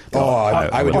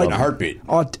 I would do it in a heartbeat.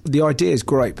 The idea is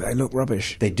great, but they look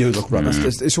rubbish. They do look rubbish.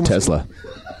 It's almost Tesla.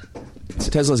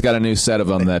 Tesla's got a new set of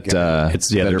them that it's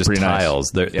that they're are just pretty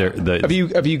tiles. nice. They're Have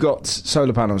you got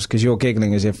solar panels? Because you're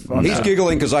giggling as if He's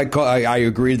giggling because I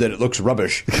agreed that it looks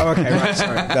rubbish. Oh, okay, right.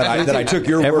 Sorry. that I took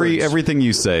your words. everything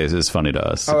you say is funny to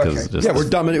us. Oh, 'cause okay. just- Yeah, we're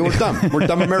dumb. We're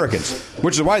dumb Americans.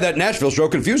 Which is why that Nashville show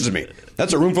confuses me.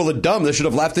 That's a room full of dumb that should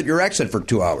have laughed at your accent for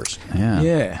 2 hours. Yeah.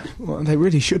 Yeah, well, they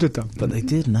really should have done, but they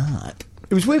did not.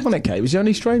 It was weird when it came. It was the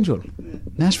only strange one.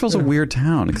 Nashville's a weird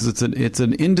town because it's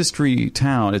an industry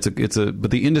town.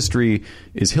 But the industry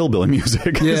is hillbilly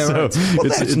music. Yeah, so right. Well,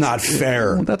 that's not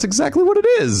fair. Well, that's exactly what it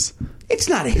is. It's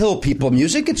not hill people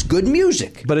music. It's good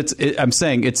music. But I'm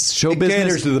saying it's show It business.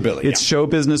 caters to the billy, It's yeah. show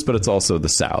business, but it's also the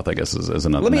South. I guess is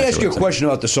another. Let me nicer ask you way a to say it. question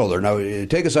about the solar. Now,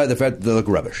 take aside the fact that they look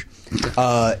rubbish.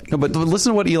 No, but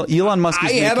listen to what Elon Musk is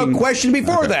I have a making- question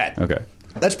before Okay. that. Okay.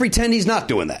 Let's pretend he's not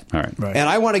doing that. All right. Right. And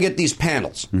I want to get these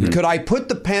panels. Could I put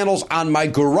the panels on my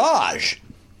garage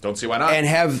Don't see why not. and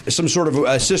have some sort of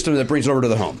a system that brings it over to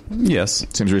the home? Yes.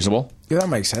 Seems reasonable. Yeah, that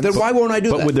makes sense. Then why won't I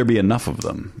do But that? would there be enough of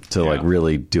them to like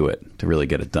really do it, to really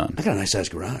get it done? I got a nice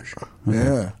sized garage.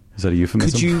 Yeah. Is that a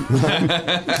euphemism?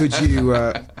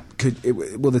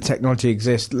 Will the technology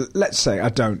exist? Let's say I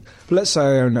don't. But let's say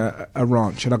I own a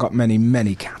ranch and I've got many,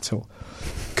 many cattle.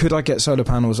 Could I get solar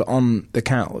panels on the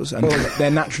cows? And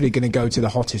they're naturally going to go to the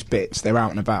hottest bits. They're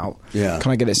out and about. Yeah.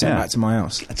 Can I get it sent Yeah. back to my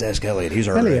house? Let's ask Elliot. He's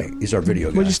our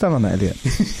video guy. Where'd you stand on that, Elliot?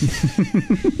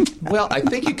 Well, I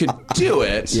think you could do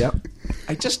it. Yep.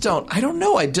 I don't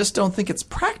know. I just don't think it's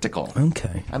practical.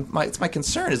 Okay. It's my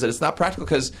concern is that it's not practical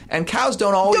and cows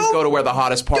don't always go to where the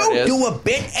hottest part is. Don't do a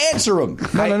bit. Answer them.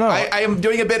 No. I am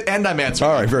doing a bit and I'm answering.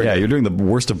 All right, very Yeah, good. you're doing the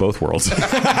worst of both worlds. You're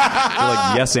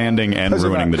like yes-anding and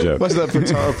ruining the joke. What's that for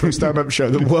title for a stand-up show?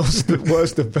 The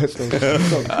worst of best.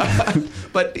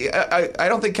 But I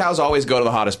don't think cows always go to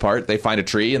the hottest part. They find a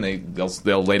tree and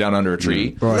they'll lay down under a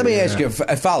tree. Let me ask you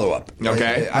a follow-up.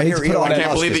 Okay. I hear Elon I can't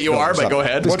Musk believe is that you building are, but go something.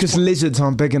 ahead. It's because lizards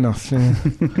aren't big enough.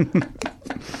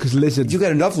 Because lizards. You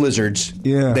got enough lizards.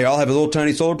 Yeah. They all have a little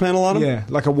tiny solar panel on them. Yeah,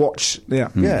 like a watch. Yeah.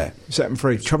 Yeah. Set them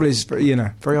free. Trouble is, very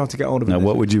hard to get hold of. Now,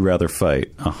 what would you rather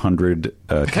fight? 100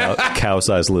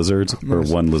 cow-sized lizards or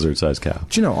one lizard-sized cow?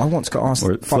 Do you know? I once got asked.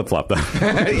 Or flip-flop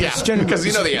that. Yeah, because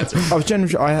you know the answer.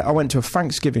 I went to a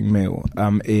Thanksgiving meal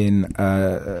in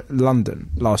London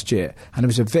last year, and there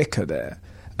was a vicar there.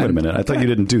 Wait a minute. I thought you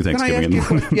didn't do Can I Thanksgiving in ask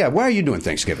you, London. yeah, why are you doing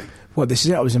Thanksgiving? Well, this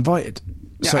is it. I was invited.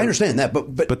 Yeah, I understand that,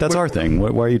 but But that's our thing. Why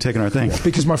are you taking our thing?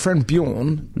 Because my friend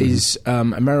Bjorn is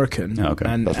American. Oh, okay.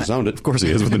 And, doesn't sound it. Of course he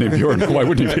is with the name Bjorn. Why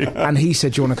wouldn't he be? and he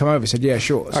said, "Do you want to come over?" I said, "Yeah,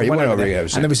 sure." So you I went over, there, yeah, I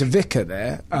was and there was a vicar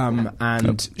there,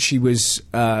 and she was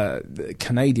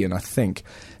Canadian, I think.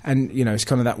 And it's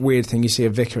kind of that weird thing. You see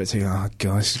a vicar, it's like, oh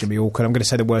god, this is going to be awkward. I'm going to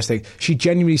say the worst thing. She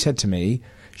genuinely said to me,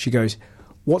 she goes,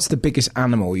 "What's the biggest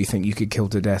animal you think you could kill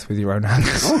to death with your own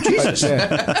hands?" Oh, Jesus.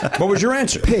 Yeah. What was your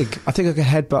answer? Pig. I think I could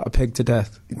headbutt a pig to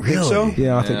death. Really? So?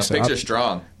 Yeah, I think so. Pigs are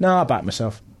strong. No, I back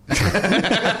myself.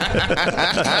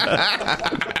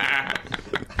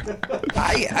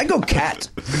 I go cat.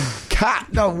 Cat?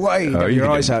 No way. Oh, Get you your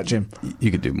could eyes do- out, Jim.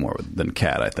 You could do more than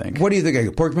cat, I think. What do you think I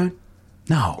go? Porcupine?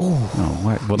 No. No.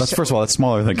 Why? Well, that's first of all, that's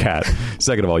smaller than a cat.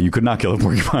 Second of all, you could not kill a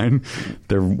porcupine.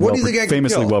 They're What do you think I could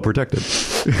famously kill? well protected.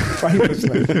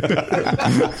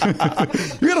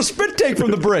 You got a spit take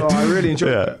from the Brit. Oh, I really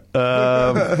enjoyed Yeah.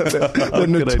 The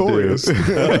notorious.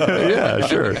 Yeah,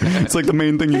 sure. It's like the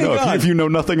main thing you Hang know. on. If you know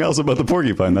nothing else about the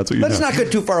porcupine, that's what you Let's know. not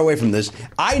get too far away from this.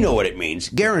 I know what it means.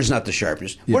 Garen's not the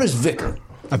sharpest. What is vicar?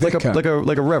 like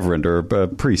a reverend or a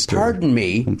priest. Pardon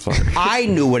me. I'm sorry. I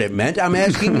knew what it meant. I'm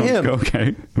asking him.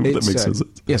 Okay. That makes sense.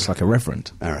 Yes, like a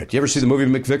reverend. All right. Do you ever see the movie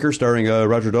McVicker starring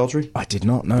Roger Daltrey? I did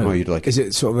not know. Oh, you'd like it. Is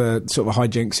it sort of a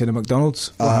hijinks in a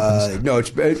McDonald's? What happens? No,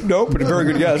 it's no, but a very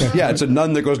good guess. Yeah, it's a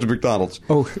nun that goes to McDonald's.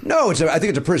 Oh. No, I think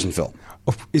it's a prison film.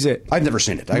 Oh, is it? I've never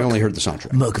seen it. I only heard the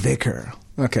soundtrack. McVicker.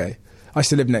 Okay. I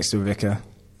used to live next to a vicar.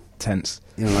 Tense.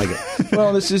 You don't like it?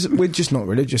 Well, we're just not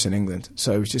religious in England,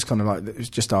 so it was just kind of like it was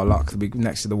just our luck to be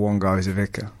next to the one guy who's a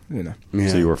vicar. Yeah.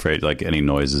 So you were afraid, like any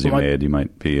noises you Well, made, you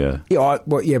might be. Yeah,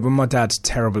 but my dad's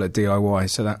terrible at DIY,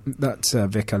 so that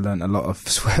vicar learnt a lot of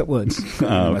swear words.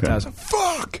 My dad's like,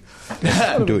 "Fuck."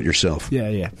 Do it yourself.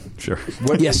 Yeah. Sure.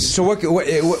 Yes. So what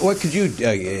could you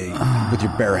with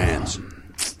your bare hands?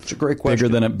 It's a great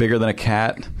question. Bigger than a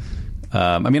cat.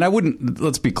 I mean, I wouldn't.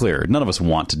 Let's be clear. None of us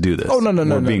want to do this. Oh, no.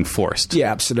 We're being forced. Yeah,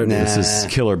 absolutely. This is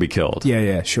kill or be killed.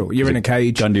 Yeah, sure. You're in a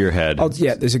cage. Gun to your head. Oh,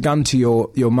 yeah. There's a gun to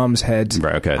your mum's head.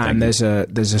 Right, okay, thank And you.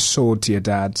 there's a sword to your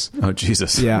dad's. Oh,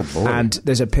 Jesus. Yeah. Oh, boy. And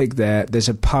there's a pig there. There's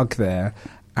a pug there.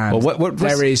 And Well, what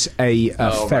there is a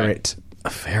Oh, ferret. A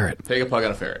ferret. Take a pug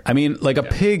on a ferret. I mean, like a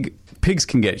pig. Pigs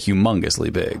can get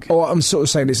humongously big. Or I'm sort of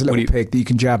saying it's a little pig that you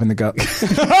can jab in the gut.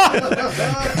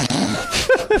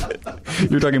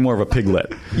 You're talking more of a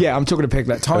piglet. Yeah, I'm talking a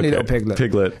piglet. Tiny little piglet.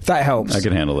 Piglet. That helps. I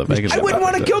can handle it. I wouldn't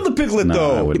want to kill the piglet, No, I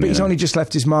though. wouldn't But he's either. only just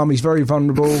left his mum. He's very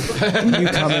vulnerable. You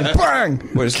come in, bang!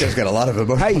 Well, this guy's got a lot of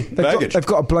emotional Hey, baggage. they've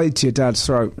got a blade to your dad's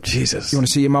throat. Jesus. You want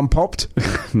to see your mum popped?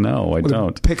 No, I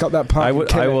don't. Pick up that pug. I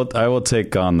would. and kill it. I will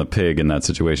take on the pig in that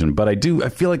situation. But I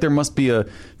feel like there must be a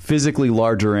physically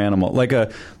larger animal, like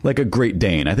a Great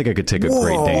Dane. I think I could take a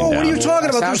Great Dane Whoa, down. what are you talking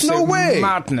about? That's There's no absolute way.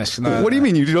 Madness. No, What do you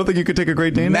mean? You don't think you could take a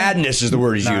Great Dane down? Madness is the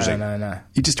word he's using. No.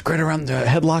 You just right around the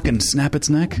headlock and snap its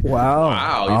neck?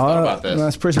 Wow, you've thought about this.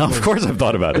 That's prison. Of course I've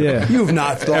thought about it. Yeah. You've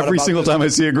not thought Every about single this. time I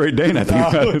see a Great Dane, I think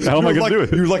about it. How am I going to do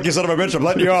it? You like you son of a bitch. I'm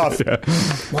letting you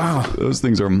off. Wow. Those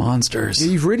things are monsters.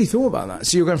 You've really thought about that.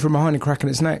 So you're going from behind and cracking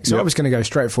its neck. So I Yep. was going to go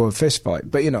straight for a fist fight,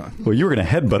 but Well, you were going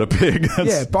to headbutt a pig.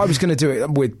 yeah, but I was going to do it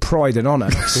with pride and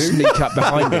honour. Sneak up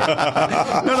behind it.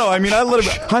 No, I mean, I let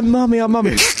him... Hi, mummy, I'm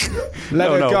mummy.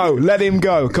 Let her go. Let him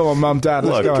go. Come on, mum, dad,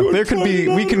 let's Look, go. there could be...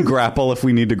 We can grapple if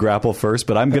we need to grapple first,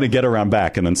 but I'm going to get around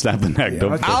back and then snap the neck.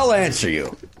 Don't I'll answer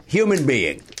you. Human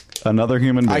being. Another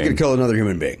human being. I could kill another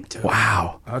human being.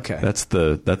 Wow. Okay. That's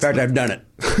In fact, I've done it.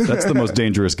 that's the most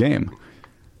dangerous game.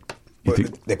 You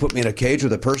think, They put me in a cage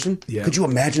with a person? Yeah. Could you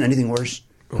imagine anything worse?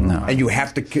 No. And you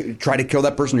have to try to kill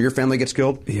that person or your family gets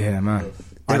killed? Yeah, man.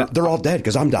 They're all dead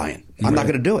because I'm dying. I'm not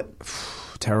going to do it.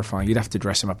 terrifying. You'd have to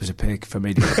dress him up as a pig for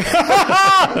me to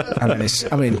and then you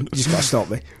just got to stop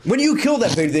me. When you kill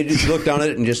that pig, they just look down at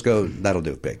it and just go, "That'll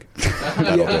do, pig."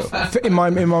 In my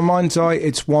mind's eye,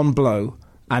 it's one blow,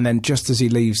 and then just as he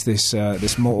leaves this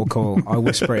mortal coil, I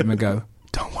whisper at him and go,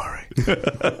 "Don't worry."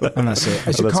 And that's it.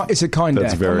 It's a kind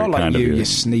that's death. very I'm not kind like of you. you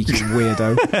sneaky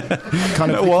weirdo.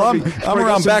 Kind of, Well, I'm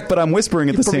around back, but I'm whispering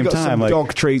at the same got time. Some Like,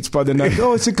 dog treats by the nose.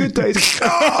 Oh, it's a good day.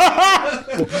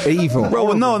 Evil.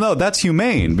 well, no, that's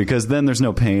humane because then there's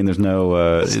no pain, there's no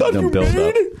build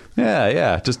up.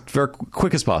 Yeah, just very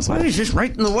quick as possible. Why is this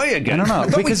right in the way again? I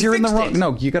don't know because you're in the wrong. It.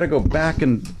 No, you got to go back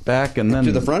and then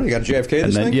To the front. You got JFK. and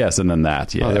This then thing. yes, and then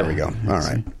that. Yeah. Oh, there we go. All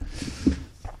right.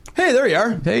 Hey, there you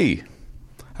are. Hey.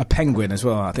 A penguin as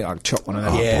well. I think I'd chop one of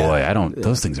them. Yeah. Boy, I don't.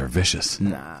 Those things are vicious.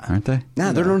 Nah. Aren't they?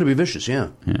 Nah, they're known to be vicious. Yeah.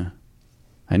 Yeah.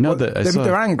 I know that. I saw,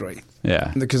 They're angry.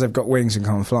 Yeah. Because they've got wings and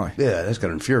can't fly. Yeah, that's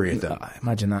gonna infuriate them.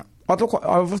 Imagine that. I've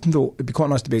often thought it'd be quite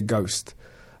nice to be a ghost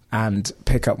and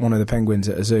pick up one of the penguins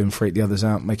at a zoo and freak the others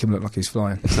out, make him look like he's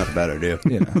flying. It's not a bad idea.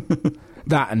 You know.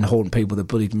 That and haunting people that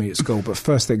bullied me at school. But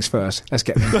first things first, let's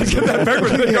get them. that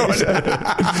penguin thing going.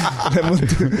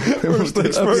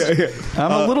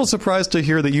 I'm a little surprised to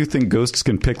hear that you think ghosts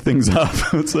can pick things up.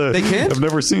 They can't? I've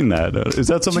never seen that. Is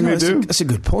that something they do? That's a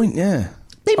good point, yeah.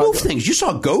 They move things. You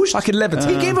saw Ghost? I could levitate.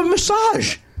 He gave a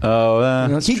massage.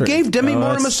 Oh, He gave Demi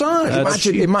Moore a massage.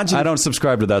 Imagine. I don't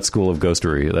subscribe to that school of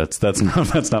ghostery. That's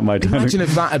not my time. Imagine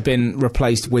if that had been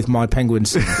replaced with my penguin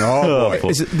singing. Oh, boy.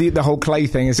 Is it the whole clay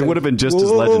thing? It would have been just as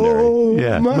legendary.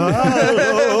 Yeah. And all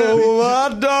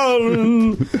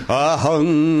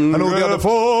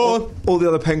the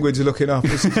other penguins are looking up.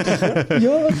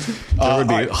 There would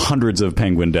be hundreds of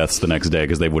penguin deaths the next day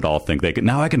because they would all think they could.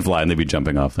 Now I can fly, and they'd be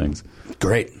jumping off things.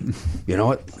 Great. You know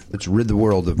what? Let's rid the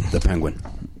world of the penguin.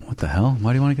 What the hell?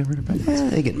 Why do you want to get rid of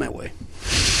penguins? They get in my way.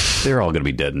 They're all going to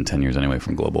be dead in 10 years anyway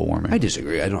from global warming. I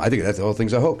disagree. I think that the whole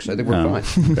thing's a hoax. I think we're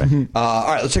fine. Okay. All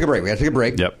right, let's take a break. We got to take a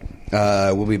break. Yep.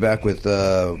 We'll be back with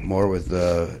more with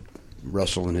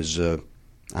Russell and his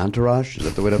entourage. Is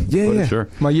that the way to put it? Yeah. Sure.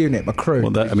 My unit, my crew.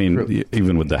 Well,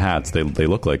 even with the hats, they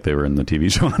look like they were in the TV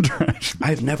show Entourage.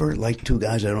 I've never liked two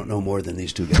guys I don't know more than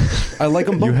these two guys. I like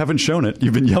them both. You haven't shown it.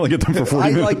 You've been yelling at them for 40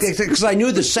 I minutes. like it because I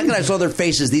knew the second I saw their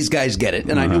faces, these guys get it,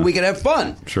 and I knew we could have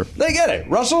fun. Sure. They get it.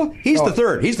 Russell, he's the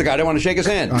third. He's the guy I want to shake his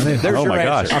hand. There's Oh your my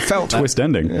answer. gosh! I felt twist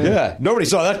ending. Yeah, nobody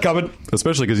saw that coming.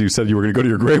 Especially because you said you were going to go to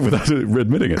your grave without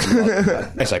admitting it.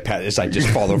 As I just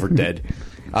fall over dead.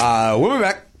 We'll be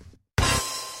back.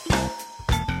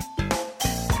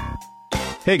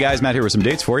 Hey guys, Matt here with some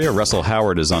dates for you. Russell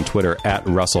Howard is on Twitter at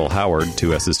Russell Howard,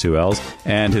 2 S's, 2 L's,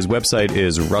 and his website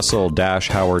is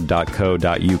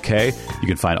russell-howard.co.uk. You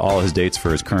can find all his dates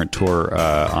for his current tour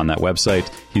on that website.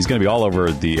 He's going to be all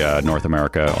over the North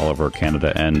America, all over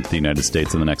Canada, and the United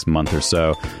States in the next month or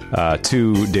so.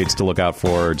 2 dates to look out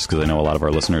for, just because I know a lot of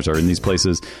our listeners are in these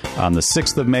places. On the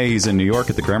 6th of May, he's in New York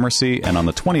at the Gramercy, and on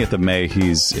the 20th of May,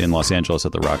 he's in Los Angeles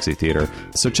at the Roxy Theater.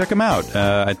 So check him out.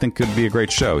 I think it could be a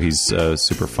great show. He's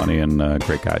super funny and a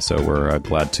great guy, so we're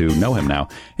glad to know him now.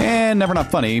 And Never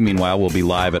Not Funny, meanwhile, we'll be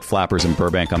live at Flappers in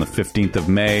Burbank on the 15th of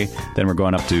May. Then we're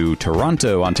going up to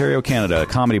Toronto, Ontario, Canada,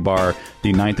 Comedy Bar,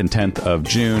 the 9th and 10th of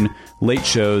June. Late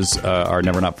shows are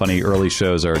Never Not Funny. Early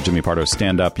shows are Jimmy Pardo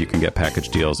stand-up. You can get package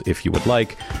deals if you would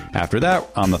like. After that,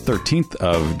 on the 13th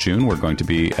of June, we're going to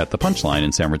be at the Punchline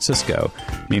in San Francisco.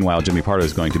 Meanwhile, Jimmy Pardo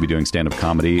is going to be doing stand-up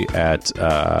comedy at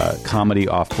Comedy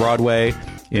Off-Broadway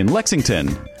in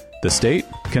Lexington, the state,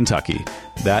 Kentucky.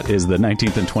 That is the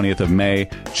 19th and 20th of May.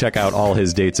 Check out all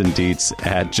his dates and deets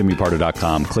at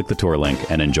jimmypardo.com. Click the tour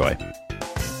link and enjoy.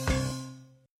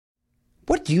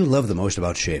 What do you love the most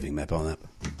about shaving, Matt Belknap?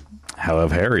 I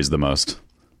love Harry's the most.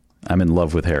 I'm in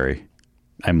love with Harry.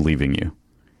 I'm leaving you.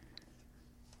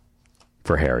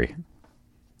 For Harry.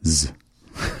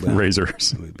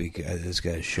 Razors. This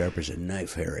guy's sharp as a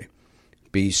knife, Harry.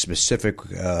 Be specific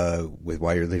with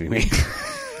why you're leaving me.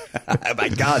 My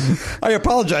God. I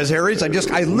apologize, Harry.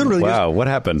 I literally Wow, what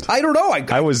happened? I don't know.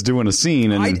 I was doing a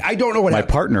scene and I don't know what my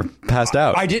happened. partner passed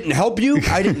out. I didn't help you.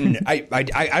 I didn't. I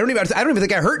don't even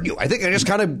think I hurt you. I think I just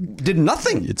kind of did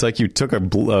nothing. It's like you took a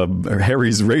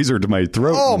Harry's razor to my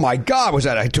throat. Oh my God! Was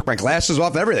that? I took my glasses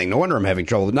off. Everything. No wonder I'm having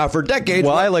trouble. Now for decades.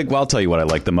 Well, I'll tell you what I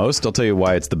like the most. I'll tell you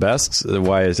why it's the best.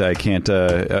 Why is I can't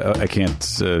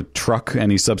truck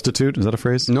any substitute. Is that a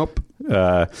phrase? Nope.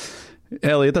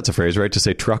 Elliot, that's a phrase, right? To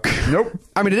say truck? Nope.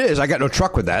 I mean, it is. I got no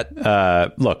truck with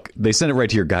that. Look, they send it right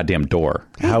to your goddamn door.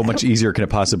 How much easier can it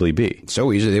possibly be?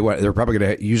 So easy. They're probably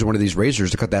going to use one of these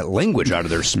razors to cut that language out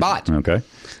of their spot. Okay.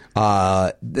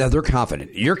 They're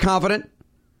confident. You're confident?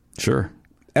 Sure.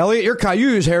 Elliot, you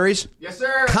use Harry's. Yes,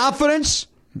 sir. Confidence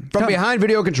From behind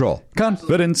video control.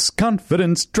 Confidence,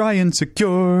 dry and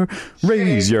secure.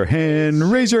 Raise your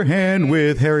hand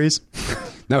with Harry's.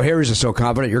 Now, Harry's is so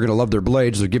confident you're going to love their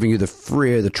blades. They're giving you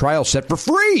the trial set for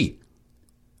free.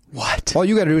 What? All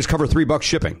you got to do is cover $3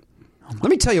 shipping. Let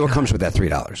me tell you what comes with that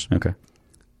 $3. Okay.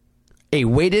 A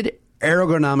weighted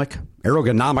ergonomic.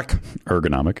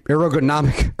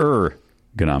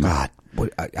 God,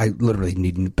 I literally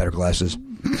need better glasses.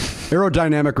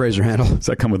 Aerodynamic razor handle. Does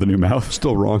that come with a new mouth?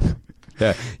 Still wrong.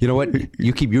 Yeah. You know what?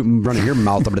 You keep running your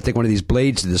mouth. I'm going to take one of these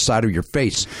blades to the side of your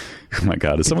face. Oh my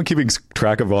God! Is someone keeping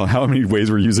track of how many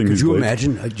ways we're using these blades? Could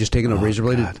you imagine just taking a razor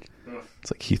blade?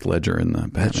 It's like Heath Ledger in the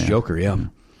Batman. That's Joker. Yeah.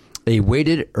 A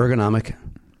weighted ergonomic,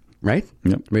 right?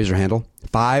 Yep. Razor handle.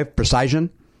 5 precision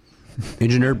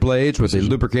engineered blades with a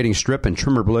lubricating strip and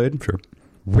trimmer blade. Sure.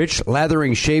 Rich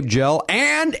lathering shave gel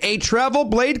and a travel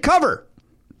blade cover.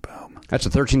 Boom. That's a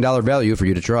 $13 value for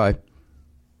you to try.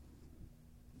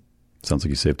 Sounds like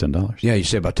you saved $10. Yeah, you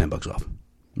save about $10 off.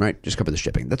 Right? Just cover the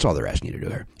shipping. That's all they're asking you to do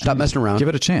here. Stop messing around. Give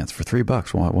it a chance for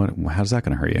 $3. How's that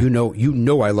going to hurt you? You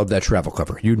know I love that travel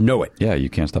cover. You know it. Yeah, you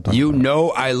can't stop talking about know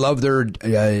I love their...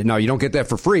 no, you don't get that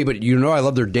for free, but you know I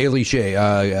love their daily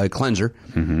cleanser,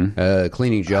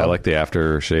 cleaning gel. I like the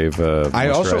aftershave I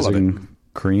also love it.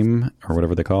 Cream or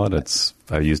whatever they call it.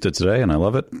 I used it today and I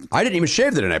love it. I didn't even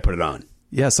shave it and I put it on.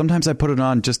 Yeah, sometimes I put it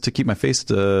on just to keep my face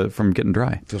from getting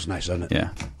dry. Feels nice, doesn't it? Yeah.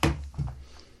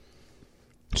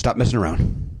 Stop messing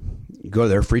around. Go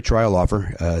there, free trial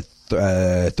offer,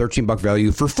 $13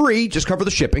 value for free. Just cover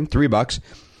the shipping, $3.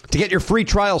 To get your free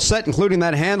trial set, including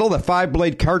that handle, the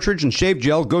 5-blade cartridge, and shave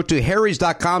gel, go to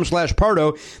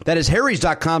harrys.com/Pardo. That is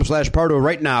harrys.com/Pardo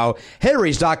right now.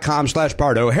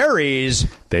 harrys.com/Pardo. Harrys.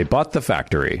 They bought the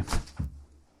factory.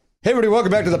 Hey, everybody,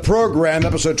 welcome back to the program,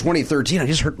 episode 2013. I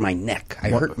just hurt my neck. I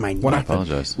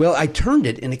apologize. Well, I turned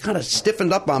it, and it kind of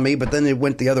stiffened up on me, but then it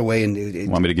went the other way. And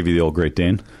Want me to give you the old Great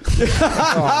Dane?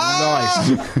 Oh, nice.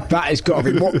 That has got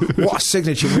to be... What a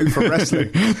signature move for wrestling.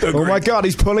 Oh, my God,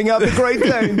 he's pulling out the Great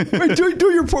Dane. Wait,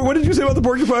 do your point. What did you say about the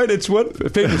porcupine? It's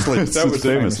what? Famously. That was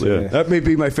famous, yeah. That may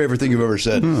be my favorite thing you've ever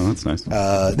said. Oh, that's nice.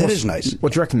 That is nice.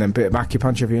 What do you reckon, then? Bit of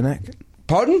acupuncture for your neck?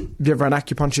 Pardon? Have you ever had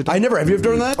acupuncture done? I never. Have you ever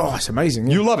done that? Oh, it's amazing.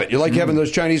 Yeah. You love it. You like having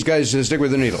those Chinese guys stick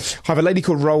with the needles. I have a lady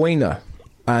called Rowena,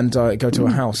 and I go to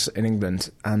a house in England,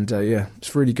 and yeah,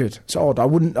 it's really good. It's odd.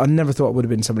 I never thought I would have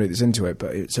been somebody that's into it,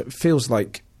 but it feels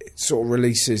like it sort of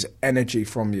releases energy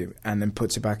from you and then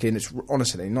puts it back in. It's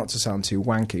honestly, not to sound too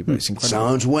wanky, but it's incredible.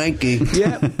 Sounds wanky.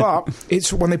 Yeah, but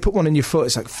it's when they put one in your foot,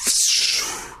 it's like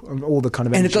and all the kind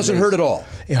of energy. And it doesn't hurt at all.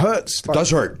 It hurts. It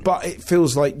does hurt. But it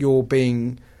feels like you're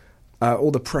being...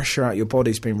 all the pressure out your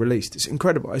body's being released. It's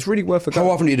incredible. It's really worth a go. How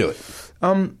often do you do it?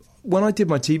 When I did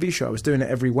my TV show, I was doing it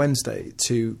every Wednesday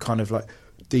to kind of like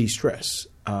de-stress,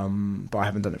 but I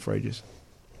haven't done it for ages.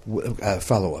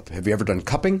 Follow up. Have you ever done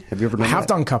cupping? I have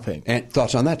done cupping. And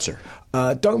thoughts on that, sir?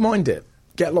 Don't mind it.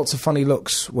 Get lots of funny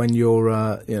looks when you're,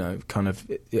 kind of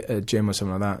at a gym or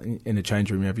something like that. In a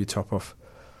change room, you have your top off.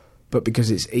 But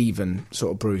because it's even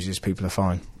sort of bruises, people are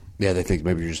fine. Yeah, they think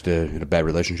maybe you're just in a bad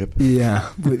relationship. Yeah,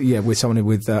 with someone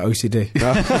with OCD.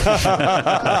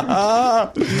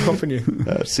 Coughing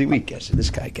you. See, we gets it. This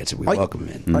guy gets it. We welcome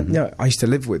him in. I used to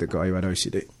live with a guy who had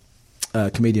OCD. A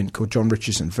comedian called John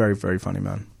Richardson. Very, very funny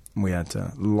man. And we had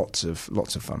lots of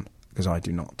fun because I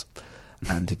do not,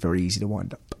 and it's very easy to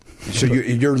wind up. So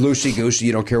you're loosey goosey.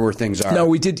 You don't care where things are. No,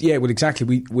 we did. Yeah, well,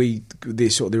 exactly. We the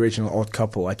sort of the original Odd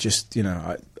Couple. I just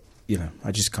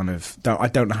I just kind of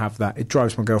don't have that. It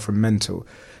drives my girlfriend mental.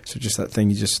 So just that thing,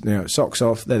 you just socks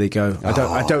off. There they go.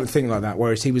 I don't think like that.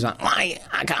 Whereas he was like, "Why?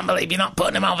 I can't believe you're not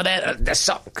putting him over there. The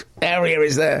sock area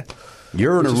is there."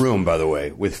 You're in a room, by the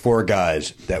way, with 4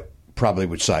 guys that probably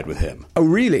would side with him. Oh,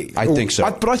 really? I think so.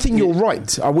 But I think you're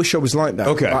right. I wish I was like that.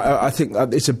 Okay. I think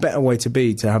it's a better way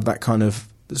to have that kind of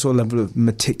sort of level of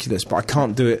meticulous. But I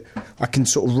can't do it. I can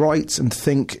sort of write and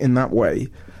think in that way.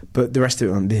 But the rest of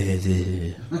it, I'm... Do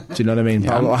you know what I mean?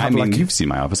 Yeah, you've seen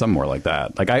my office. I'm more like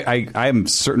that. Like I'm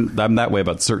certain. I'm that way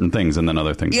about certain things, and then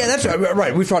other things. Yeah, that's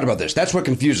right. We've talked about this. That's what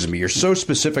confuses me. You're so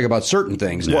specific about certain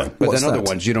things, but then other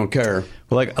ones you don't care.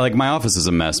 Well, like my office is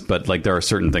a mess, but like there are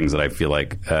certain things that I feel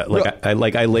like I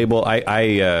label.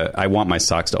 I want my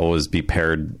socks to always be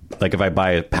paired. Like if I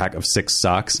buy a pack of 6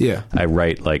 socks, I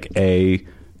write like A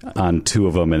on 2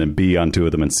 of them, and then B on 2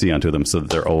 of them, and C on 2 of them, so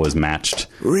that they're always matched.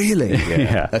 Really?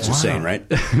 Yeah. That's insane, right?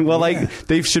 Well,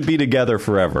 they should be together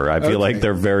forever. I feel like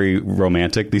they're very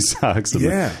romantic, these socks.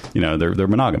 Yeah. They're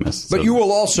monogamous. But you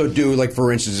will also do, like,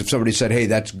 for instance, if somebody said, "Hey,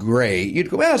 that's gray," you'd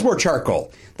go, "Well, it's more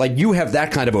charcoal." Like, you have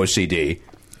that kind of OCD.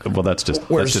 Well, that's just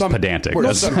pedantic.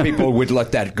 Where some people would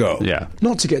let that go. Yeah.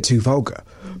 Not to get too vulgar,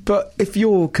 But if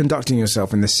you're conducting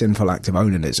yourself in this sinful act of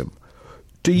onanism,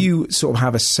 do you sort of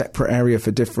have a separate area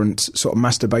for different sort of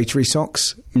masturbatory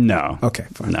socks? No. Okay,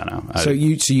 fine. No. So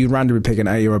you randomly pick an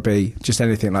A or a B, just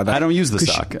anything like that? I don't use the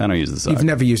sock. You've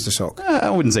never used a sock? I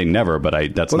wouldn't say never,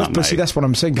 but that's not my... See, that's what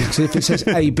I'm saying. Because if it says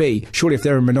A, B, surely if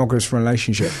they're in a monogamous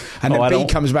relationship, and then B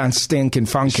comes back stinking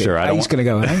funky, sure, A's going to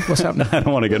go, hey, what's happening? I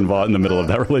don't want to get involved in the middle of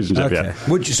that relationship, Okay.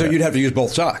 yeah. So you'd have to use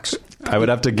both socks. I would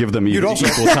have to give them equal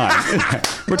time.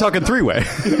 We're talking three-way.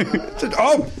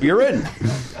 Oh, you're in.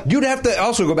 You'd have to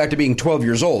also go back to being 12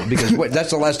 years old because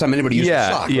that's the last time anybody used a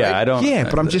sock, yeah, right? I don't... Yeah,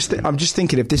 but I'm just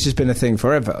thinking if this has been a thing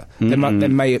forever,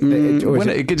 then may...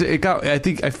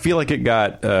 I feel like it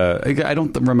got... I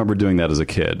don't remember doing that as a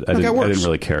kid. I didn't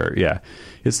really care. Yeah.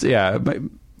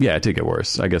 Yeah, it did get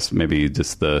worse. I guess maybe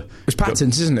just it's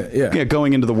patterns, isn't it? Yeah,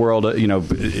 going into the world,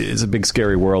 it's a big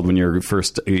scary world when you're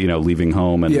first, leaving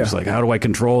home, and it's like, how do I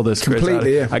control this?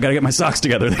 Completely, yeah. I got to get my socks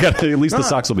together. At least the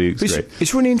socks will be straight.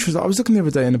 It's really interesting. I was looking the other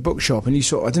day in a bookshop, and I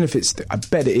don't know if it's... I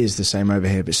bet it is the same over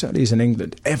here, but it certainly is in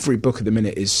England. Every book at the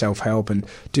minute is self-help, and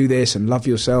do this, and love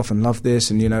yourself, and love this,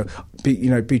 and,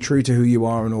 be true to who you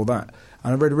are, and all that.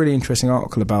 And I read a really interesting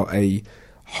article about a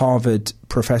Harvard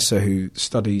professor who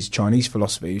studies Chinese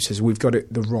philosophy, who says we've got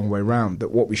it the wrong way round,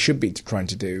 that what we should be trying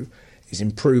to do is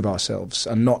improve ourselves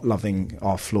and not loving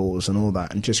our flaws and all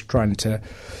that, and just trying to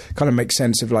kind of make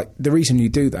sense of, like, the reason you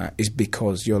do that is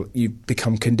because you've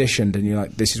become conditioned and you're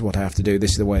like, this is what I have to do,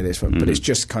 this is the way this works. But it's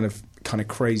just kind of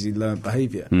crazy learned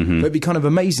behaviour. But it'd be kind of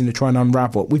amazing to try and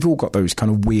unravel. We've all got those kind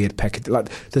of weird like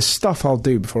the stuff I'll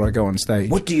do before I go on stage.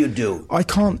 What do you do? I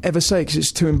can't ever say because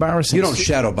it's too embarrassing. You don't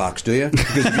shadow box, do you?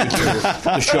 Because if you do,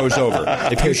 the show's over.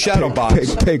 If you shadow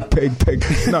box, pig.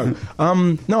 No,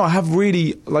 I have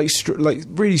really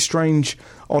really strange,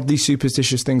 oddly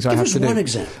superstitious things I have to do. Give us one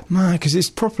example. No, because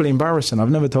it's properly embarrassing. I've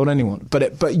never told anyone.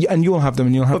 And you'll have them,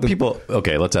 and you'll have them. People.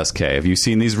 Okay, let's ask Kay. Have you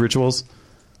seen these rituals?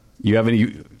 You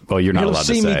haven't. Well, you're not allowed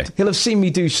to say. He'll have seen me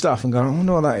do stuff and go, I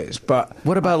wonder what that is. But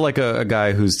what about like a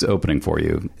guy who's opening for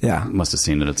you? Yeah, must have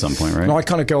seen it at some point, right? No, I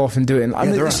kind of go off and do it.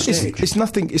 It's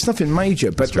nothing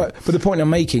major. But the point I'm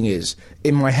making is,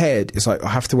 in my head, it's like I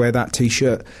have to wear that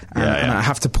T-shirt and I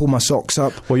have to pull my socks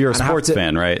up. Well, you're a sports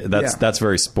fan, right? That's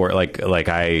very sport. Like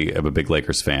I am a big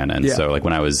Lakers fan, and so like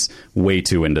when I was way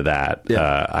too into that,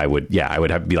 I would have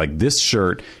to be like, this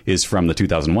shirt is from the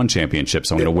 2001 championship,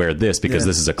 so I'm going to wear this because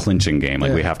this is a clinching game.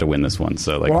 Like we have to win this one.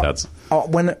 So like that's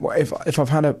if I've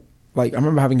had I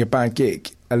remember having a bad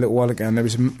gig a little while ago and there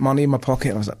was money in my pocket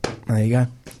and I was like, there you go,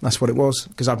 that's what it was,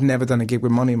 because I've never done a gig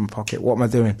with money in my pocket. What am I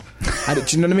doing? Do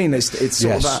you know what I mean? It's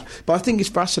sort of that. But I think it's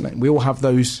fascinating. We all have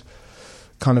those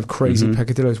kind of crazy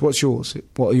peccadillos. What's yours?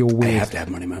 What are your weird? I have to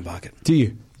have money in my pocket. Do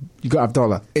you? You got to have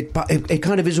dollar. It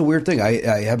kind of is a weird thing.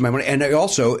 I have my money, and I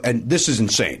also, and this is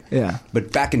insane. Yeah.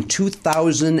 But back in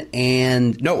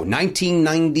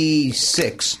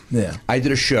 1996. Yeah. I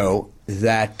did a show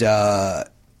that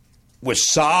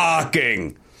was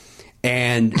sucking,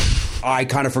 and I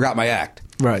kind of forgot my act.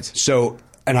 Right. So,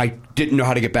 and I didn't know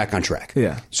how to get back on track.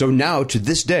 Yeah. So now, to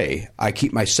this day, I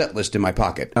keep my set list in my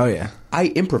pocket. Oh yeah. I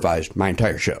improvised my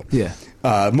entire show. Yeah.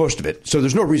 Most of it. So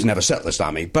there's no reason to have a set list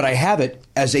on me, but I have it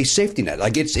as a safety net.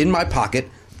 Like, it's in my pocket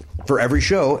for every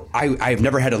show. I've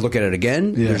never had to look at it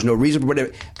again. Yeah. There's no reason for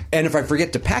it. And if I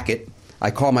forget to pack it,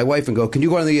 I call my wife and go, "Can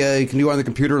you go on the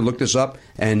computer and look this up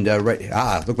and write?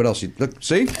 Look what else you look.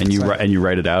 See?" And you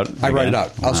write it out. I write it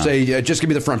out. I'll say, "Just give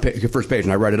me the first page,"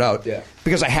 and I write it out. Yeah.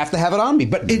 Because I have to have it on me.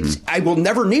 But I will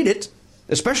never need it,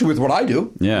 especially with what I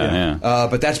do. Yeah.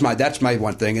 But that's my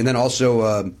one thing. And then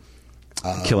also.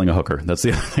 Killing a hooker. That's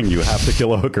the other thing. You have to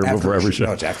kill a hooker before every show.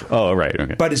 No, it's after. Oh, right.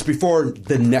 Okay. But it's before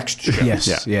the next show.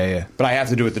 Yes. Yeah. But I have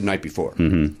to do it the night before.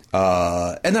 And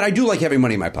then I do like having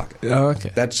money in my pocket. Oh,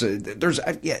 okay. That's And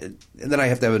then I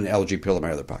have to have an allergy pill in my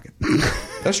other pocket.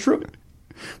 That's true.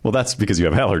 Well, that's because you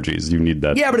have allergies. You need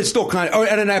that. Yeah, but it's still kind of... Oh,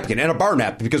 and a napkin, and a bar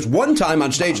napkin. Because one time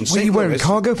on stage in St. Louis... Are you wearing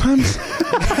cargo pants?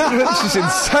 This is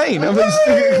insane. I mean,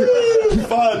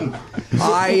 fun.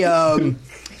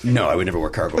 No, I would never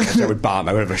wear cargo pants. I would bomb.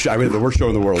 I would have the worst show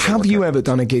in the world. Have you ever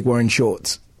done a gig wearing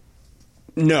shorts?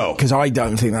 No. Because I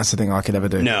don't think that's the thing I could ever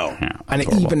do. No. Yeah, and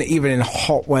even in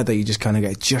hot weather, you just kind of go,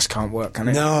 it just can't work, can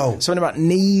it? No. Something about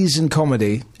knees and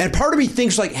comedy. And part of me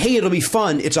thinks like, hey, it'll be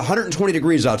fun. It's 120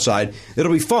 degrees outside.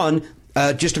 It'll be fun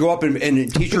just to go up in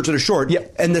T-shirts and a short.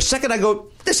 Yep. And the second I go,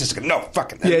 this is no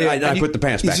fucking. Yeah. I put the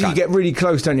pants back so on. You get really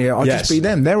close, don't you? I'll just be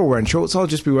them. They're all wearing shorts. I'll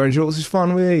just be wearing shorts. It's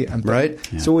fun with me. Right.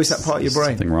 It's always that part of your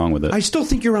brain. Something wrong with it. I still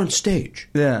think you're on stage.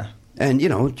 Yeah. And, you're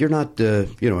not, an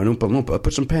Oompa Loompa.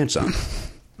 Put some pants on.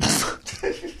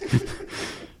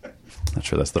 Not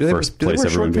sure that's the Do they first wear place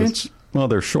short everyone goes. pants? Well,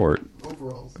 they're short.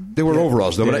 Overalls. They were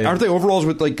overalls, though. But aren't they overalls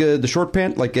with like the short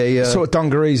pant, like a sort of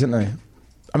dungarees, aren't they?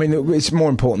 I mean, it's more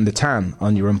important the tan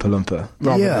on your Oompa Loompa.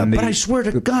 rather Yeah, than but I swear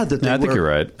to God that they I think were, you're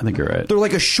right. I think you're right. They're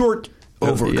like a short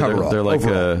coverall. They're like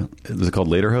overall. is it called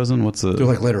lederhosen? What's the? They're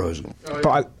like lederhosen,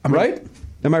 But I mean, right?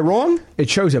 Am I wrong? It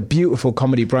shows a beautiful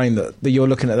comedy brain that you're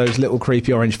looking at those little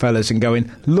creepy orange fellas and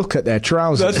going, look at their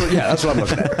trousers. That's what I'm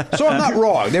looking at. So I'm not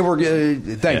wrong. They were.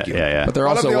 Thank you. Yeah. But they're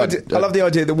I love, also the what, idea, I love the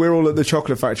idea that we're all at the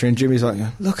chocolate factory and Jimmy's like,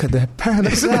 look at their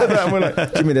pants. Look at that. And we're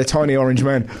like, Jimmy, they're tiny orange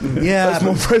men. Yeah, That's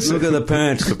more impressive. look at the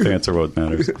pants, The pants are what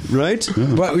matters. right?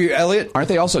 What, Elliot? aren't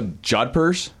they also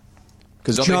jodhpurs?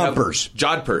 Because Jodhpurs.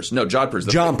 Jodhpurs. No, jodhpurs.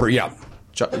 The- Jumper, yeah.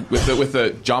 With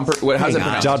the jumper. How's it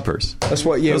pronounced? Jodhpurs. That's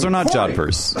what, yeah. Those are not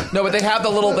jodhpurs. No, but they have the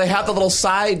little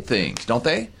side things, don't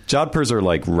they? Jodhpurs are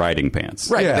like riding pants.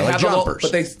 Right. Yeah, they like have the little, jumpers.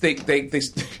 but they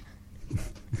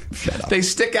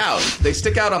stick out. They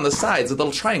stick out on the sides, the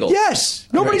little triangles. Yes.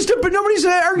 Nobody's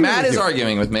arguing. Matt with is you.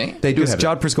 arguing with me. They do Because have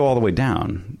jodhpurs go all the way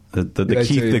down. The They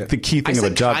key do. the key I thing of a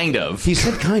said jod. kind of. He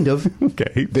said kind of.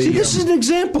 Okay. See, this is an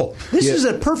example. This is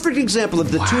a perfect example of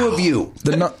the two of you.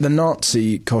 The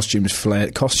Nazi costumes,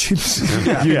 flared costumes,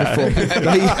 Yeah.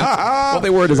 Well, they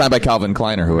were designed by Calvin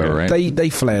Klein or whoever, right? they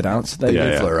flared out. They Yeah,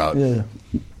 yeah. Flare out. Yeah.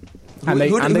 And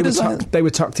who they were designed- they were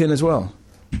tucked in as well,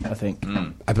 I think.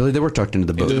 I believe they were tucked into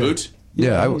the boot. Into the boot?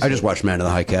 Yeah, I just watched Man in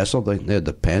the High Castle. They had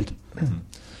the pant.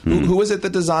 Who was it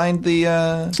that designed the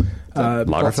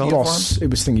Lagerfeld? Boss. It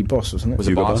was Thingy Boss, wasn't it? Was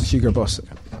it Hugo Boss? Boss? Hugo Boss.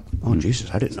 Oh, Jesus,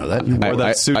 I didn't know that. You wore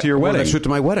that suit to your I wore wedding. that suit to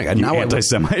my wedding. And You now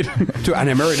anti-Semite. and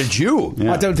I married a Jew.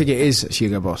 Yeah. I don't think it is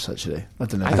Hugo Boss, actually. I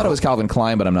don't know. I thought it was Calvin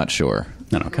Klein, but I'm not sure.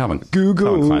 No, Calvin.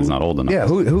 Google. Calvin Klein's not old enough. Yeah,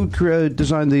 who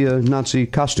designed the Nazi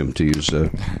costume to use?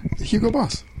 Hugo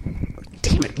Boss.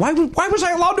 Damn it! Why was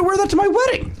I allowed to wear that to my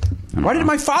wedding? Why did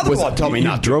my father-in-law tell me You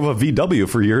not to? drove a VW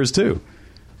for years too.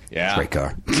 Yeah. Great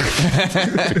car.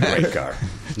 Great car.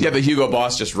 Yeah, the Hugo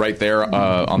Boss just right there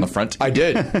on the front. I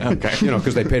did. Okay. You know,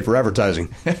 because they paid for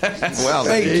advertising. Well,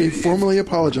 He formally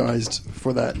apologized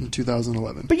for that in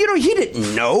 2011. But, you know, he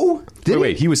didn't know. Did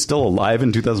Wait, he was still alive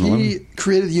in 2011? He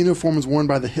created the uniforms worn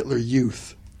by the Hitler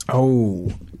Youth.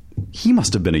 Oh. He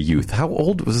must have been a youth. How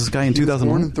old was this guy in He was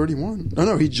born 2001? in 31.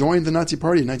 No, he joined the Nazi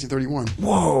Party in 1931.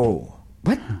 Whoa.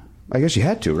 What? I guess you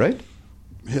had to, right?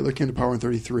 Hitler came to power in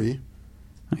 33.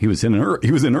 He was in early.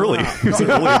 He was in early. He was an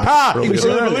early He was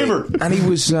early early. believer. And he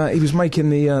was making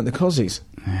the cozies.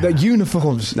 The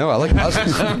uniforms. No, I like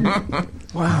Ozzy.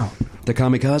 Wow. The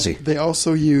kamikaze. They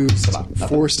also used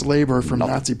forced labor from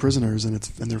Nazi prisoners in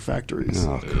their factories.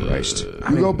 Oh, Christ.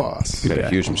 Hugo Boss. You made a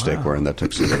huge mistake wearing that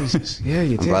tuxedo. Yeah,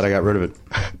 you I'm did. glad I got rid of it.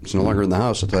 It's no longer in the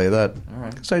house, I'll tell you that. All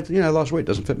right. Because I lost weight. It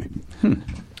doesn't fit me.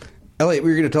 Elliot,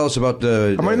 we were going to tell us about...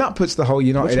 I mean, that puts the whole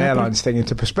United Airlines thing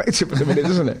into perspective at a minute,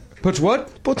 doesn't it? puts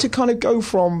what? But to kind of go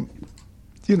from,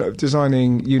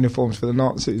 designing uniforms for the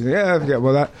Nazis, yeah, forget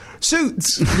about that.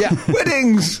 Suits, yeah,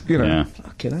 weddings, Yeah.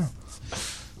 Fucking hell.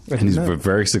 And he's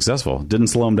very successful. Didn't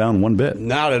slow him down one bit.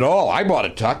 Not at all. I bought a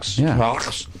tux. Yeah.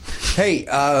 Tux. Hey,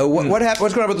 what happened?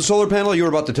 What's going on with the solar panel? You were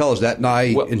about to tell us that, and I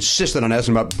insisted on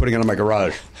asking about putting it in my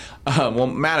garage. Well,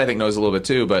 Matt, I think, knows a little bit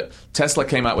too, but Tesla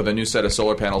came out with a new set of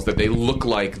solar panels that they look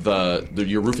like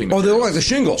your roofing. Oh, they look materials. like the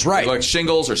shingles, right? They look like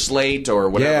shingles or slate or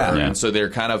whatever. Yeah. And so they're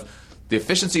kind of... The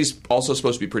efficiency's also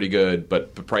supposed to be pretty good,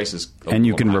 but the price is... And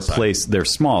you can replace... They're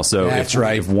small, so That's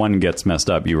right. if one gets messed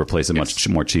up, you replace it much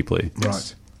more cheaply.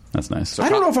 Right. That's nice. I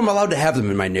don't know if I'm allowed to have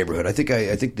them in my neighborhood. I think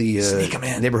the Sneak 'em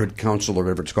in. neighborhood council or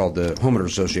whatever it's called, the homeowners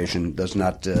association, does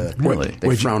not. Really?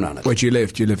 They frown on it. Where do you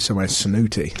live? Do you live somewhere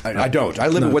snooty? I don't. I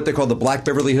live in what they call the Black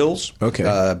Beverly Hills. Okay.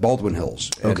 Baldwin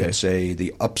Hills. And Okay. it's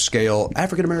the upscale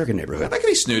African American neighborhood. That could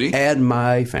be snooty. And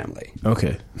my family.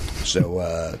 Okay.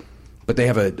 So, but they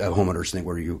have a homeowners thing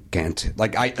where you can't.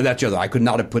 That's the other. I could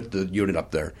not have put the unit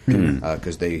up there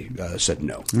because they said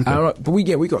no. But we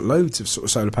got loads of sort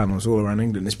of solar panels all around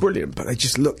England. It's brilliant, but they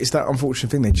just look. It's that unfortunate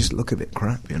thing. They just look a bit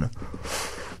crap,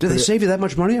 Do they save you that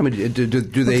much money? I mean, do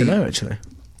I they? don't know, actually.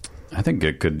 I think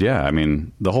it could, yeah. I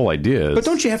mean, the whole idea is... But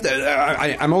don't you have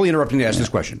to? I'm only interrupting to ask this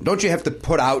question. Don't you have to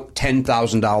put out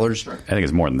 $10,000? I think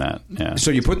it's more than that, yeah.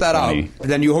 So you put that 20. out,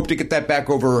 then you hope to get that back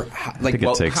over. think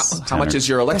it takes how much 10 is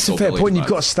your That's a electrical fair bill point. each You've got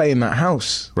to month? stay in that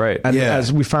house, Right. And Yeah.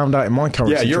 as we found out in my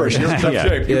current situation, Yeah.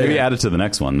 Maybe add it to the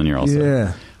next one, then you're all set.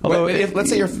 Yeah. Although, But let's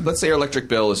say your electric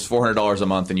bill is $400 a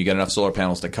month, and you get enough solar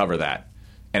panels to cover that,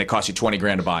 and it costs you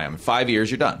 $20,000 to buy them. In 5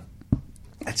 years, you're done.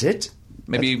 That's it.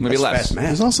 maybe That's less. fast math.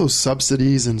 There's also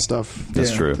subsidies and stuff.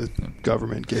 That's true. The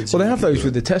government gives. Well, they you have to those do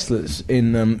with it. the Teslas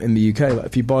in the UK. Like,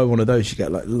 if you buy one of those, you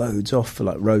get like loads off for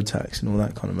like road tax and all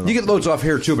that kind of. You get loads off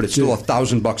here too, but it's still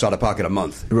 $1,000 out of pocket a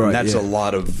month. Right, And that's yeah. a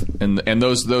lot of. And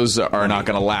those are not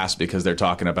going to last because they're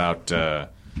talking about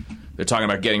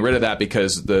getting rid of that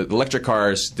because the electric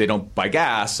cars, they don't buy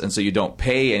gas, and so you don't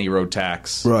pay any road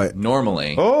tax Right.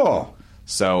 normally. Oh.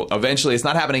 So eventually, it's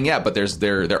not happening yet, but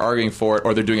they're arguing for it,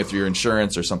 or they're doing it through your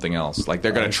insurance or something else. Like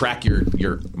they're going to track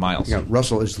your miles. Yeah,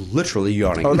 Russell is literally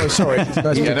yawning. Oh no, sorry. No,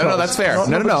 that's fair.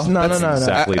 No. That's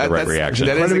exactly the right That's- reaction.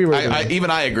 that is- Incredibly rude. even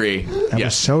I agree. That was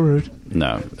Yes. so rude.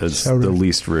 No, it's So the rude.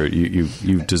 least rude.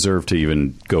 You deserve to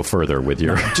even go further with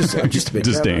your Just a bit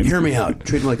disdain. Hear me out.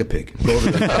 Treat him like a pig. Go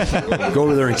over there, go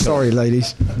over there and kill Sorry,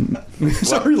 ladies. him.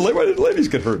 Sorry, ladies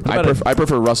get hurt. I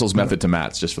prefer Russell's method to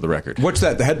Matt's, just for the record. What's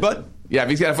that? The headbutt? Yeah,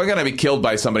 if I'm going to be killed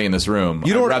by somebody in this room,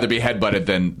 You I'd don't- rather be headbutted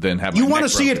than have my You want to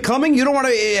neck see broken. it coming? You don't want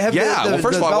to have. Yeah, well,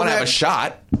 first of all, I want to have a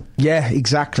shot. shot. Yeah,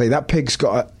 exactly. That pig's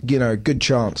got a good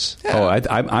chance. Oh,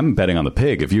 I'm betting on the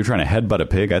pig. If you're trying to headbutt a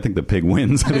pig, I think the pig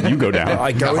wins. I think you go down.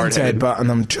 I go into hard-headed. headbutt and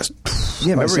I'm just. Yeah, like I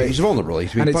remember, say- he's vulnerable.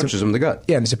 He and it's punches him in the gut.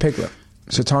 Yeah, and it's a piglet.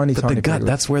 It's a tiny, But tiny the gut, piglet.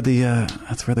 that's where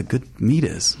the good meat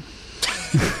is.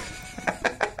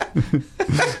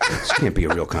 This can't be a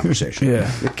real conversation. Yeah.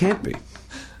 It can't be.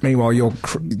 Meanwhile, you're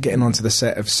getting onto the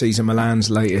set of Caesar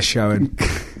Milan's latest show. And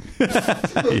Yeah,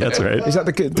 that's right. is that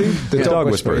the dude? The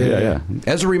Dog Whisperer. Yeah.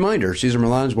 As a reminder, Cesar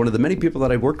Millan is one of the many people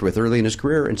that I worked with early in his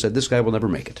career and said, this guy will never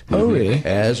make it. Oh, really?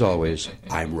 As always,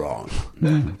 I'm wrong.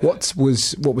 What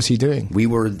was he doing? We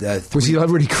were... Was he like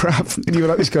really crap? And you were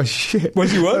like, this guy's shit.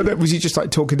 Was he what? Was he just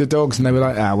like talking to dogs and they were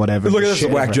like, whatever. Look at this, a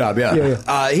shit, whack whatever. job, yeah.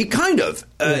 Yeah. He kind of.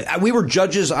 We were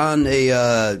judges on a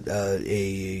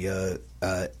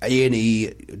A&E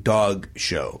dog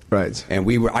show, Right. And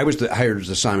I was hired as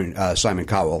the Simon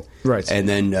Cowell, Right. And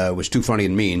then was too funny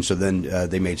and mean, so then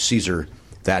they made Caesar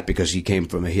that because he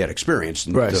had experience,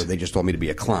 and Right. so they just told me to be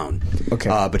a clown. Okay.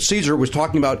 But Caesar was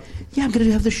talking about, I'm going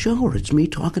to have the show where it's me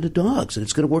talking to dogs, and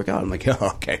it's going to work out. I'm like,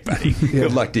 okay, buddy,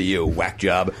 good luck to you, whack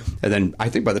job. And then I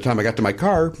think by the time I got to my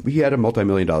car, he had a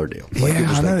multi-million-dollar deal. Like, it Yeah,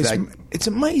 was I know. like It's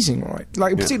amazing, right?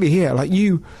 Like, particularly here, like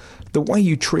the way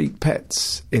you treat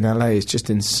pets in LA is just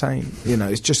insane. You know,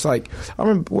 it's just like, I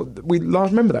remember,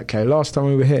 remember that, Kay, last time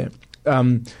we were here.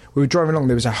 We were driving along,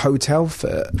 there was a hotel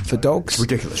for dogs. It's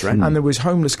ridiculous, right? And there was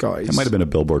homeless guys. It might have been a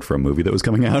billboard for a movie that was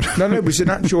coming out. No, it was an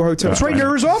actual hotel. It's right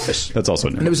near his office. That's also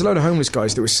new. And there was a load of homeless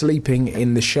guys that were sleeping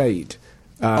in the shade.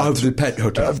 Of the pet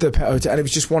hotel. Of the pet hotel. And it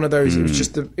was just one of those,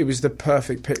 it was the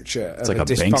perfect picture. It's like a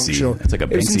Banksy. It's like a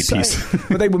Banksy piece.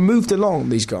 But they were moved along,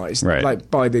 these guys, Right. like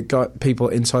by the people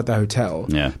inside the hotel.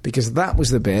 Yeah. Because that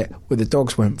was the bit where the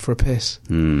dogs went for a piss.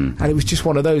 And it was just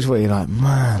one of those where you're like,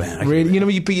 man really? You know,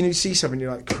 when you see something,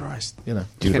 you're like, Christ, you know.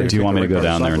 Do you want me to go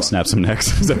down there and snap some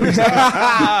necks? Is that what you're saying?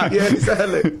 Yeah,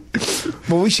 exactly.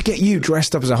 Well, we should get you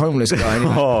dressed up as a homeless guy. and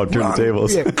you're Oh, turn the "Run."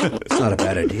 tables. Yeah. It's not a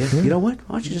bad idea. You know what?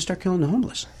 Why don't you just start killing the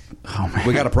homeless? Oh, man.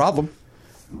 We got a problem.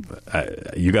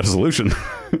 You got a solution.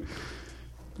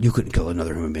 You couldn't kill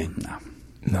another human being.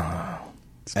 No.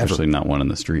 Especially not one in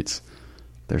the streets.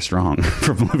 They're strong.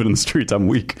 From living in the streets, I'm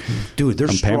weak. Dude, they're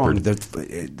I'm strong.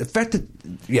 pampered. The fact that,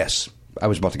 yes, I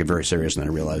was about to get very serious and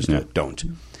then I realized, Yeah. don't.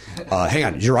 Hang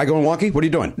on. Is your eye going wonky? What are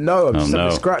you doing? No, I'm just no.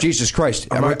 having a scratch. Jesus Christ.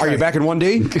 I'm Are okay. you back in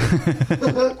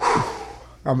 1D?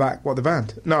 I'm back. What, the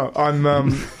band? No, I'm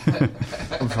I'm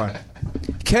fine.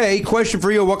 Kay, question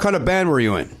for you. What kind of band were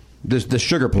you in? The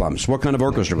Sugar Plums. What kind of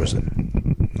orchestra was it?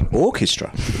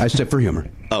 Orchestra. I said for humor.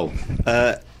 Oh,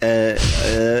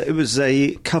 it was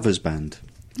a covers band.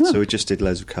 So we just did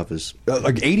loads of covers.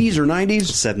 Like 80s or 90s?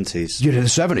 70s. You did the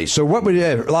 70s. So what would you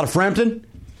have? A lot of Frampton?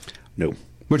 No.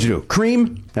 What'd you do?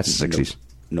 Cream? That's the 60s.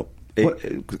 No. What?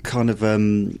 It kind of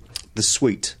the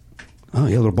Sweet. Oh,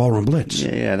 yeah, a little Ballroom Blitz.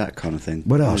 Yeah, that kind of thing.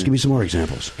 What else? Yeah. Give me some more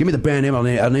examples. Give me the band name. I'll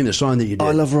name the song that you did.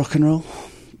 I Love Rock and Roll.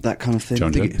 That kind of thing. Joan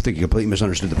I think you completely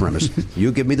misunderstood the premise.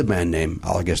 You give me the band name,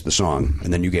 I'll guess the song,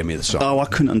 and then you gave me the song. Oh, I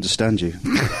couldn't understand you.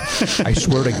 I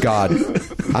swear to God,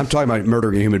 I'm talking about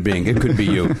murdering a human being. It could be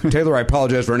you. Taylor, I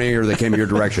apologize for any error that came your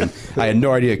direction. I had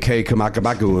no idea Kay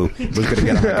Kamakabakulu was going to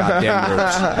get on my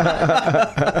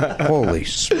goddamn nerves. Holy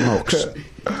smokes.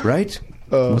 Right?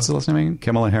 What's the last name again?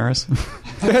 Kamala Harris?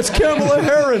 That's Kamala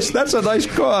Harris. That's a nice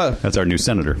cause. That's our new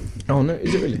senator. Oh, no,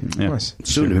 is it really? Yeah. Nice.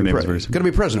 Soon to Her be name is very going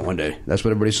to be president one day. That's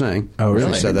what everybody's saying. Oh,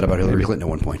 really? I said that about Hillary Clinton at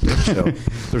one point. So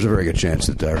there's a very good chance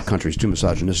that our country's too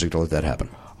misogynistic to let that happen.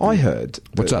 I heard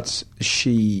What's that up?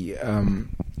 she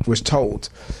was told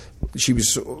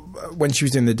when she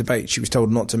was doing the debate, she was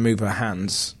told not to move her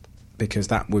hands because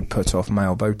that would put off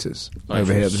male voters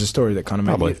over here. There's a story that kind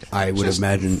of made it. I would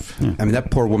imagine. I mean, that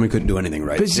poor woman couldn't do anything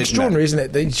right. But it's extraordinary, isn't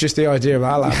it? It's just the idea of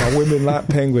my women like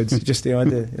penguins. Just the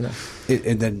idea, you know.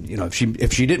 And then, you know,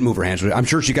 if she didn't move her hands, I'm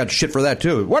sure she got shit for that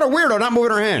too. What a weirdo, not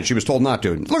moving her hands. She was told not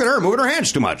to. Look at her moving her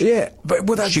hands too much. Yeah,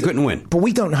 but she couldn't win. But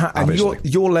we don't have. And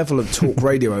your level of talk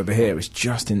radio over here is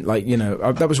just in, like, you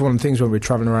know, that was one of the things when we were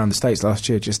traveling around the States last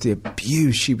year. Just the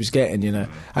abuse she was getting, you know,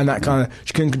 and that kind of,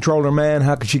 she couldn't control her man.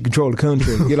 How could she control the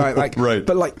country? You're like, right.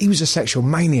 But like, he was a sexual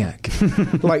maniac,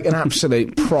 like an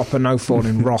absolute proper no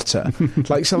falling rotter.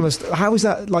 Like some of the, how is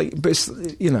that like? But it's,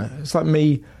 you know, it's like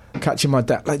me catching my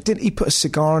dad. Like, didn't he put a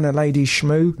cigar in a lady's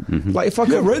schmoo? Mm-hmm. Like, if I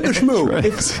could, right in the schmoo.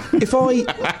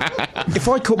 If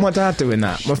I caught my dad doing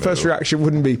that, my first reaction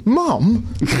wouldn't be,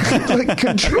 "Mum, like,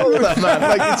 control that man."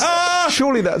 Like,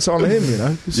 surely that's on him, you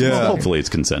know. Well, hopefully it's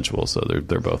consensual, so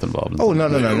they're both involved. In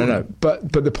No.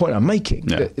 But the point I'm making,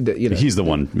 that, you know, he's the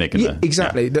one making the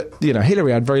exactly. That, you know,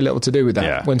 Hillary had very little to do with that.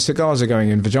 Yeah. When cigars are going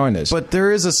in vaginas, But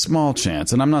there is a small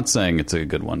chance, and I'm not saying it's a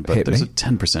good one, but there's a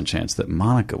 10% chance that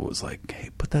Monica was like, "Hey,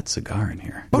 put that cigar in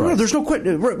here." Oh, no, there's no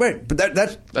question. Right. But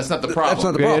that's not the problem. That's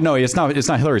not the problem. No, it's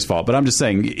not Hillary's fault, but I'm just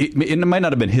saying it might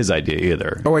not have been his idea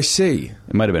either. oh, I see.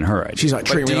 It might have been her idea. She's like,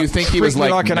 But do you think he was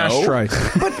like an no? ashtray?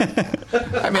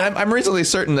 I mean, I'm reasonably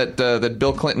certain that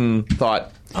Bill Clinton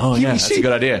thought, "Oh yeah, that's a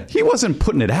good idea." He wasn't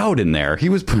putting it out in there. It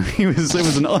was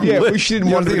an unlit. Yeah, we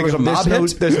shouldn't wonder. think it was a mob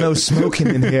hit? There's no smoking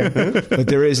in here, but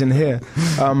there is in here.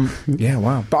 Yeah,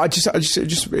 wow. But I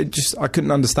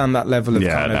couldn't understand that level of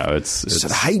it's sort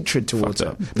of hatred towards her.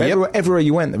 up. But everywhere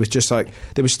you went, there was just like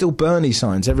there were still Bernie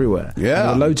signs everywhere. Yeah,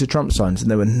 there were loads of Trump signs, and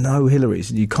there were no Hillarys.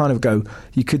 And you kind of go,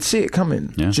 you could see it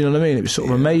coming. Yeah. Do you know what I mean? It was sort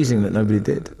of amazing that nobody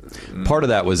did. Part of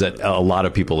that was that a lot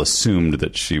of people assumed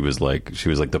that she was like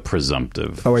the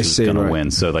presumptive. Oh, I she was see, going right. to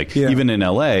win. So like even in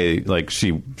L.A., like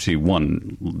she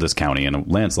won this county in a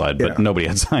landslide, but nobody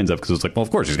had signs up because it was like, well,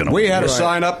 of course she's going to win. We had a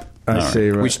sign up. I see.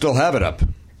 Right. We still have it up,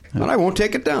 and I won't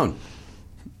take it down.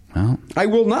 Well, I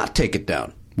will not take it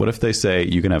down. what if they say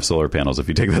you can have solar panels if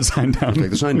you take that sign down?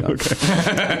 Take the sign down.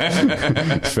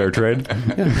 Fair trade.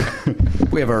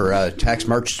 We have our tax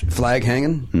march flag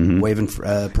hanging, waving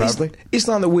proudly.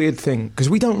 Isn't that the weird thing? Because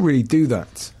we don't really do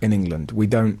that in England. We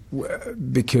don't,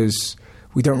 because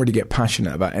we don't really get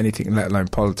passionate about anything, let alone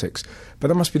politics. But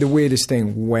that must be the weirdest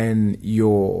thing when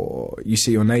you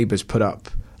see your neighbours put up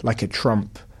like a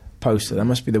Trump poster. That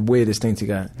must be the weirdest thing to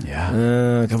go,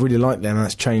 I really like them, and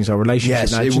that's changed our relationship.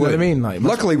 Yes, now. Do you know what I mean? Like,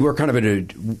 luckily, we're kind of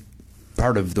in a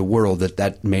part of the world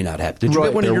that may not happen. Did you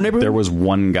get one in your neighborhood? There was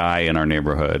one guy in our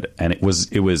neighborhood, and it was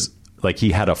like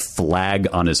he had a flag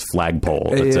on his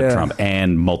flagpole that said Trump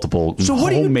and multiple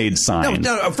homemade signs.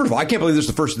 No, first of all, I can't believe this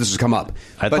is the first this has come up.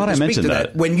 I thought I mentioned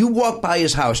that. When you walk by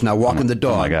his house now, walking the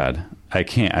dog. Oh my God. I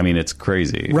can't. I mean, it's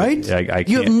crazy. Right? I can't.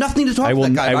 You have nothing to talk to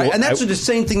that guy about, and that's the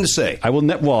same thing to say. I will.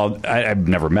 I've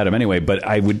never met him anyway, but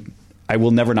I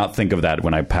will never not think of that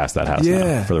when I pass that house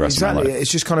now for the rest of my life.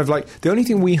 It's just kind of like the only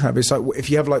thing we have is like if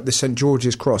you have like the St.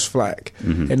 George's Cross flag,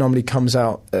 it normally comes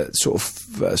out at sort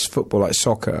of football, like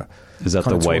soccer. Is that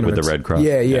the white with the red cross?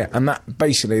 Yeah. And that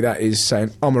basically that is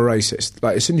saying I'm a racist.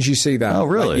 Like as soon as you see that, oh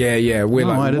really? Yeah. We're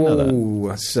I like, didn't know whoa.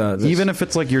 That's even if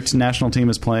it's like your national team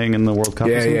is playing in the World Cup.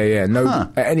 Yeah.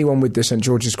 No, anyone with the St.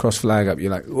 George's Cross flag up, you're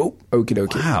like, oh, okie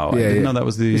dokie. Wow, I didn't know that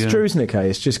was the. It's true, isn't it,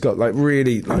 Kay? It's just got like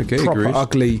really proper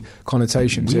ugly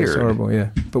connotations. Weird. Yeah, it's horrible. Yeah,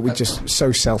 but we're just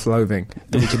so self-loathing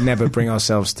that we could never bring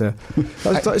ourselves to.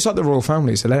 It's like the royal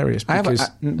family. It's hilarious because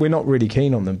we're not really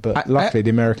keen on them, but luckily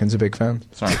the Americans are big fans.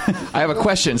 Sorry, I have a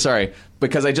question. Sorry,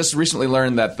 because I just recently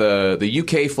learned that the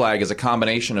UK flag is a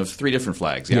combination of 3 different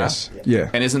flags. Yeah? Yes. Yeah.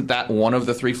 And isn't that one of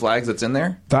the 3 flags that's in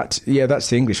there? That's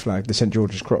the English flag, the St.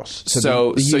 George's Cross.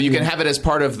 So you can have it as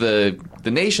part of the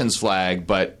nation's flag,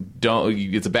 but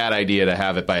it's a bad idea to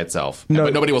have it by itself. No,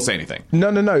 but nobody will say anything.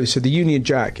 No. So the Union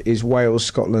Jack is Wales,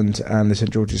 Scotland, and the St.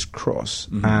 George's Cross,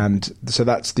 and so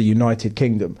that's the United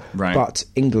Kingdom. Right. But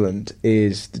England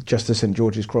is just the St.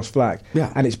 George's Cross flag.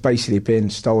 Yeah. And it's basically been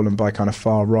stolen by kind of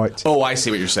far right. Oh, I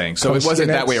see what you're saying. So it wasn't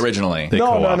that way originally.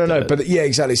 No. But yeah,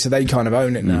 exactly. So they kind of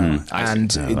own it now, and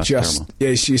that's just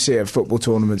terrible. you see it at football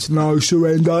tournaments. No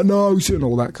surrender, and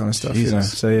all that kind of stuff. You know?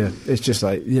 So yeah, it's just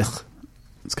like yuck.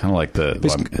 It's kind of like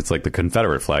it's like the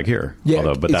Confederate flag here.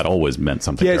 Yeah, but that always meant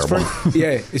something Yeah, terrible.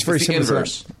 it's very the similar to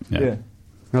inverse. that. Yeah.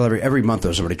 Well, every month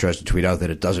though, somebody tries to tweet out that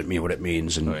it doesn't mean what it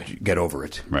means, and get over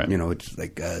it. Right. You know, it's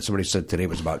like somebody said today it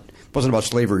wasn't about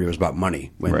slavery; it was about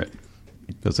money. Right.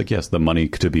 It's like, yes, the money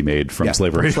to be made from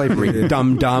slavery. Slavery,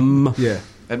 dumb. Yeah.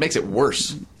 That makes it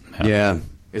worse. Yeah.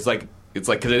 It's like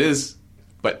because it is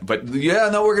But yeah,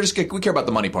 no, we care about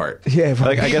the money part. Yeah,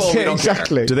 Like, I guess we don't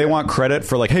exactly. Do they want credit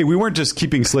for like, hey, we weren't just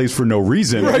keeping slaves for no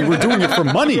reason. We were doing it for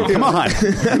money. Come on.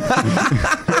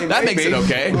 That makes it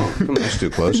okay. That's too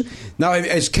close. Now,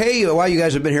 has Kay, while you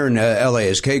guys have been here in L.A.,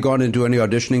 has Kay gone into any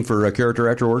auditioning for character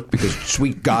actor work? Because,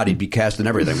 sweet God, he'd be cast in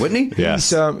everything, wouldn't he?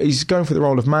 Yes. He's going for the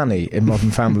role of Manny in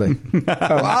Modern Family.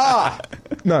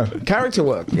 No, character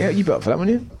work. Yeah, you bet for that,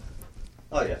 wouldn't you?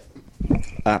 Oh, yeah.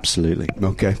 Absolutely.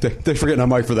 Okay. They're forgetting on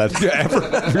Mike for that. Yeah, for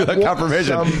that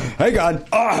confirmation. Hang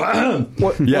on.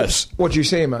 Yes. What do you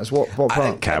see him as? What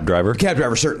part? Cab driver. Cab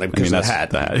driver, certainly, because of the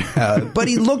hat. The hat. But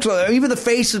he looks, even the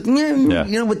face, you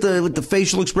know, with the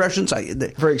facial expressions.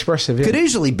 Very expressive, yeah. Could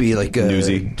easily be like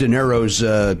Newsy. De Niro's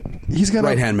He's got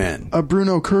right-hand man. a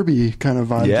Bruno Kirby kind of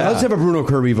vibe. Yeah. Let's have a Bruno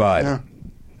Kirby vibe. Yeah.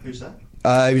 Who's that?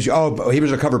 He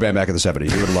was a cover band back in the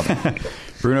 70s. You would have loved it.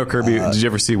 Bruno Kirby. Did you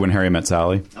ever see When Harry Met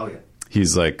Sally? Oh, yeah.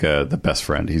 He's like the best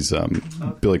friend. He's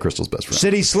Billy Crystal's best friend.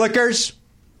 City Slickers.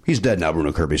 He's dead now,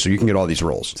 Bruno Kirby, so you can get all these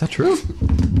roles. Is that true?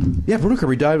 Yeah, Bruno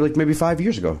Kirby died like maybe 5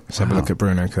 years ago. Let's have a look at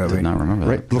Bruno Kirby. Did not remember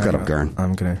that. Right? Look that up, Garn.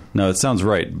 I'm going to... No, it sounds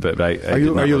right, but I Are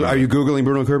you Googling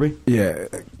Bruno Kirby? Yeah.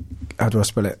 How do I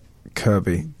spell it?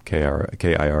 Kirby. Kirby.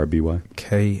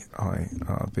 Kirby.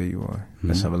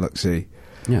 Let's have a look, see.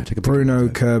 Yeah, take a Bruno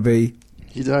Kirby.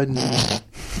 He died in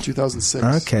 2006.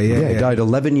 Okay, Yeah, he died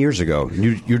 11 years ago.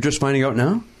 You're just finding out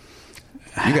now?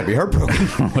 You got to be heartbroken.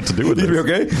 What to do with You this?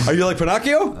 be okay? Are you like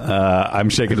Pinocchio? I'm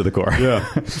shaken to the core. Yeah.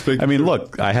 I mean,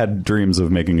 look, I had dreams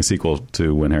of making a sequel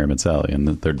to When Harry Met Sally, and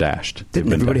they're dashed.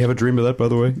 Didn't everybody have a dream of that, by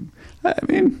the way? I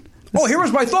mean, Oh, here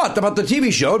was my thought about the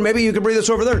TV show. Maybe you can bring this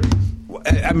over there.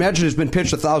 I imagine it's been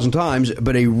pitched 1,000 times,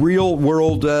 but a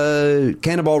real-world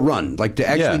Cannonball Run, like to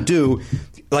actually do,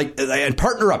 like, and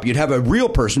partner up. You'd have a real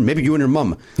person, maybe you and your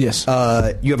mom. Yes.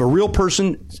 You have a real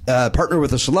person partner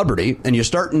with a celebrity, and you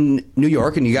start in New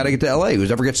York, and you got to get to L.A.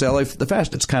 Whoever gets to L.A. the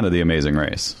fastest. it's kind of The Amazing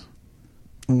Race.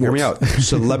 Hear me out.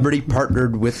 Celebrity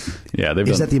partnered with. Yeah, they've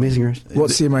Is done- that The Amazing Race?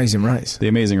 What's the Amazing Race? The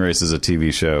Amazing Race is a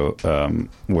TV show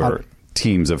where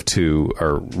teams of two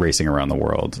are racing around the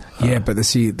world. Yeah, but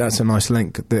that's a nice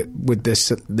link that with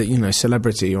this,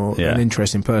 celebrity or Yeah. an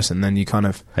interesting person. Then you kind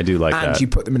of I do like and that. you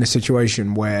put them in a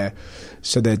situation where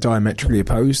so they're diametrically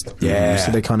opposed. Yeah.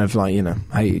 so they kind of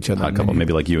hate each other. A couple,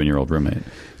 maybe like you and your old roommate.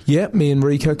 Yeah, me and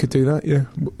Rico could do that. Yeah,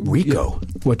 Rico? Yeah.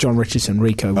 Well, John Richardson.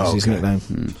 Rico was his okay.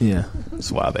 nickname. Yeah.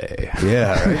 Suave.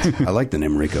 Yeah, right. I like the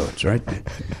name Rico. It's right.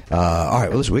 All right,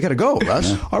 well, listen, we got to go,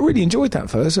 Russ. I really enjoyed that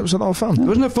first. It was a lot of fun.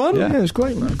 Wasn't it fun? Yeah, it was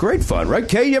great, man. Great fun, right?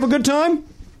 Kay, you have a good time?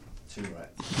 Too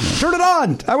right. Turn it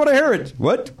on. I want to hear it.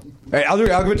 What? Hey, I'll give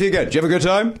it to you again. Did you have a good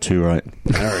time? Too right.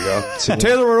 There we go.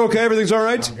 Taylor, we're okay? Everything's all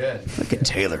right? I'm good. Look at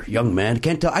Taylor, young man.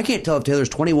 I can't tell if Taylor's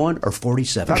 21 or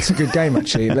 47. That's a good game,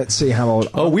 actually. Let's see how old.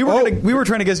 Oh, we were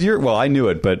trying to guess your. Well, I knew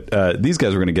it, but these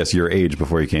guys were going to guess your age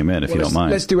before you came in, if you don't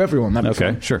mind. Let's do everyone. That'd be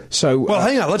Okay, fun. sure. So, Well,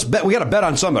 hang on. Let's bet. We got to bet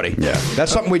on somebody. Yeah.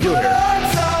 That's something we do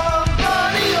here.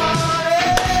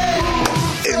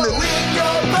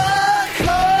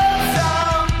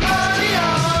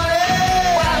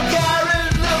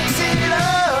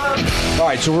 All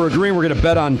right, so we're agreeing we're going to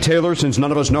bet on Taylor since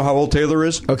none of us know how old Taylor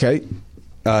is. okay.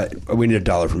 We need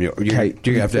 $1 from you. Kay,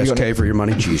 Do you have to you ask got Kay it. for your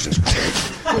money? Jesus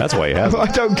Christ. That's why he has I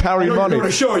it. don't carry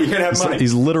money. show. You can't have money.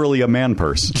 He's literally a man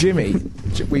purse. Jimmy,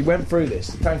 we went through this.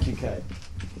 Thank you, Kay.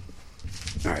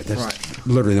 All right, that's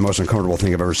literally the most uncomfortable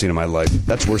thing I've ever seen in my life.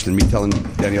 That's worse than me telling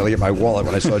Danielle to get my wallet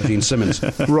when I saw Gene Simmons.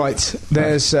 Right,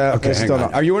 there's Okay, hang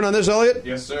on. Are you in on this, Elliot?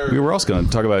 Yes, sir. We were also going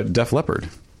to talk about Def Leppard.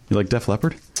 You like Def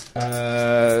Leppard?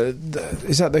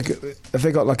 Is that have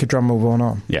they got like a drum roll going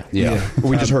on? Yeah. Yeah.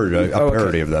 We just heard a Oh, okay.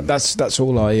 parody of them. That's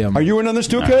all I. Are you in on this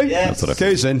too, Kay? Yeah. That's what I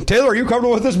Okay, then. Taylor, are you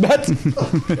comfortable with this bet?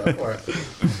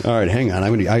 All right, hang on.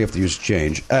 I have to use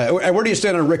change. Where do you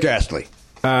stand on Rick Astley?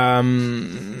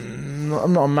 I'm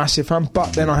not a massive fan,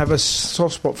 but then I have a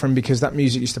soft spot for him because that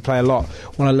music used to play a lot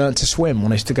when I learned to swim.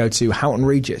 When I used to go to Houghton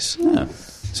Regis. Yeah.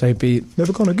 So he'd be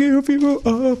never gonna give you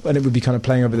up, and it would be kind of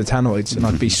playing over the tannoids, and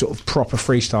I'd be sort of proper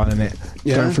freestyling it,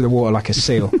 going through the water like a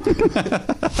seal.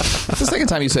 That's the second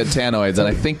time you said tannoids, and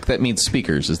I think that means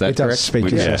speakers. Is that It does correct?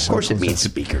 speakers, Yeah. yes. Of course, it means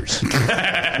speakers.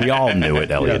 We all knew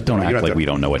it, Elliot. Don't you act don't like have to- we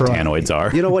don't know what Right. tannoids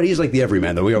are. You know what? He's like the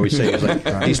everyman, though. We always say he's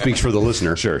like, he speaks for the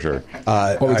listener. Sure, sure.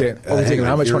 What we doing? hang on.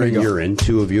 How much money you got? You're in.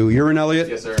 Two of you. You're in, Elliot?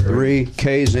 Yes, sir. 3.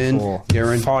 Kay's in. 4.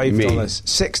 You're in. $5, Me.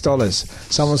 $6.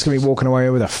 Someone's gonna be walking away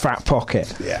with a fat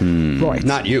pocket. Yeah. Right.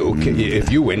 Not you.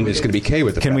 If you win, it's going to be Kay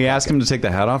with the Can fat we pocket. ask him to take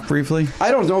the hat off briefly? I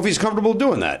don't know if he's comfortable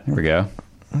doing that. Here we go.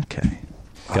 Okay.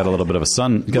 Got a little bit of a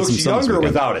sun. Got Looks some sun this younger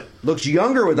weekend. without it. Looks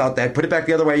younger without that. Put it back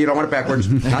the other way. You don't want it backwards.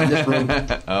 Not in this room.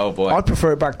 Oh boy. I'd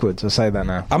prefer it backwards. I'll say that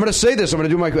now. I'm going to say this. I'm going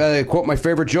to do my quote. My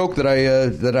favorite joke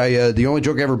the only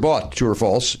joke I ever bought, true or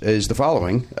false, is the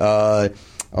following.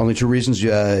 Only two reasons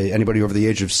anybody over the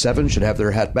age of 7 should have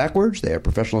their hat backwards. They are a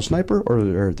professional sniper,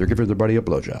 or they're giving their buddy a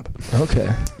blowjob.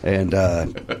 Okay. And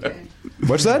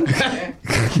what's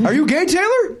that? Are you gay,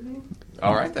 Taylor?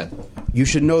 All right then. You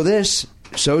should know this.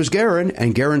 So is Garen,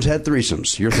 and Garen's had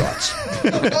threesomes. Your thoughts?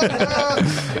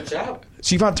 Good job.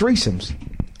 So you've had threesomes?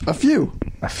 A few.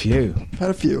 A few. Had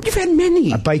a few. You've had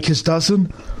many. A baker's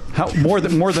dozen? How more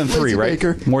than 3, right?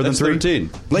 Baker. More than That's 3. 13.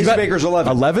 Lazy Baker's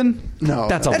 11. 11? No.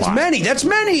 That's a That's lot. many. That's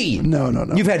many. No.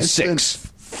 You've had It's 6.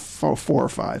 been 4 or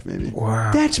 5, maybe.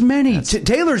 Wow. That's many.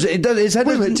 Taylor's. It does. Is that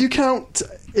Wait a minute. Do you count?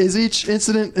 Is each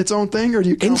incident its own thing, or do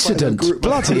you count Incident? by the group?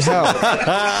 Bloody hell.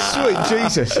 Sweet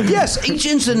Jesus. Yes, each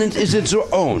incident is its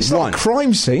own. It's not a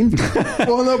crime scene.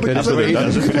 Well, no, but That's what it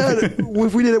does.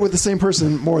 if we did it with the same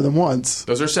person more than once,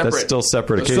 Those are separate. That's still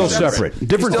separate Those occasions. Still separate.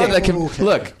 Different Still, days.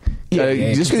 look, just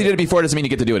because you did it before doesn't mean you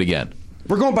get to do it again.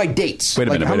 We're going by dates. Wait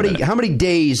a minute, How wait a many? minute. How many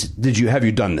days have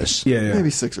you done this? Yeah. maybe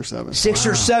 6 or 7. 6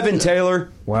 or 7,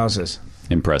 Taylor. Wowzers.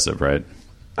 Impressive, right?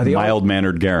 Are they all-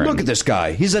 Mild-mannered Garen. Look at this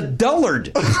guy. He's a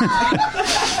dullard.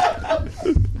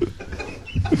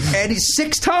 And he's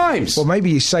 6 times. Well, maybe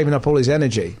he's saving up all his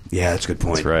energy. Yeah, that's a good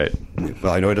point. That's right.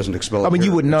 Well, I know he doesn't expel. I mean, it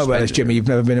you here. wouldn't know about this, Spend it. Jimmy. You've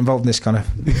never been involved in this kind of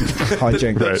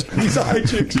hijinks. Right. He's a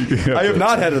hijinks. I have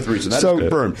not had a threesome. That's So-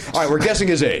 confirmed. All right, we're guessing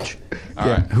his age.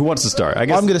 Who wants to start? I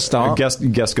guess I'm gonna start.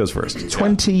 Guest goes first.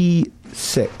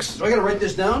 26. Do I got to write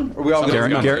this down? Or are we all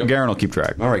Garen will keep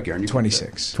track. All right, Garen. You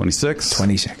 26. 26?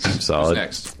 26. Solid.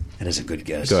 Next. That is a good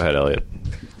guess. Go ahead, Elliot.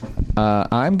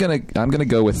 I'm gonna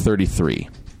go with 33.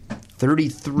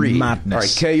 33. Madness. All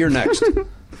right, Kay, you're next.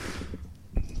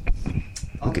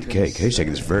 Look at Kay. Kay's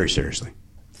taking this very seriously.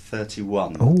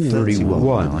 31.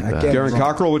 31. I like that. Again, Garen wrong.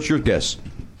 Cockrell, what's your guess?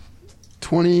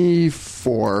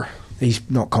 24. He's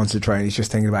not concentrating. He's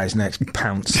just thinking about his next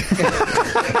pounce. 24.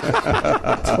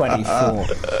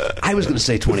 I was going to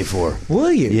say 24.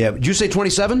 Were you? Yeah. Did you say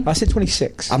 27? I said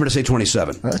 26. I'm going to say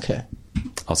 27. Okay.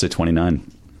 I'll say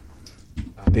 29.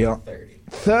 Beyond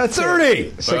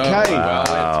 30. So, Kay.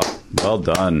 Wow. Well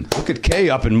done. Look at Kay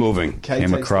up and moving.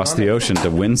 Came across the ocean to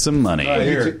win some money.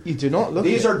 You do not look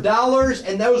These at are dollars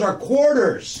and those are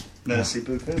quarters. Merci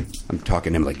beaucoup. I'm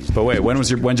talking to him like he's. But wait, when's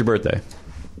your birthday?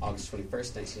 August 21st,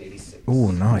 1986. Oh,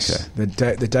 nice. The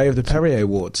day of the Perrier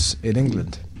Awards in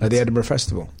England at the Edinburgh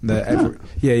Festival. we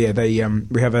have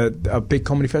a big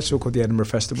comedy festival called the Edinburgh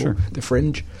Festival, the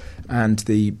Fringe, and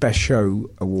the Best Show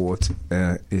Award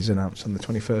is announced on the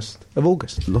 21st of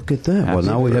August. Look at that. Well,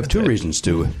 now we have 2 reasons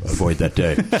to avoid that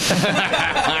day.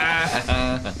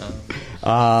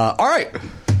 All right.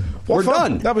 We're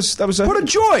fun. done. That was What a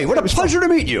joy. What a pleasure to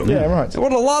meet you. Yeah, right.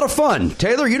 What a lot of fun.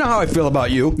 Taylor, you know how I feel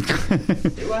about you.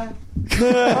 Do I?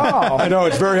 I know,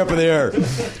 it's very up in the air.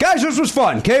 Guys, this was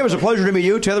fun. Kay, it was a pleasure to meet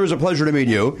you. Taylor, it was a pleasure to meet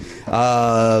you.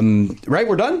 Right,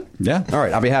 we're done? Yeah. All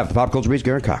right, on behalf of the Pop Culture Beast,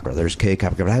 Garen Cockrell. There's Kay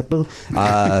Crabapple.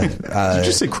 Did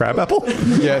you say crabapple?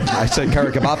 Yeah, I said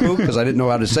Karen Kabapu because I didn't know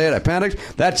how to say it. I panicked.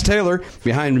 That's Taylor.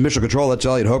 Behind Mission Control, that's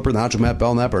Elliot Hoper, the Honcho Matt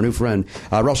Belknap, our new friend,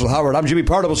 Russell Howard. I'm Jimmy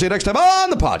Pardo. We'll see you next time on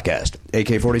the podcast.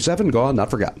 AK-47, gone,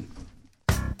 not forgotten.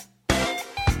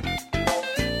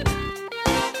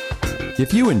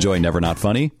 If you enjoy Never Not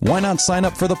Funny, why not sign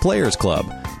up for the Players Club?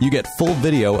 You get full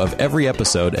video of every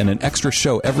episode and an extra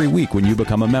show every week when you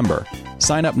become a member.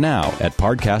 Sign up now at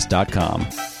podcast.com.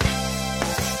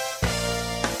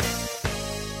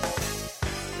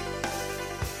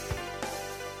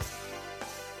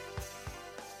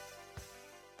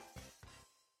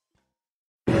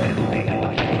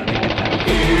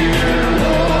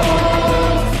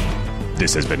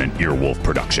 This has been an Earwolf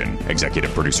production.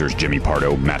 Executive producers Jimmy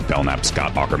Pardo, Matt Belknap,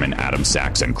 Scott Aukerman, Adam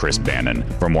Sachs, and Chris Bannon.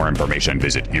 For more information,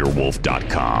 visit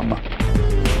earwolf.com.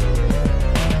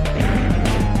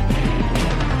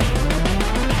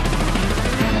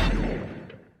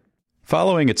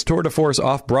 Following its tour de force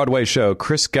off-Broadway show,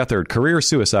 Chris Gethard, Career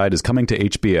Suicide, is coming to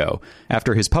HBO.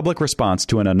 After his public response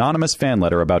to an anonymous fan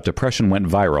letter about depression went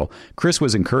viral, Chris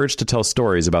was encouraged to tell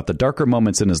stories about the darker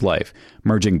moments in his life,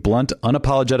 merging blunt,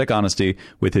 unapologetic honesty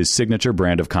with his signature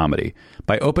brand of comedy.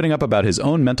 By opening up about his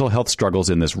own mental health struggles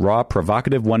in this raw,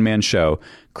 provocative one-man show,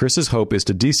 Chris's hope is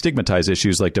to destigmatize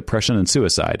issues like depression and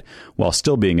suicide, while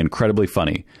still being incredibly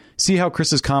funny. See how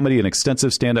Chris's comedy and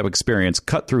extensive stand-up experience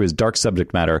cut through his dark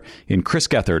subject matter in Chris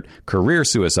Gethard, Career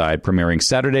Suicide, premiering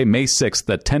Saturday, May 6th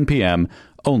at 10 p.m.,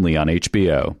 only on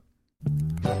HBO.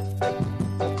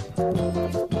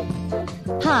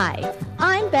 Hi,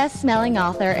 I'm Beth best-selling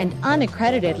author and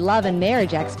unaccredited love and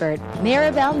marriage expert,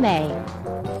 Maribel May.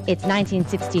 It's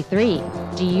 1963.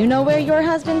 Do you know where your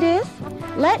husband is?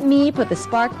 Let me put the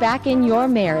spark back in your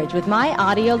marriage with my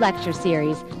audio lecture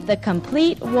series, The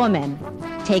Complete Woman.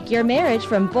 Take your marriage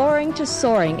from boring to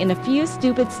soaring in a few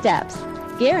stupid steps,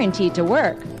 guaranteed to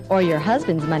work, or your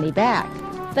husband's money back.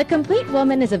 The Complete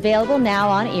Woman is available now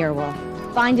on Earwolf.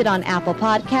 Find it on Apple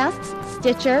Podcasts,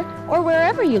 Stitcher, or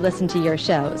wherever you listen to your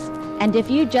shows. And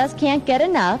if you just can't get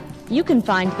enough, you can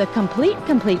find the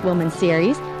Complete Woman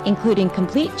series, including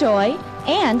Complete Joy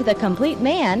and The Complete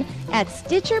Man, at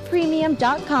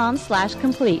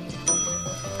StitcherPremium.com/complete.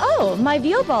 Oh, my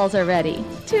veal balls are ready.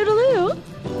 Toodaloo!